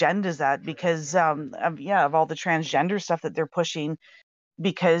their agendas at, because of all the transgender stuff that they're pushing,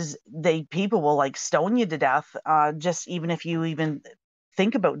 because people will like stone you to death, just even if you even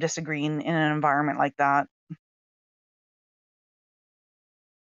think about disagreeing in an environment like that.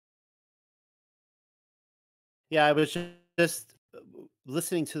 Yeah, I was just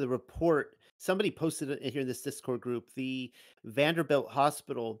listening to the report. Somebody posted it here in this Discord group. The Vanderbilt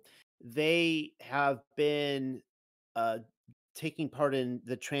Hospital, they have been uh, taking part in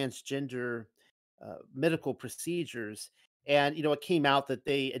the transgender medical procedures. And it came out that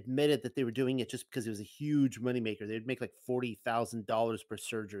they admitted that they were doing it just because it was a huge moneymaker. They'd make like $40,000 per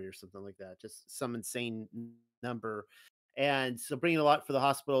surgery or something like that, just some insane number. And so bringing a lot for the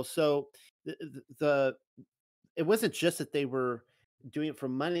hospital. So the it wasn't just that they were doing it for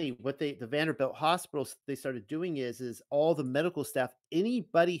money. What the Vanderbilt hospitals, they started doing is all the medical staff,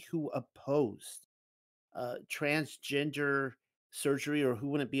 anybody who opposed transgender surgery or who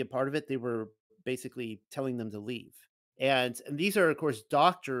wouldn't be a part of it, they were basically telling them to leave. And these are, of course,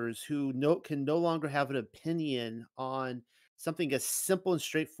 doctors who can no longer have an opinion on something as simple and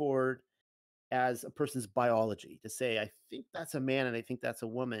straightforward as a person's biology, to say, I think that's a man and I think that's a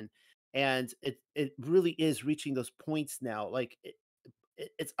woman. And it really is reaching those points now. Like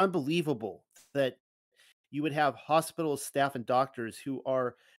it's unbelievable that you would have hospital staff and doctors who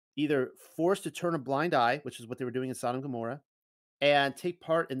are either forced to turn a blind eye, which is what they were doing in Sodom and Gomorrah, and take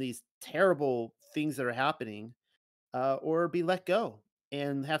part in these terrible things that are happening, or be let go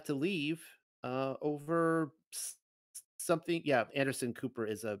and have to leave over something. Yeah, Anderson Cooper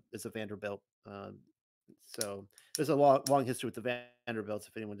is a Vanderbilt. So there's a long history with the Vanderbilts.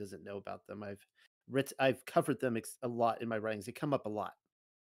 If anyone doesn't know about them, I've covered them a lot in my writings. They come up a lot.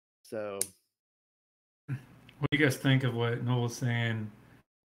 So What do you guys think of what Noel was saying?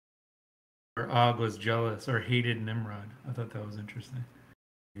 Or Og was jealous or hated Nimrod. I thought that was interesting.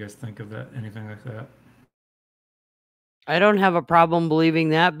 You guys think of that? Anything like that? I don't have a problem believing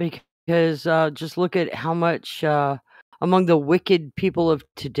that, because just look at how much among the wicked people of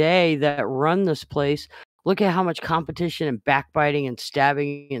today that run this place. Look at how much competition and backbiting and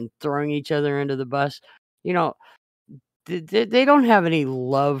stabbing and throwing each other into the bus. You know, they don't have any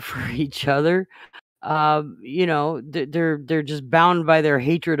love for each other. They're just bound by their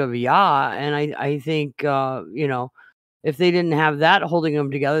hatred of Yah, and I think if they didn't have that holding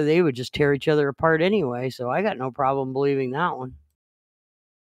them together, they would just tear each other apart anyway. So I got no problem believing that one.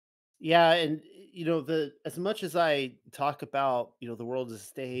 yeah, and the as much as I talk about the world as a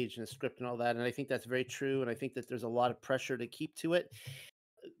stage and a script and all that, and I think that's very true, and I think that there's a lot of pressure to keep to it.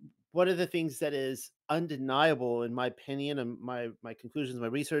 One of the things that is undeniable, in my opinion, and my conclusions, my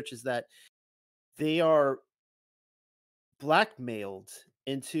research, is that they are blackmailed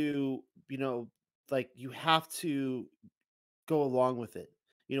into like you have to go along with it.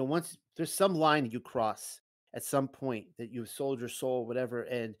 Once there's some line you cross at some point that you've sold your soul, whatever,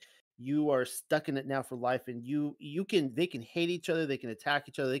 and you are stuck in it now for life, and they can hate each other, they can attack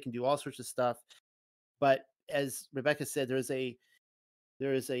each other, they can do all sorts of stuff. But as Rebecca said, there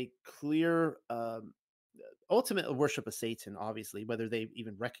is a clear ultimate worship of Satan, obviously, whether they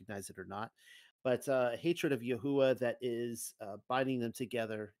even recognize it or not. But hatred of Yahuwah that is binding them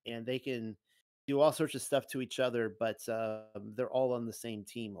together, and they can do all sorts of stuff to each other, but they're all on the same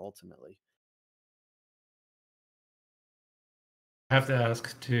team ultimately. I have to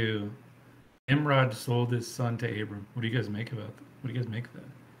ask too. Nimrod sold his son to Abram. What do you guys make about that? What do you guys make of that?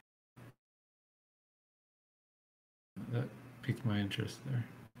 That piqued my interest there.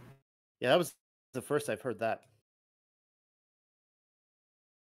 Yeah, that was the first I've heard that.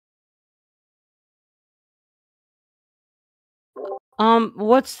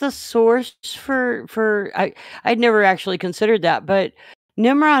 What's the source for I'd never actually considered that, but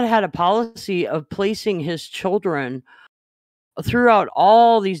Nimrod had a policy of placing his children throughout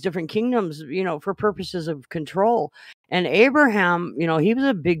all these different kingdoms, for purposes of control. And Abraham, he was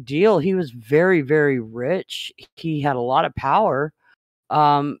a big deal. He was very, very rich. He had a lot of power.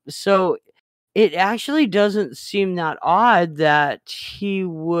 So it actually doesn't seem that odd that he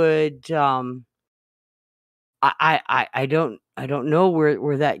would I don't know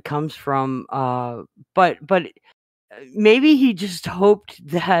where that comes from, but maybe he just hoped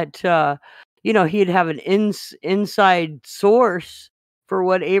that, he'd have an inside source for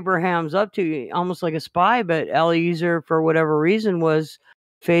what Abraham's up to, almost like a spy, but Eliezer, for whatever reason, was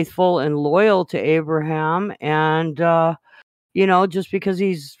faithful and loyal to Abraham, and, just because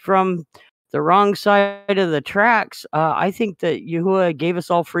he's from the wrong side of the tracks, I think that Yahuwah gave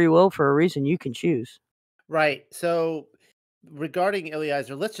us all free will for a reason. You can choose. Right. So regarding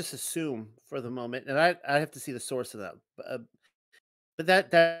Eliezer, let's just assume for the moment, and I have to see the source of that. But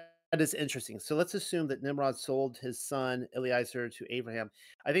that is interesting. So let's assume that Nimrod sold his son Eliezer to Abraham.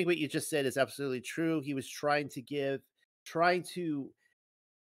 I think what you just said is absolutely true. He was trying to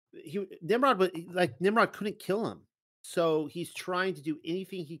Nimrod couldn't kill him. So he's trying to do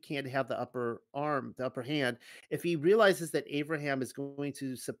anything he can to have the upper hand. If he realizes that Abraham is going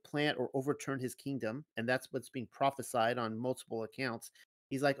to supplant or overturn his kingdom, and that's what's being prophesied on multiple accounts,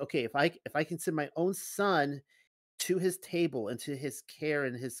 he's like, okay, if I can send my own son to his table and to his care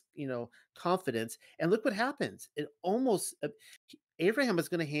and his confidence, and look what happens. It almost Abraham is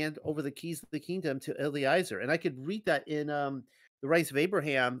going to hand over the keys of the kingdom to Eliezer, and I could read that in the Rise of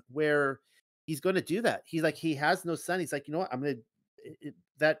Abraham, where he's going to do that. He's like, he has no son. He's like, you know what, I'm going to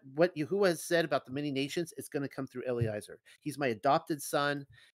that what Yahuwah has said about the many nations, it's going to come through Eliezer. He's my adopted son.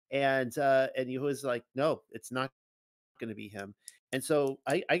 And Yahuwah's like, no, it's not going to be him. And so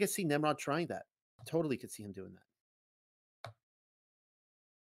I could see Nimrod trying that. Totally could see him doing that.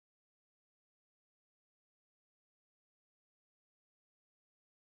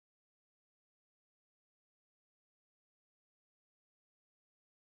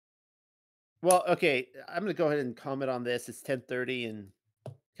 Well, okay, I'm gonna go ahead and comment on this. It's 10:30 and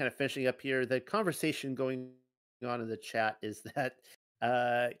kind of finishing up here. The conversation going on in the chat is that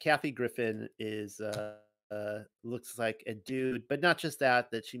Kathy Griffin is looks like a dude, but not just that,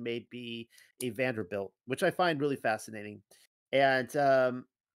 that she may be a Vanderbilt, which I find really fascinating. And I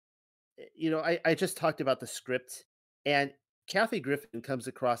just talked about the script, and Kathy Griffin comes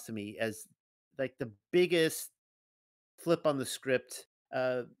across to me as like the biggest flip on the script.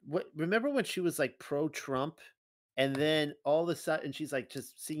 What remember when she was like pro Trump, and then all of a sudden she's like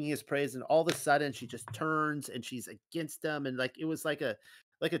just singing his praise, and all of a sudden she just turns and she's against them, and like it was like a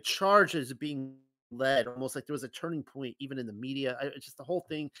charge is being led, almost like there was a turning point even in the media. It's just the whole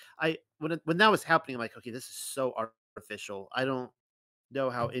thing. When that was happening, I'm like, okay, this is so artificial. I don't know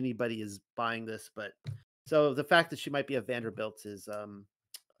how anybody is buying this, but so the fact that she might be a Vanderbilt is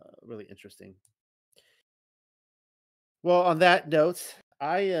really interesting. Well, on that note,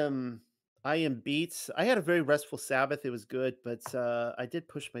 I am beat. I had a very restful Sabbath. It was good, but I did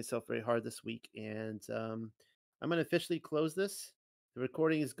push myself very hard this week, and I'm going to officially close this. The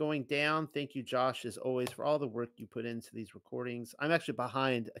recording is going down. Thank you, Josh, as always, for all the work you put into these recordings. I'm actually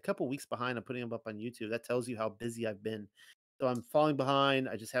behind, a couple weeks behind on putting them up on YouTube. That tells you how busy I've been. So I'm falling behind.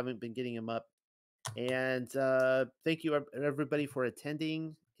 I just haven't been getting them up. And thank you, everybody, for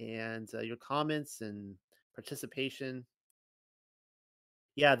attending and your comments and participation.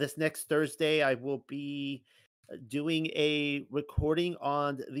 Yeah, this next Thursday, I will be doing a recording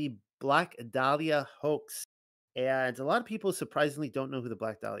on the Black Dahlia hoax. And a lot of people surprisingly don't know who the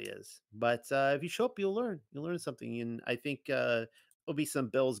Black Dahlia is. But if you show up, you'll learn. You'll learn something. And I think there'll be some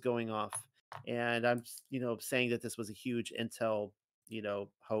bells going off. And I'm, saying that this was a huge intel,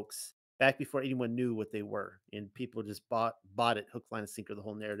 hoax back before anyone knew what they were. And people just bought it hook, line, and sinker, the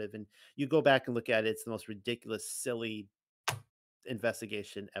whole narrative. And you go back and look at it, it's the most ridiculous, silly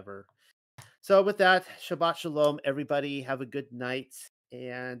investigation ever. So with that, Shabbat Shalom, everybody. Have a good night.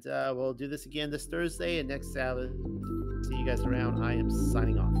 And we'll do this again this Thursday and next Sabbath. See you guys around. I am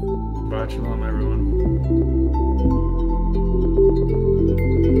signing off. Shabbat Shalom, everyone.